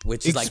 fuck?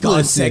 which is like gone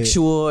Explicit.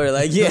 sexual, or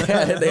like,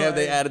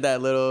 they added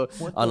that little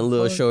on a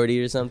little fuck?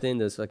 shorty or something.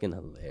 That's fucking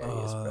hilarious,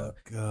 Oh, bro.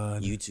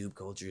 God. YouTube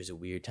culture is a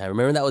weird time.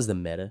 Remember that was the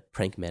meta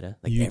prank meta.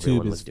 Like YouTube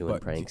everyone is was doing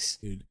fucking- pranks.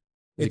 Dude.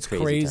 It was It's a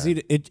crazy crazy.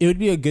 time. It would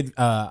be a good.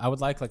 I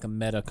would like a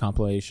meta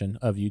compilation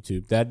of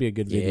YouTube. That'd be a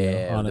good video.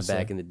 Yeah, honestly,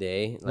 back in the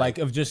day, like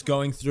of just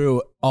going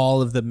through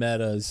all of the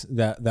metas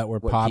that were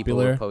What people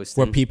popular, were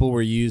posting. where people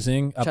were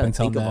using up trying to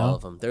until think of all now.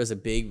 of them. There was a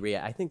big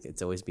React. I think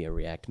it's always be a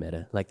React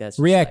meta. Like that's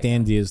just React like,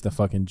 Andy is the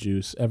fucking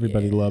juice.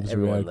 Everybody loves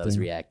everyone reacting. loves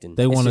reacting.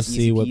 They It's want to just see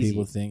easy what peasy.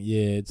 people think.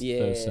 Yeah, it's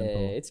so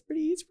simple. It's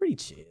pretty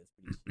chill.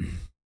 It's pretty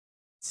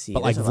see,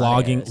 But like there's a lot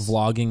of vlogging, ads.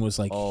 vlogging was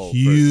like Oh,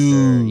 huge. for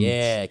sure.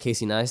 Yeah,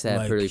 Casey Neistat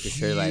Like, pretty for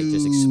sure like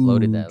just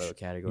exploded that huge. little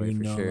category You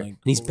for know, sure. like, And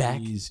he's back.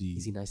 crazy.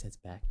 Casey Neistat's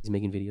back. He's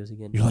making videos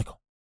again. You're like,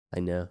 I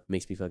know.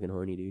 Makes me fucking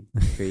horny, dude.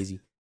 Crazy.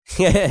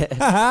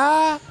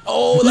 oh,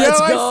 Oh, let's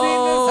I've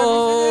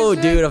go,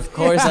 seen this. dude! Of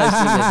course I've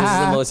seen this. This is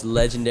the most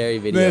legendary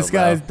video. This bro.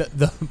 guy's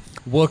the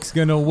Wook's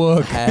gonna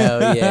wook.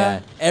 Hell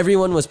yeah!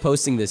 Everyone was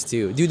posting this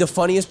too, dude. The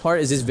funniest part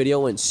is this video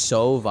went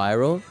so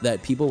viral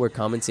that people were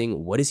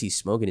commenting, "What is he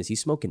smoking? Is he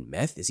smoking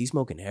meth? Is he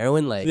smoking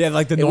heroin?" Like, Yeah,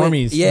 like the it went-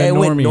 normies. yeah, The it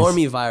went normies.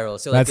 normie viral.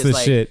 So like, That's it's the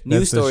like shit. news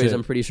That's the stories. shit.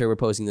 I'm pretty sure we're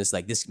posting this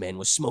like this man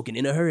was smoking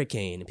in a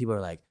hurricane, and people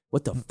are like,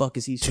 "What the fuck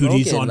is he Dude, smoking?"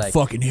 he's on like,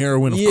 fucking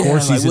heroin. Of yeah,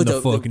 course like, he's in with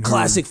the fucking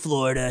classic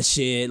Florida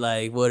shit,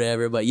 like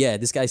whatever. But yeah,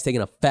 this guy's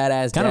taking a fat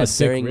ass Kind of a dab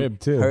sick during rib,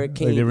 too.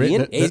 Hurricane Like, the rig-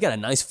 Ian. the- He's got a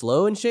nice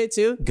flow and shit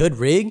too. Good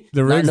rig.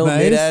 The Not rig's no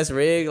nice. mid ass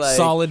rig. Like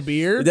solid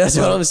beer. That's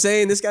what I'm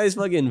saying. This guy's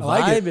fucking I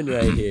like it. vibing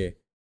right here.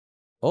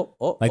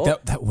 Oh, Like oh.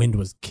 that wind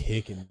was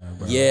kicking, though,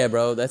 bro. Yeah,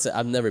 bro.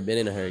 I've never been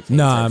in a hurricane.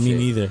 Nah, type me shit.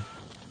 neither.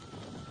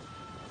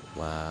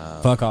 Wow.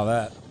 Fuck all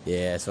that.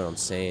 Yeah, that's what I'm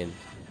saying.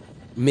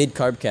 Mid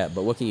carb cap,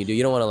 but what can you do?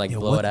 You don't want to like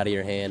blow it out of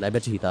your hand. I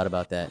bet you he thought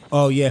about that.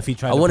 Oh yeah, if he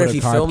tried. I wonder if he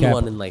carb filmed cap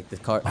one in like the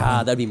car.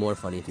 That'd be more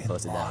funny if he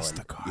posted that one.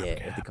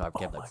 If the carb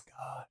cap. Oh my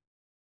god.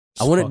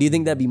 I wonder. Do you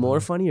think that'd be more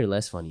funny or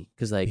less funny?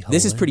 Because like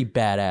this is pretty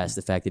badass.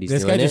 The fact that he's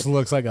this doing guy it. just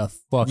looks like a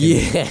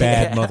fucking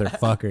bad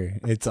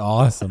motherfucker. It's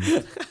awesome.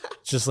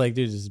 Just like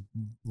dude, just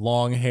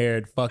long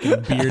haired,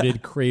 fucking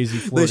bearded, crazy.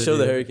 They show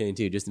the hurricane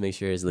too, just to make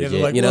sure it's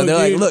legit. Like, they're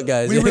like, look,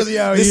 guys, we really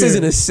out this here.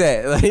 isn't a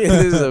set. Like,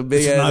 this is a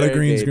big. It's not a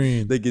green hurricane.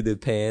 screen. They get the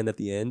pan at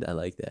the end. I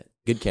like that.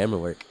 Good camera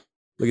work.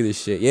 Look at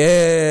this shit.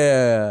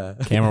 Yeah.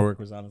 Camera work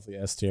was honestly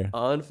S tier.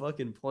 On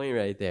fucking point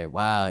right there.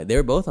 Wow. They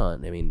were both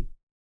on. I mean,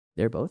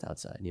 they're both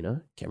outside, you know?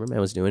 Cameraman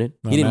was doing it.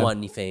 He didn't want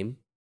any fame.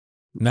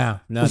 Nah,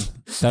 none.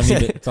 Don't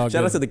need it. It's all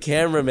Shout good. out to the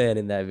cameraman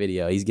in that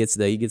video. He gets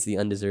the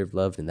undeserved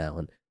love in that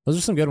one. Those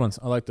are some good ones.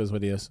 I like those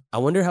videos. I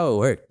wonder how it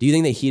worked. Do you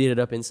think they heated it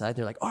up inside?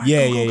 They're like, all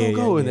right,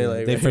 go. And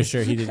they for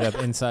sure heated it up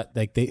inside.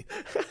 Like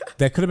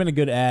that could have been a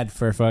good ad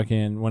for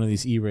fucking one of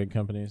these e-rig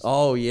companies.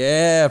 Oh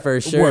yeah, for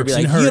sure. Works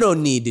Be like, you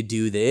don't need to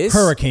do this.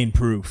 Hurricane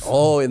proof.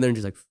 Oh, and they're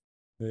just like,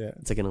 yeah,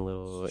 it's like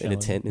in a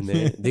tent in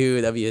there.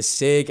 Dude, that'd be a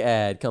sick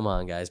ad. Come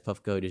on, guys.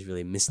 Puffco just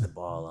really missed the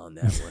ball on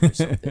that one or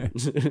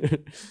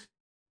something.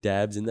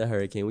 Dabs in the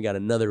hurricane. We got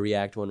another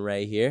react one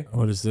right here.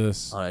 What is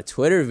this? On a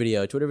Twitter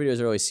video. Twitter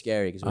videos are always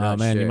scary because we're not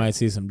sure. You might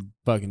see some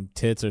fucking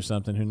tits or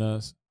something. Who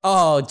knows?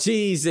 Oh,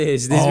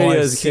 Jesus. This video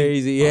is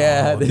crazy.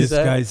 Yeah. This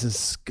guy's a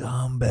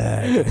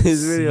scumbag.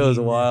 This video is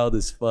wild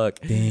as fuck.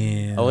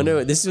 Damn. I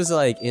wonder, this was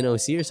like in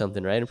OC or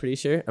something, right? I'm pretty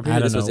sure. I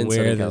don't know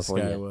where this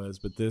guy was,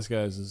 but this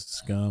guy's a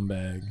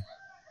scumbag.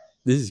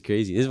 This is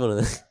crazy. This is one of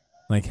the...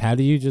 Like, how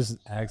do you just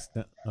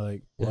accident...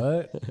 Like,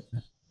 what?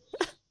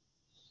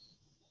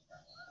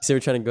 You ever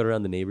trying to go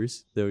around the neighbors?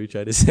 Is that what you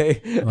trying to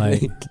say?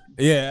 Like,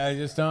 yeah, I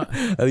just don't...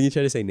 I think you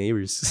try to say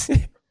neighbors.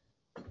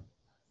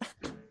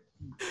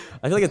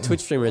 I feel like a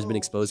Twitch streamer has been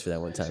exposed for that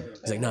one time.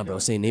 He's like, nah, bro,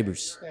 say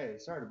neighbors. Hey,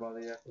 sorry to bother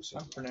you.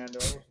 I'm Fernando.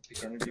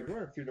 Energy.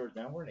 We're a few doors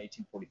down. We're in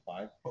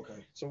 1845.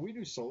 Okay. So we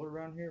do solar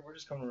around here. We're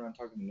just coming around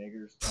talking to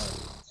niggers.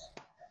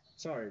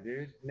 Sorry,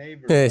 dude.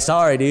 Neighbors. Hey,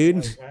 sorry,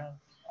 dude.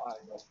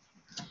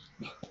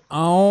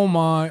 Oh,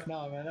 my.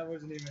 No, man, that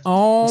wasn't even...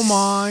 Oh,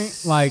 my.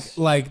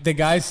 Like the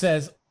guy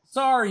says...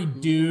 Sorry,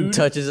 dude.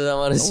 Touches him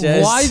on his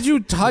chest. Why'd you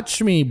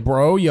touch me,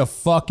 bro? You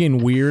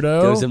fucking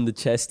weirdo. Gives him the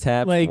chest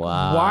tap. Like,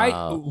 wow. why?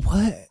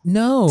 What?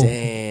 No.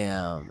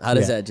 Damn. How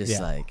does that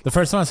just like... The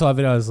first time I saw a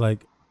video, I was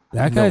like,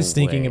 that guy's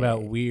thinking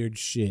about weird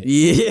shit.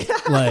 Yeah.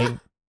 Like,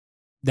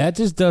 that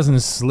just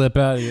doesn't slip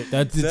out of you.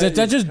 That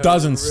just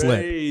doesn't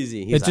slip.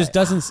 It just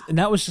doesn't. And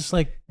that was just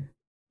like...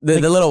 The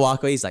little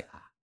walkway, he's like,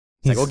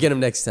 we'll get him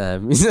next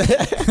time.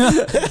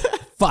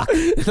 Fuck.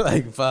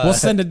 Like, fuck. We'll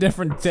send a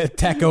different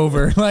tech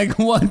over. Like,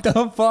 what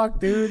the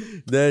fuck,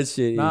 dude? That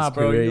shit is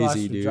bro, crazy, you lost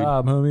dude. your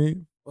job,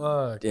 homie.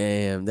 Fuck.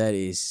 Damn, that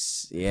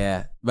is,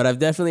 yeah. But I've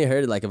definitely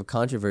heard like of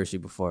controversy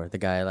before. The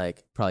guy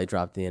like probably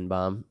dropped the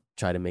N-bomb,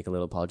 tried to make a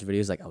little apology video.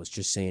 He's like, I was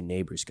just saying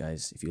neighbors,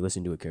 guys, if you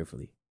listen to it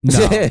carefully. No.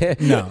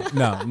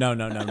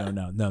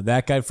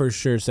 That guy for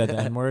sure said the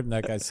N-word, and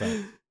that guy sucks.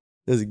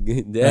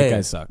 That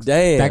guy sucks.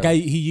 Damn. That guy,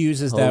 he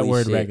uses that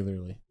word shit.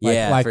 regularly.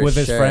 Like with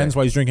his sure. friends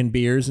while he's drinking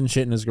beers and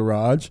shit in his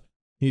garage.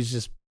 He's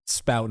just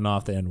spouting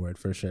off the N-word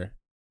for sure.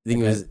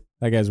 That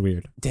guy's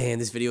weird. Damn,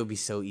 this video would be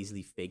so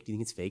easily fake. Do you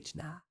think it's fake?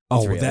 Nah.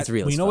 Oh, real. That's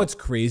real. You know what's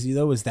crazy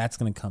though is that's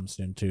gonna come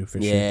soon too, for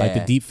sure. Like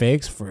the deep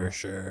fakes, for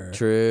sure.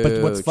 True.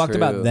 But what's fucked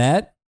about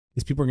that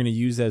is people are gonna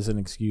use that as an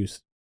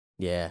excuse.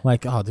 Yeah.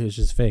 Like, oh, dude, it's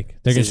just fake.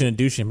 They're just gonna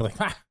douche him. Be like,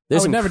 I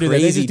would never do that.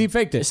 Crazy, They just deep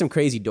faked it. There's some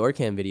crazy door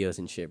cam videos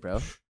and shit, bro.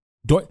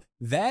 I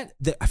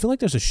feel like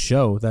there's a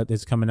show that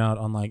is coming out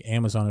on like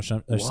Amazon or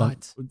something.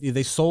 What?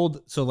 They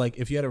sold, so like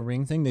if you had a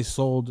Ring thing, they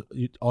sold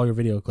all your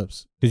video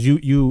clips because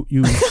you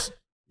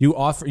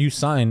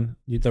sign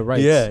the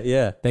rights.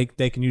 Yeah.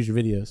 They can use your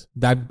videos.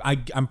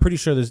 I'm pretty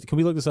sure there's. Can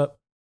we look this up?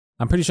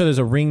 I'm pretty sure there's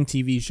a Ring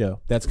TV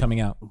show that's coming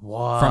out.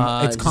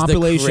 Wow. It's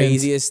compilations. The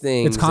craziest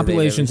things. It's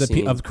compilations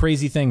of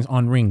crazy things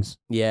on rings.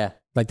 Yeah.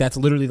 Like that's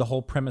literally the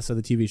whole premise of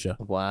the TV show.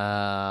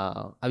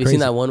 Wow. Have you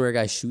seen that one where a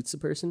guy shoots a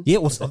person? Yeah.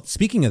 Well,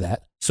 speaking of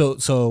that,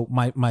 so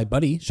my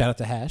buddy, shout out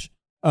to Hash,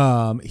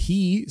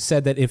 he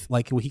said that if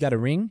he got a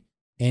Ring,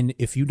 and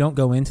if you don't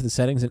go into the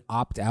settings and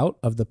opt out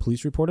of the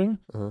police reporting,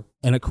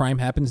 and a crime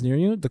happens near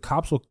you, the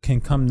cops can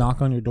come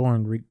knock on your door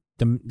and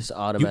just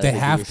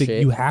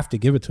automatically. You have to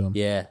give it to them.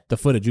 Yeah. The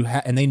footage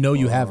and they know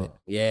you have it.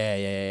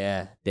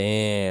 Yeah.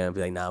 Damn.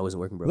 Be like, nah, it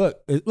wasn't working, bro.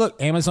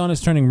 Look. Amazon is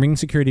turning Ring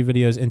security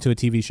videos into a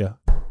TV show.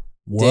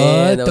 What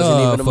Damn, that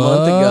wasn't even a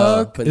month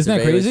ago. Isn't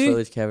that crazy?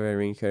 Footage camera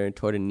Ring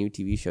toward a new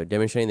TV show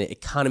demonstrating the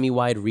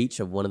economy-wide reach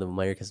of one of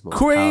America's most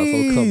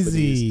powerful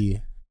companies.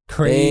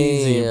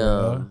 Crazy, Damn.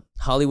 bro.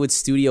 Hollywood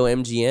studio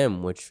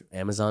MGM, which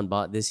Amazon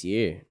bought this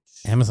year.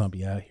 Amazon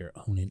be out here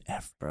owning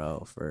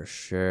bro, for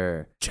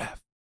sure.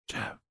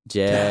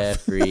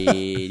 Jeffrey. Do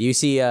you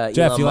see Jeff,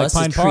 Elon you Musk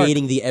like Pine is Park?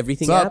 creating the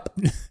Everything app?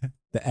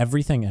 The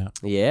Everything app.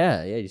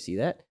 Yeah, you see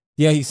that?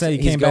 Yeah, he said he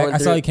came back. I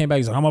saw he came back.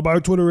 He's like, I'm gonna buy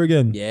Twitter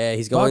again. Yeah,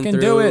 he's going Fucking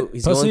through. Do it,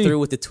 he's pussy. going through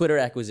with the Twitter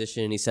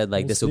acquisition, and he said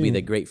like this will be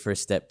the great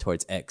first step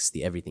towards X,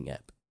 the everything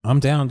app. I'm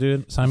down,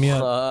 dude. Sign me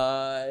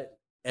up.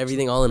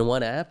 Everything all in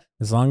one app.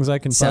 As long as I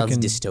can. Sounds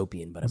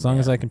dystopian, but as long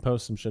as I can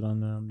post some shit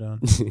on there, I'm down.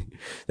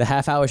 The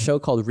half-hour show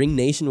called Ring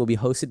Nation will be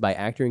hosted by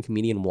actor and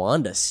comedian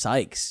Wanda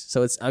Sykes.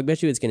 So I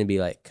bet you it's going to be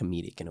like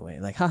comedic in a way.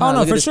 Like, haha, oh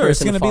no, for sure,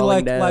 it's going to be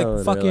like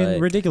like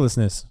fucking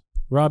ridiculousness,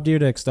 Rob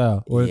Dyrdek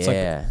style, where it's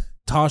like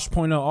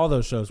Tosh.0, all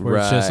those shows where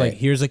it's just like,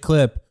 here's a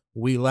clip,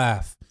 we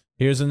laugh.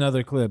 Here's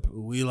another clip,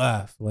 we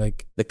laugh.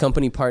 Like the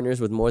company partners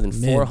with more than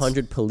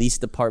 400 police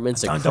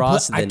departments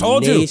across the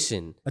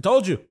nation. I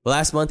told you.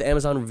 Last month,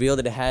 Amazon revealed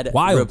that it had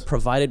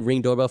provided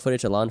Ring doorbell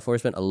footage to law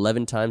enforcement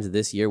 11 times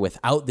this year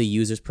without the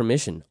user's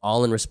permission,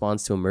 all in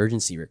response to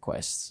emergency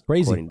requests.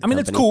 Crazy. I mean,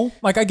 it's cool.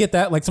 Like, I get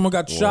that. Like, someone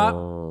got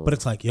shot, but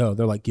it's like, yo,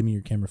 they're like, give me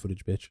your camera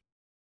footage, bitch.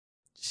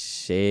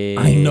 Shit.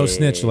 I ain't no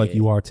snitch like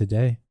you are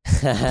today.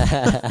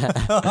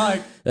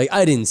 like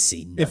I didn't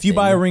see nothing. If you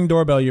buy a Ring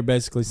doorbell, you're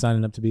basically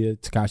signing up to be a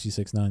Tekashi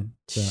 6ix9ine.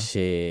 So.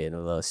 Shit, a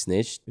little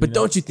snitch. But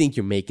don't you think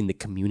you're making the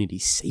community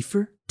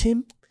safer,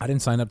 Tim? I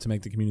didn't sign up to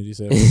make the community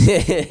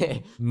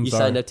safer. You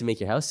signed up to make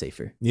your house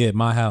safer. Yeah,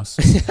 my house.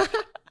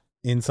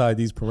 Inside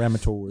these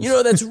parameters. You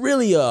know, that's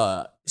really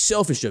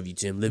selfish of you,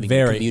 Tim, living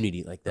in a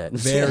community like that.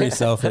 Very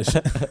selfish.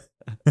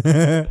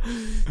 That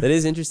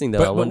is interesting,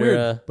 though. I wonder.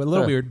 Weird, but a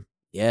little weird.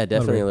 Yeah,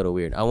 definitely a little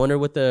weird. I wonder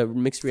what the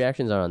mixed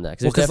reactions are on that.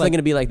 Because there's definitely going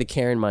to be like the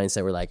Karen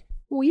mindset where like,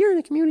 well, you're in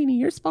the community.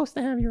 You're supposed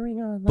to have your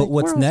ring on. Like, but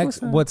what's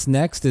next? What's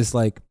next is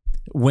like,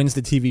 when's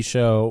the TV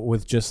show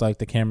with just like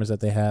the cameras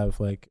that they have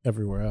like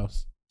everywhere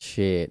else?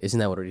 Shit. Isn't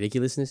that what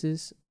ridiculousness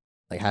is?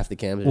 Like half the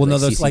cameras well, no,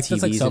 like there's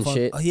CCTVs like cell phone.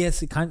 shit. Oh,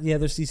 yeah,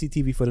 there's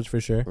CCTV footage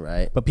for sure.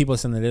 Right. But people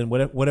send it in.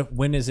 What if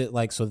when is it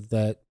like so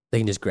that they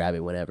can just grab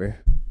it whenever?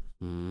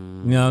 You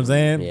know what I'm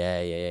saying?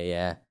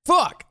 Yeah.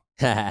 Fuck.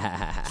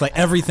 It's like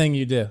everything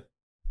you do.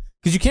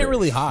 Because you can't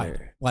really hide.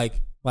 Sure.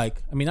 Like,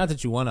 I mean, not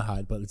that you want to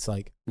hide, but it's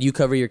like you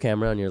cover your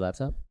camera on your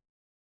laptop.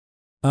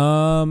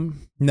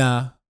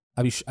 Nah.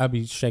 I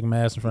be shaking my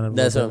ass in front of.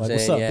 That's what I'm like,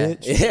 saying.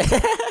 What's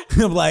up,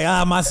 bitch? I'm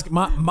like,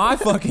 my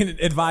fucking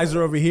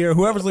advisor over here.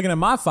 Whoever's looking at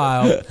my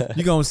file,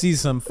 you gonna see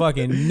some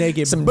fucking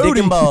naked booty.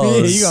 Dick and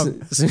balls. Yeah,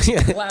 you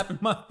gonna clapping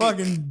my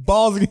fucking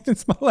balls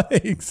against my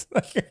legs.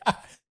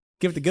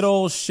 Give it the good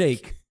old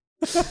shake.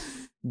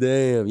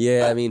 Damn.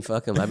 Yeah, I mean,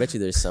 fuck him. I bet you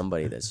there's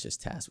somebody that's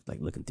just tasked with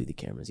like looking through the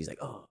cameras. He's like,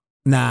 oh.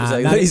 Nah,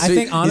 like, I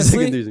think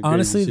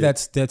honestly,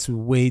 that's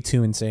way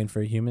too insane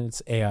for a human.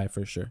 It's AI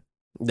for sure.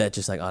 That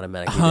just like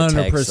automatically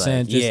 100%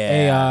 like, just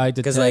AI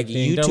because like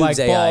YouTube's like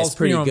AI is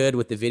pretty good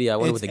with the video. I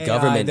wonder with the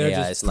government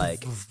AI is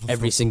like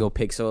every single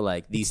pixel,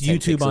 like these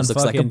YouTube on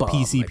looks fucking like a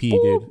PCP,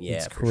 like, dude. Yeah,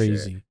 it's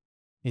crazy. Sure.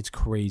 It's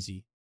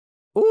crazy.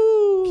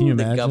 Ooh, can you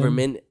imagine? The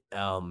government?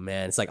 Oh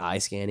man, it's like eye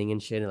scanning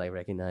and shit, and like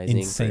recognizing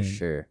insane. For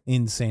sure.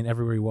 Insane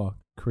everywhere you walk.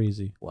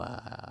 Crazy.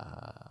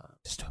 Wow.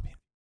 Dystopian.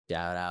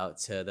 Shout out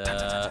to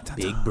the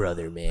Big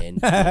Brother, man.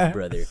 Big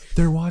Brother.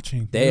 They're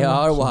watching. They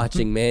are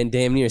watching, man.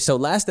 Damn near. So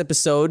last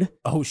episode.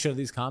 Oh, show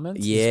these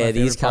comments? Yeah,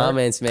 these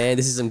comments, man.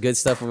 This is some good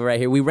stuff right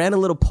here. We ran a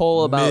little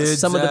poll about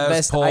some of the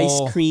best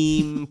ice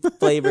cream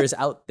flavors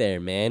out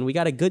there, man. We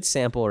got a good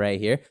sample right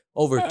here.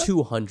 Over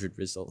 200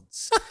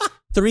 results.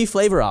 3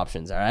 flavor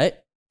options, all right?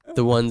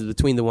 The ones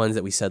between the ones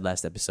that we said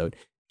last episode.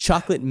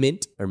 Chocolate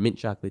mint or mint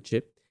chocolate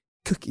chip,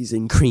 cookies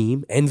and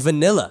cream, and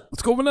vanilla.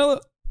 Let's go vanilla.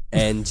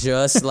 And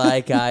just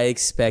like I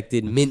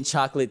expected, mint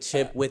chocolate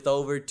chip with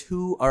over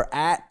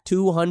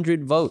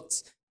 200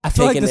 votes. I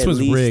feel like this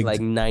was rigged. Like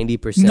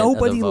 90%.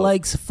 Nobody of the vote.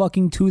 likes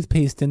fucking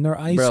toothpaste in their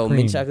ice cream. Bro,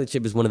 mint chocolate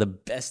chip is one of the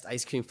best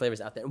ice cream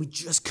flavors out there, and we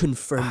just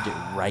confirmed it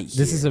right here.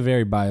 This is a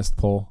very biased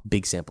poll.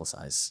 Big sample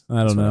size.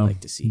 I don't know. What I like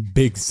to see.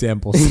 Big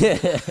samples.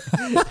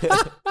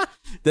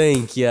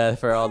 Thank you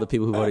for all the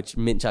people who voted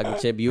mint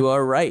chocolate chip. You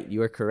are right.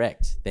 You are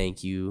correct.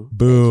 Thank you.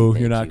 Boo,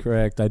 you're not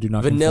correct. I do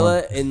not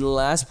Vanilla conform. in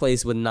last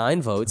place with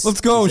 9 votes. Let's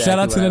go. Exactly. Shout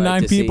out to the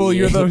 9 people.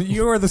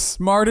 You are the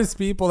smartest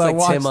people that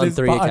watch Tim on this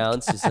 3 podcast.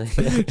 accounts. Just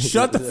like,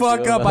 shut the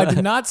fuck up. I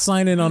did not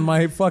sign in on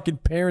my fucking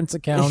parents'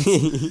 accounts.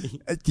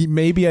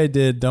 Maybe I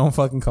did. Don't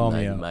fucking call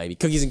me out. Maybe.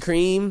 Cookies and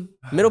cream.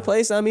 Middle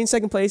place. I mean,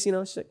 second place, you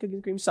know, cookies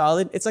and cream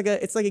solid. It's like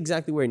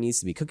exactly where it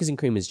needs to be. Cookies and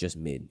cream is just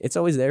mid. It's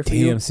always there for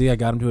you. See, I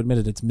got him to admit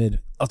it. It's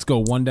mid. Let's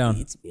go. 1 down.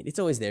 It's mid. It's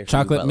always there for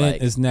Chocolate you.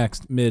 mint is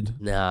next. Mid.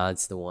 Nah,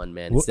 it's the one,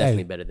 man. It's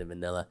definitely better than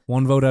vanilla.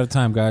 1 vote at a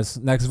time, guys.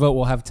 Next vote,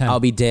 we'll have 10.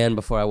 I'll be Dan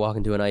before I walk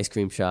into an ice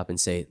cream shop and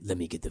say, let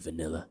me get the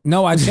vanilla.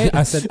 No, I said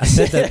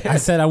that. I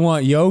said I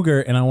want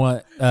yogurt and I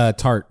want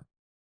tart.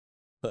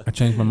 I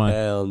changed my mind.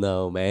 Hell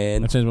no,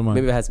 man. I changed my mind.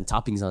 Maybe I had some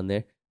toppings on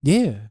there.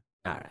 Yeah.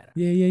 All right.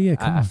 Yeah.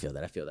 I feel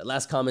that.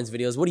 Last comments,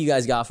 videos. What do you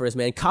guys got for us,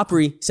 man?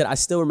 Coppery said, I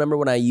still remember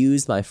when I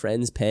used my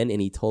friend's pen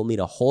and he told me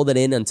to hold it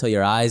in until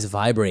your eyes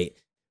vibrate.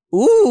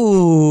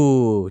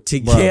 Ooh,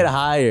 get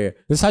higher.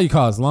 This is how you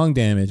cause lung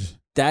damage.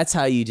 That's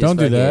how you just don't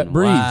do that.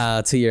 Breathe. Wow,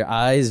 till your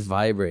eyes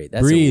vibrate.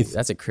 Breathe.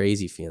 That's a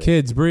crazy feeling.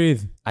 Kids,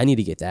 breathe. I need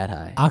to get that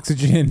high.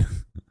 Oxygen.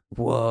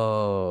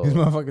 Whoa. These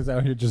motherfuckers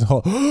out here just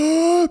hold.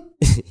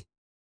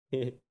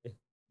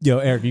 Yo,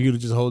 Eric, you could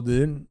just hold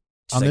it in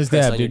Just on this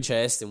press dab, on your dude.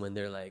 chest, and when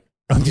they're like,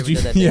 Did you?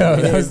 Yeah,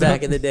 That was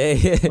back in the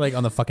day, like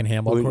on the fucking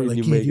handball When court. Like,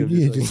 you yeah, make dude, them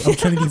yeah, just I'm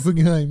trying to get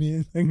fucking high,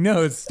 man. Like,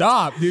 no,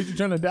 stop, dude. You're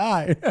trying to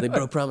die. like,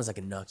 bro, promise I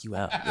can knock you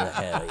out. You're like,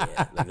 hell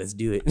yeah, like, let's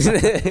do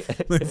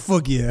it. Like,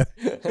 fuck yeah.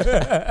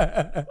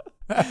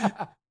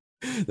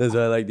 That's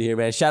what I like to hear,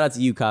 man. Shout out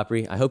to you,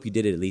 Coppery. I hope you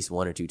did it at least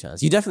 1 or 2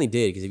 times. You definitely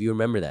did, because if you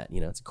remember that,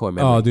 it's a core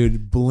memory. Oh,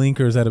 dude,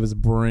 blinkers out of his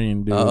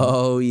brain, dude.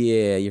 Oh,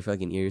 yeah. Your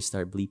fucking ears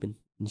start bleeping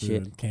and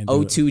shit. Dude, can't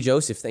do it. 02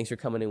 Joseph, thanks for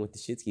coming in with the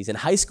shitskis. In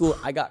high school,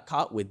 I got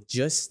caught with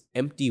just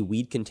empty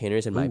weed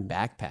containers in my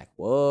backpack.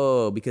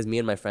 Whoa, because me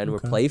and my friend were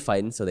play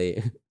fighting, so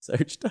they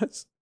searched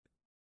us.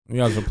 You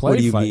guys were play What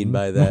do you fighting. mean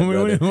by that,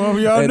 brother? What were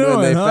y'all And doing,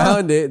 when they huh?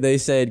 found it, they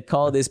said,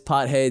 call this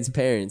pothead's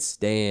parents.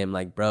 Damn,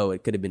 like, bro,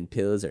 it could have been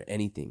pills or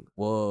anything.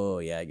 Whoa,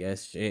 yeah, I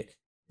guess. Shit.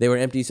 They were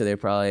empty, so they're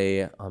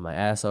probably on my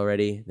ass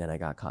already. Then I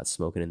got caught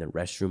smoking in the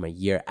restroom a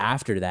year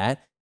after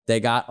that. They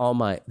got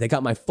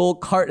my full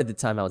cart at the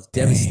time. I was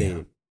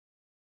devastated.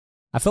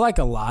 I feel like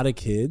a lot of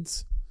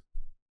kids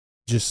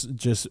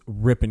just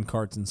ripping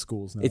carts in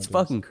schools nowadays. It's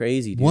fucking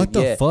crazy, dude. What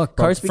the fuck,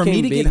 bro? Carts For me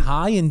became to big. get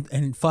high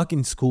in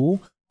fucking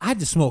school, I had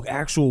to smoke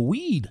actual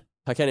weed.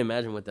 I can't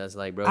imagine what that's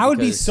like, bro. I would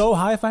be because- so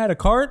high if I had a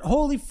cart.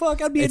 Holy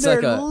fuck, I'd be in It's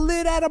there like a-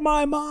 lit out of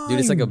my mind. Dude,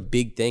 it's like a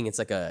big thing. It's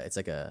like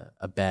a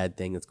bad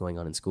thing that's going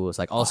on in schools.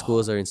 Like all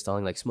schools are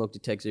installing like smoke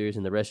detectors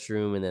in the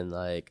restroom, and then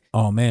like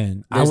Oh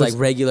man, there's like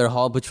regular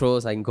hall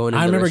patrols like going. I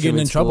into the remember restroom getting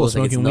in trouble schools,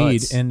 like, it's smoking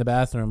weed nuts. in the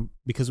bathroom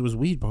because it was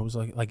weed, bro. It was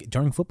like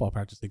during football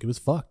practice, like it was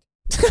fucked.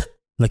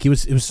 Like it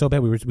was so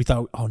bad. We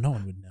thought, oh, no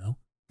one would know,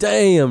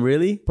 Damn,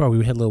 really? bro.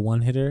 We had a little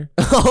one hitter.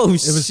 Oh It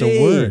shit! was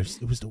the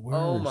worst. It was the worst.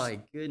 Oh my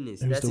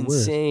goodness, It was that's the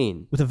worst.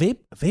 insane. With a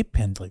vape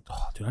pen, like,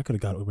 oh, dude, I could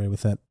have got away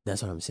with that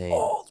That's what I'm saying.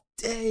 all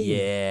day.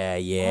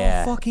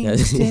 Yeah. all fucking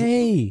That's-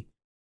 day.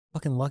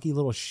 Fucking lucky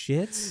little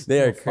shits.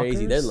 They are little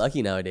crazy. They're fuckers.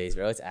 lucky nowadays,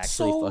 bro. It's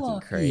actually So fucking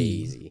lucky.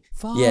 crazy.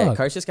 Fuck. Yeah,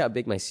 carts just got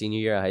big my senior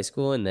year of high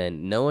school, and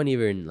then no one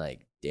even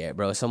like dare,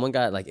 bro. Someone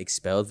got like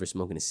expelled for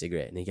smoking a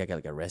cigarette, and he got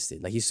like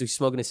arrested. Like he's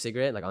smoking a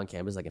cigarette like on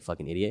campus, like a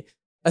fucking idiot.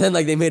 And then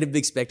like they made a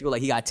big spectacle,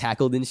 like he got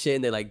tackled and shit,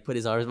 and they like put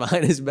his arms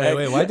behind his back.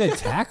 Wait, why'd they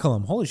tackle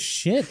him? Holy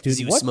shit, dude! Because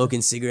he was What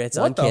smoking cigarettes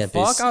What on the campus.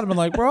 fuck? I'd have been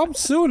like, bro, I'm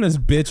suing this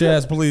bitch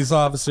ass police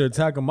officer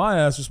attacking my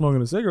ass for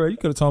smoking a cigarette. You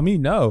could have told me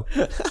no.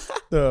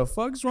 The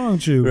fuck's wrong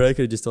with you? Right, I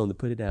could have just told him to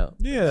put it out.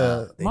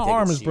 Yeah, They my take it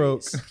arm is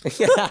broke.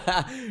 serious.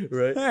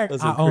 Right? Heck,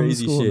 That's I some own the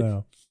crazy school shit.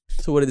 now.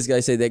 So what did this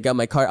guy say? They got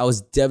my car. I was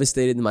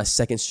devastated in my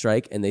second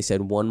strike, and they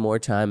said one more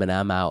time, and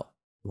I'm out.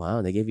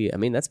 Wow, they gave you. I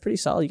mean, that's pretty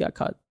solid. You got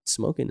caught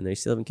smoking, and they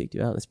still haven't kicked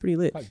you out. That's pretty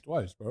lit. Like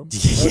twice, bro.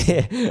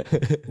 Yeah.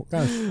 What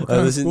kind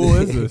of school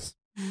is this?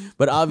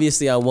 But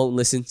obviously, I won't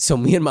listen. So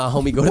me and my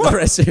homie go to the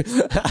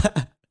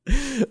restroom.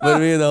 But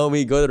me and the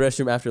homie go to the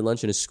restroom after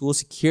lunch, and a school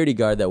security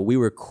guard that we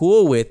were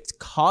cool with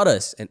caught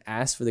us and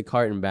asked for the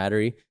cart and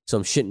battery. So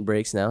I'm shitting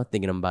brakes now,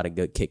 thinking I'm about to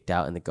get kicked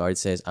out. And the guard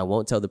says, I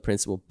won't tell the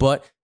principal,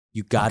 but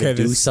you got to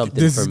do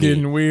something This for is me.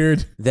 getting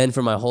weird. Then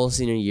for my whole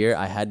senior year,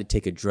 I had to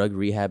take a drug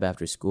rehab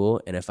after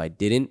school. And if I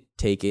didn't,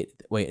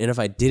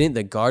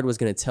 the guard was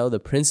going to tell the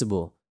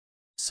principal.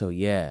 So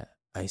yeah,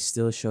 I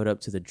still showed up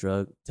to the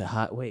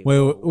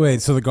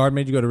Wait. So the guard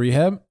made you go to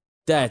rehab?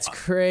 That's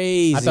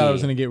crazy. I thought it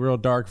was gonna get real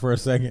dark for a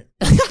second.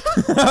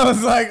 I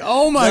was like,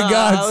 "Oh my No, I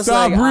god, was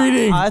stop like,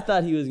 reading!" I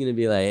thought he was gonna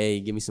be like,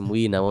 "Hey, give me some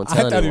weed, and I won't I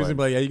tell thought he anyone." was gonna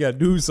be like, "Yeah, you gotta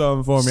do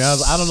something for me."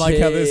 I don't like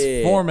how this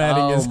Shit.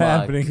 formatting is my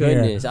happening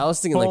goodness. here. I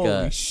was thinking Holy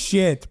like a.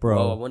 shit, Oh, I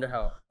bro. wonder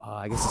how. Oh,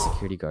 I guess the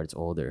security guard's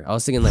older. I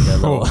was thinking like a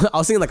little. I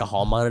was thinking like a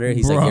hall monitor.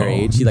 He's like Bro. your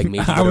age. He like made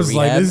you I go to was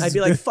like, rehab. this- I'd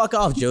be like, "Fuck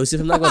off, Joseph.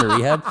 I'm not going to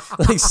rehab."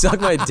 Like,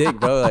 suck my dick,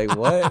 bro. Like,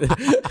 what?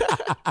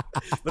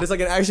 But it's like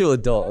an actual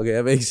adult. Okay,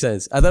 that makes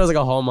sense. I thought it was like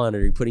a hall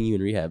monitor putting you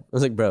in rehab. I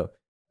was like, bro,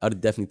 I would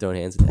have definitely thrown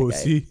hands at that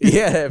Pussy. guy.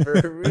 Yeah,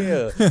 for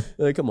real.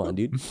 Like, come on,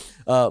 dude.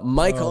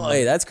 Michael,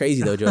 hey, that's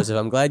crazy though, Joseph.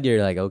 I'm glad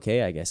you're like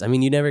okay. I guess. I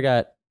mean, you never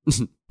got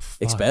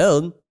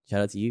expelled.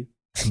 Shout out to you.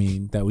 I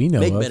mean, that we know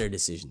Make of. better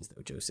decisions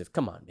though, Joseph.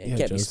 Come on, man. Yeah, You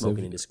can't Joseph. be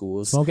smoking into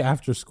schools. Smoke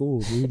after school,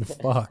 dude.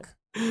 Fuck.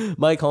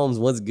 Mike Holmes,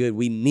 what's good?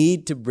 We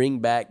need to bring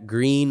back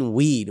green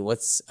weed.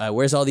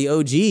 Where's all the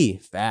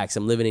OG? Facts.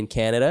 I'm living in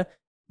Canada,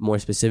 more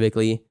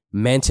specifically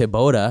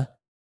Manitoba.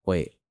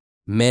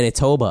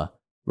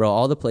 Bro,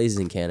 all the places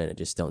in Canada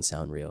just don't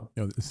sound real.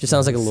 Yo, this Just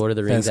sounds like a Lord of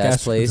the Rings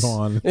ass place. Go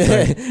on.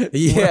 It's like,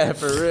 Yeah,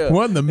 for real.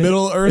 what in the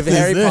Middle Earth If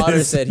Harry is this?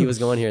 Potter said he was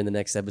going here in the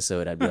next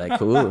episode, I'd be like,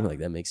 cool. Like,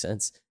 that makes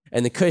sense.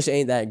 And the Kush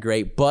ain't that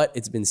great, but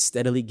it's been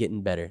steadily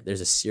getting better.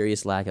 There's a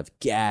serious lack of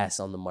gas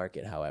on the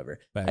market, however.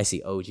 Facts. I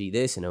see OG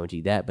this and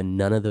OG that, but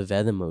none of the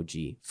Vedum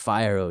OG,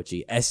 Fire OG,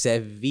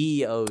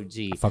 SFV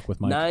OG, Fuck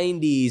with Mike.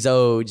 90s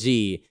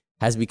OG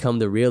has become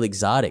the real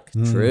exotic.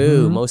 Mhm.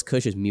 True. Most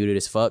Kush is muted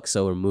as fuck,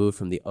 so removed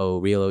from the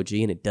real OG,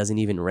 and it doesn't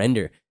even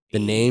render. The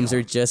names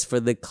are just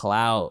for the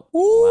clout.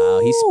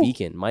 Wow, he's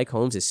speaking. Mike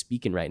Holmes is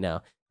speaking right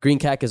now. Green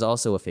Cack is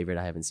also a favorite.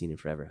 I haven't seen in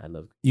forever. I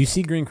love. You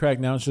see green crack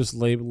now, it's just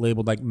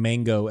labeled like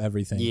mango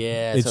everything.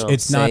 Yeah, that's what I'm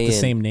it's not the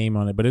saying. same name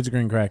on it, but it's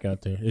green crack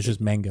out there. It's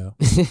just mango.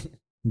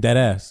 Dead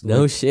ass.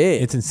 No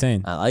shit. It's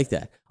insane. I like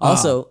that.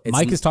 Also,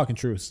 Mike is talking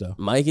truth, though.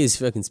 Mike is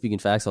fucking speaking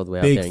facts all the way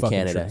out Big there in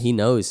Canada. truth.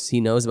 He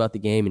knows about the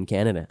game in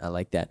Canada. I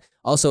like that.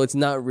 Also, it's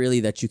not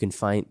really that you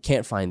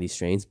can't find these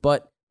strains,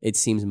 but it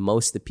seems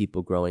most of the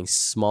people growing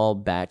small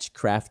batch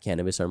craft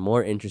cannabis are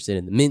more interested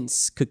in the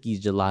mints,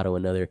 cookies, gelato,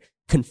 and other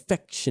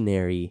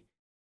confectionery.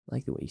 I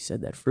like the way you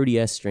said that. Fruity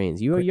ass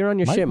strains. You're on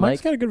your shit, Mike.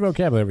 Mike's got a good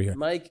vocabulary here.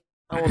 Mike,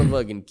 I want to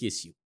fucking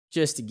kiss you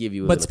just to give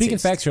you a But little speaking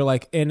taste. facts, you're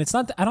like, and it's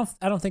not. I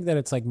don't think that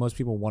it's like most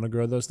people want to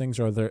grow those things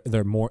or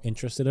they're more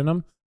interested in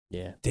them.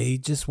 Yeah. They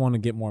just want to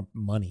get more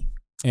money,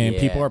 and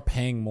people are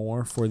paying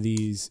more for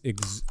these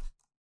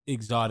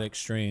exotic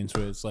strains,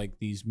 where it's like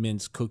these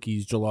mints,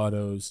 cookies,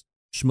 gelatos,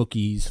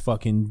 schmookies,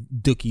 fucking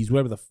dookies,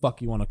 whatever the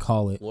fuck you want to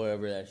call it.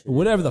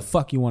 Whatever the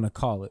fuck you want to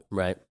call it.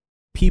 Right.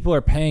 People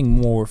are paying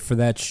more for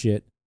that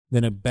shit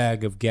than a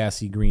bag of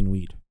gassy green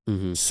weed.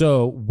 Mm-hmm.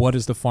 So what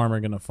is the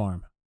farmer going to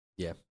farm?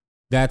 Yeah.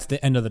 That's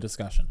the end of the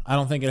discussion. I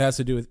don't think it has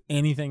to do with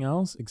anything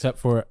else except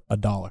for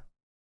 $1.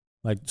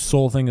 Like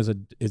sole thing is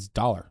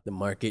 $1. The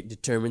market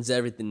determines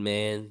everything,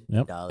 man.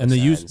 Yep. Dollar And the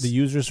signs.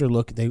 users are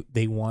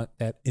they want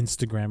that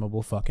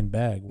Instagrammable fucking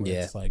bag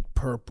where it's like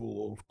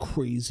purple,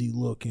 crazy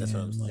looking. That's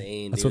what I'm like,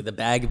 saying, that's dude. The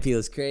bag appeal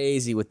is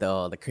crazy with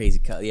all the crazy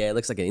color. Yeah, it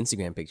looks like an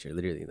Instagram picture,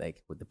 literally,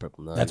 like with the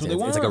purple nuts. That's what they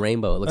want. It's like a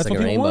rainbow. It looks that's like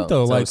what a rainbow. Want,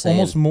 though. That's like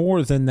almost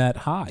more than that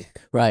high.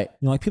 Right.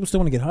 You know, like people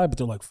still want to get high, but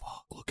they're like,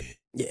 fuck, look at it.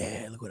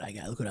 Yeah, look what I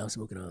got. Look what I'm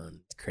smoking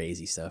on. It's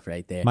crazy stuff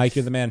right there. Mike,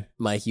 you're the man.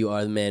 Mike, you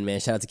are the man, man.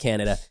 Shout out to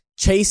Canada.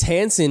 Chase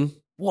Hansen.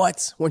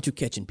 What? Weren't you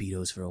catching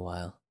pedos for a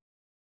while?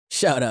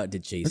 Shout out to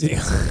Chase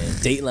Hansen, man.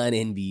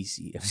 Dateline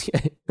NBC.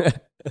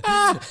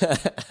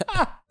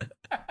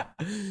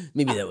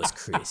 Maybe that was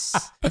Chris.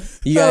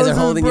 You guys are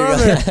holding your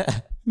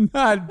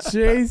Not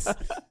Chase.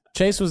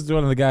 Chase was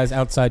one of the guys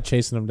outside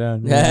chasing him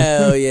down.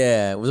 Hell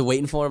yeah. Was it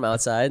waiting for him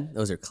outside?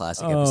 Those are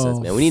classic episodes,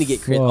 man. We need to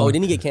get Chris. Oh,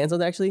 didn't he get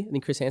canceled, actually? I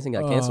think Chris Hansen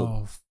got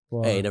canceled.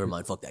 Hey, never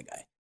mind. Fuck that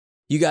guy.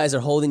 You guys are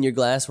holding your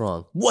glass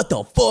wrong. What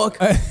the fuck?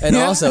 And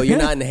also, you're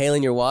not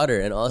inhaling your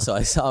water. And also,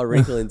 I saw a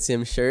wrinkle in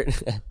Tim's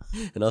shirt.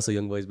 And also,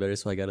 Young Boy's better,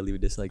 so I got to leave a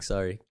dislike.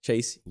 Sorry.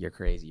 Chase, you're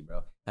crazy,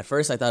 bro. At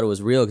first, I thought it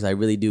was real because I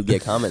really do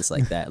get comments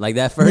like that. Like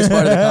that first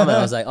part of the comment,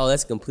 I was like, oh,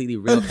 that's a completely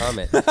real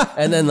comment.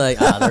 And then like,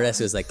 the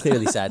rest was like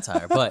clearly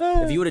satire. But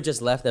if you would have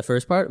just left that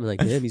first part, I'm like,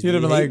 damn, he's You'd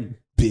have really been like,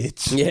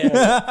 bitch.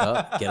 Yeah.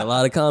 Oh, get a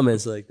lot of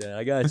comments like that.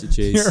 I got you,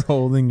 Chase. You're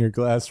holding your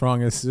glass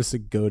wrong. It's just a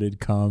goated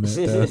comment,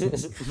 though.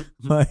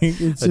 Like,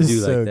 it's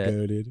just so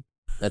goated.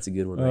 That's a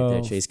good one right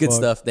there, Chase. Good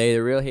stuff.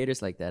 They're real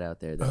haters like that out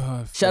there,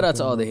 though. Shout out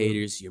to all the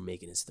haters. You're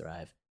making us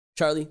thrive.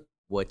 Charlie,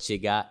 what you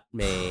got,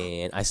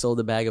 man? I sold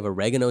a bag of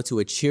oregano to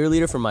a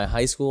cheerleader from my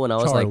high school when I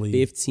was like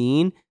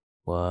 15.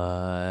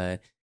 What?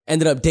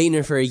 Ended up dating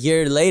her for a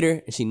year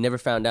later, and she never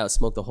found out.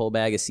 Smoked the whole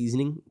bag of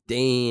seasoning.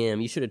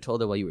 Damn, you should have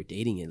told her while you were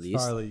dating at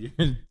least. Charlie,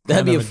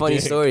 that'd be a funny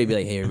story. Be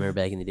like, hey, remember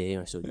back in the day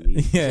when I sold you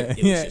weed?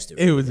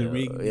 It was a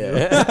rig.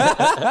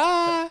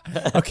 Yeah.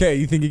 Okay,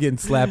 you think you're getting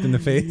slapped in the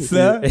face?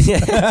 Though? Nah,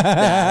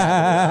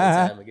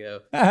 a long time ago.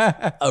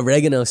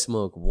 Oregano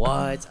smoke.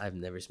 What? I've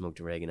never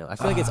smoked oregano. I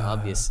feel like it's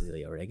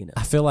obviously oregano.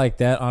 I feel like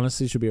that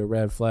honestly should be a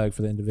red flag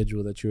for the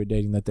individual that you were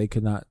dating, that they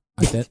could not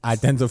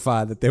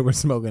identify that they were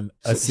smoking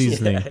a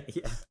seasoning.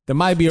 Yeah. There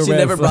might be a red flag. She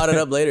never brought it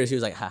up later. She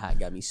was like, haha,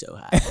 got me so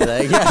high.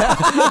 Like,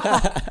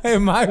 it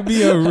might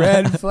be a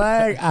red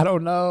flag. I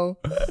don't know,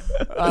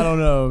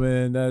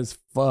 man. That's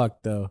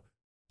fucked, though.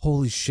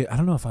 Holy shit. I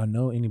don't know if I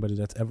know anybody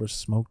that's ever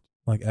smoked,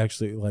 like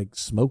actually like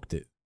smoked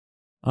it.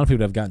 I don't know if people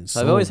that have gotten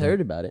sold. I've always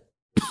heard about it.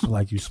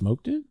 Like you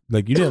smoked it?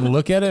 Like you didn't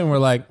look at it and were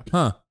like,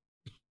 huh,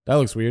 that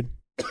looks weird.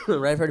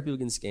 Right, I've heard of people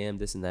getting scammed,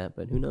 this and that,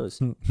 but who knows?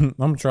 I'm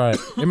going to try it.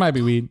 It might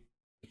be weed.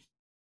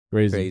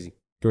 Crazy.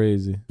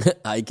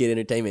 I Kid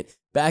Entertainment.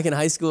 Back in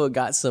high school,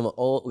 got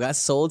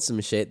sold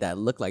some shit that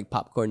looked like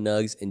popcorn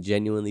nugs and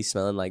genuinely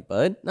smelling like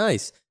bud.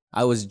 Nice.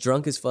 I was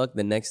drunk as fuck.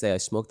 The next day, I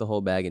smoked the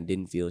whole bag and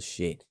didn't feel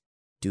shit.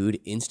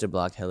 Dude,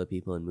 insta-blocked hella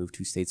people and moved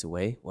 2 states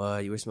away.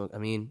 What? You were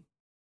smoking?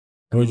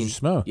 What did you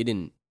smoke? You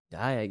didn't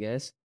die, I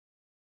guess.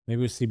 Maybe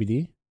it was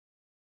CBD?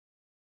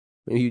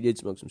 Maybe you did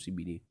smoke some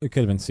CBD. It could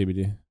have been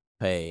CBD.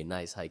 Hey,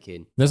 nice. Hi,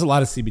 kid. There's a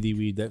lot of CBD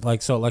weed that,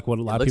 like, so like what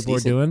a lot of people are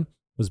doing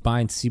was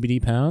buying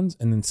CBD pounds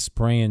and then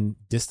spraying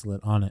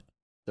distillate on it.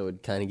 So it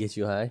would kind of get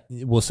you high?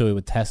 Well, so it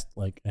would test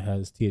like it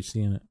has THC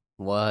in it.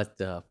 What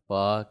the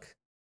fuck?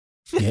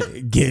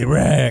 Get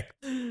wrecked.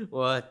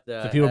 What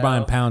the So people hell? are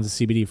buying pounds of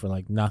CBD for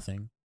like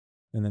nothing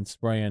and then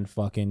spraying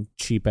fucking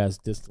cheap ass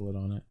distillate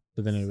on it.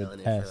 So then it would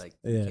Selling test. It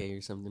for like $3K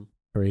or something.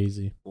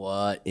 Crazy.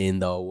 What in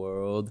the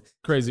world?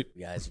 Crazy.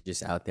 You guys are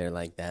just out there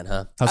like that,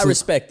 huh? Hustle. I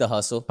respect the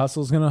hustle.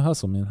 Hustle's gonna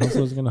hustle, man.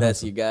 Hustle's gonna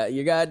That's hustle.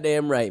 you're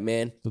goddamn right,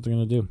 man. That's what they're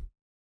gonna do.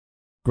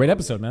 Great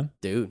episode, man.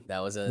 Dude,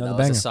 that was Another a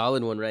banger.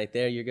 solid one right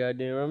there. You're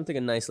goddamn right. I'm gonna take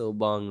a nice little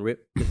bong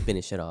rip to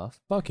finish it off.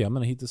 Fuck yeah, I'm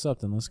gonna heat this up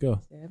then. Let's go.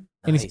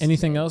 Nice,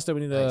 Anything man. else that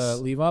we need to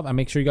leave off? I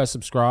make sure you guys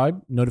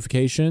subscribe,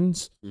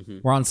 notifications. Mm-hmm.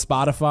 We're on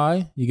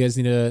Spotify. You guys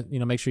need to,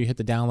 make sure you hit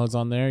the downloads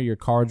on there, your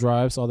car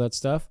drives, all that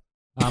stuff.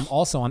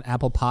 Also on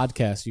Apple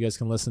Podcasts, you guys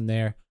can listen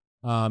there.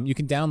 You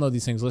can download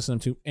these things, listen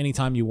to them to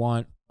anytime you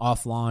want.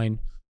 offline,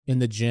 in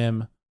the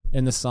gym,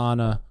 in the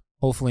sauna.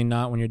 Hopefully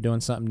not when you're doing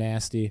something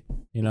nasty.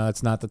 You know,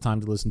 it's not the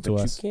time to listen to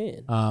us.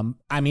 You can.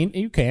 I mean,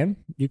 you can,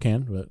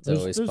 but it's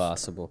always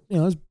possible. You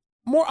know, there's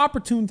more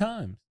opportune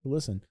times to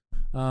listen.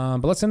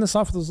 But let's end this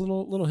off with this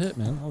little hit,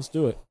 man. Let's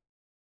do it.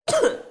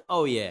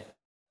 Oh yeah,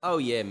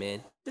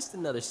 man. Just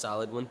another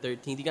solid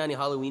 113th. You got any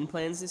Halloween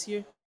plans this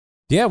year?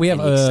 Yeah, we have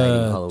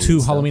two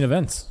stuff? Halloween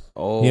events.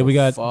 Oh, yeah, we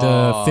got fuck.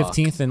 the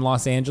 15th in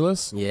Los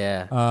Angeles.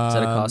 Yeah. Is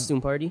that a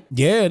costume party?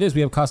 Yeah, it is.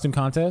 We have a costume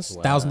contest,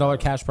 $1,000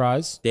 cash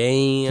prize.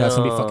 Damn. So that's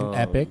going to be fucking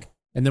epic.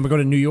 And then we're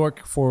going to New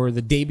York for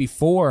the day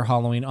before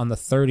Halloween on the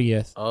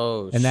 30th.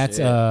 Oh, and that's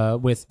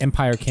with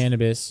Empire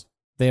Cannabis.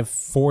 They have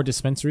 4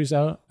 dispensaries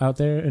out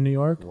there in New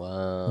York.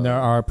 Wow. And they're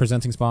our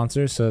presenting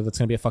sponsors, so that's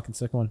going to be a fucking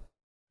sick one.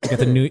 We got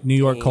the New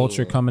York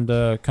culture coming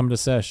to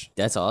sesh.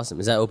 That's awesome.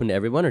 Is that open to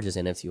everyone or just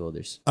NFT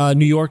holders?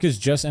 New York is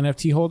just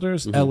NFT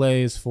holders. Mm-hmm. LA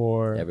is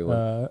for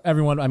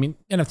everyone. I mean,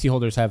 NFT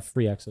holders have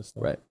free access,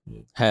 though. Right.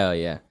 Yeah. Hell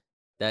yeah.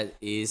 That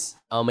is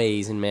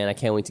amazing, man. I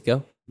can't wait to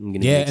go. I'm gonna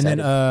be and excited.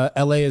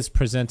 then LA is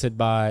presented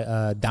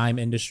by Dime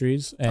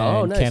Industries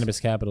and nice. Cannabis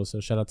Capital, so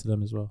shout out to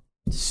them as well.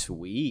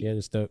 Sweet. Yeah,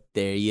 just dope.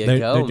 There you They're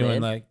go, doing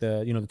man. like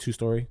the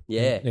 2-story.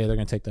 Yeah. Yeah, they're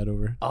gonna take that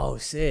over. Oh,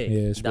 sick.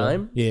 Yeah,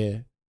 Dime? Yeah.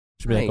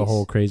 Should be like a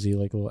whole crazy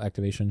little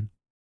activation.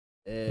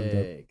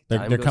 They're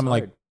coming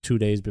like 2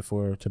 days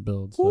before to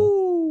build.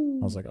 So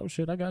I was like, oh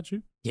shit, I got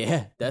you.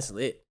 Yeah, that's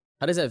lit.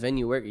 How does that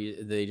venue work?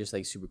 Are they just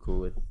like super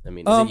cool with? I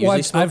mean, is it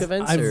usually smoke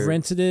events? I've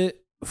rented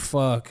it.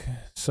 Fuck.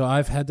 So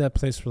I've had that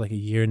place for like a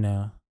year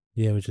now.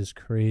 Yeah, which is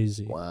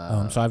crazy.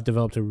 Wow. So I've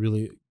developed a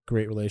really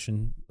great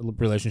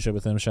relationship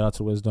with them. Shout out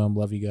to Wisdom.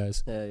 Love you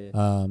guys.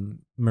 Yeah.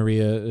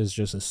 Maria is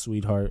just a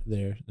sweetheart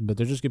there. But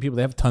they're just good people.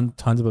 They have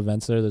tons of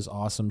events there. There's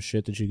awesome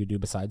shit that you could do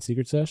besides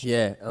Secret Sesh.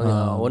 Yeah.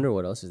 I wonder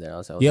what else is there.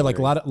 Yeah, like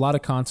a lot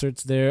of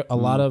concerts there. A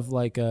lot of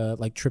like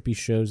trippy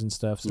shows and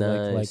stuff.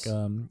 So nice. like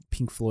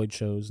Pink Floyd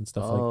shows and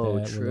stuff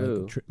like that.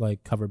 True. Where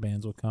like cover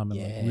bands will come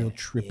and like real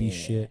trippy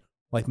shit.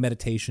 Like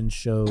meditation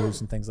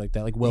shows and things like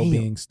that, like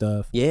well-being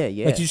stuff. Yeah.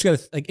 Like you just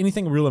gotta like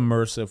anything real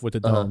immersive with the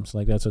domes.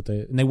 Like that's what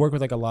they work with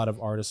like a lot of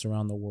artists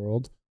around the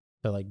world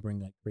to like bring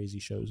like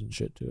crazy shows and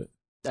shit to it.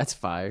 That's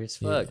fire as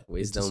fuck.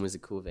 Wisdom is a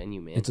cool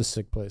venue, man. It's a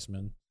sick place,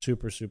 man.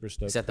 Super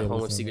stoked. Is that the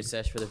home of Secret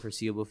Sesh for the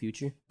foreseeable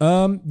future?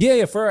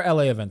 Yeah, for our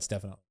LA events,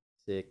 definitely.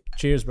 Sick.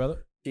 Cheers,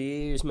 brother.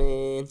 Cheers,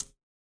 man.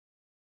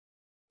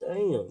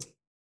 Damn.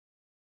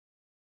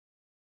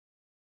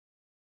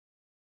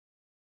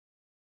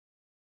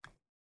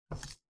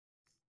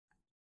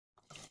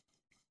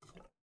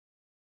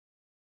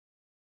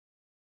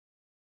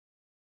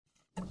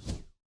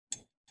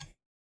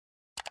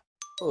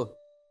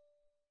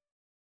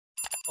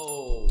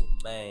 Oh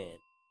man.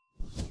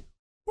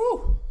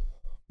 Whew.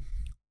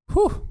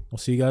 We'll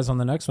see you guys on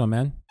the next one,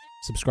 man.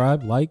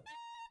 Subscribe, like,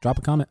 drop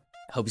a comment.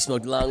 Hope you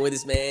smoked along with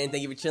us, man.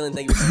 Thank you for chilling.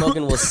 Thank you for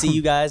smoking. We'll see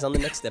you guys on the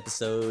next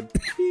episode.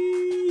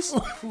 Peace.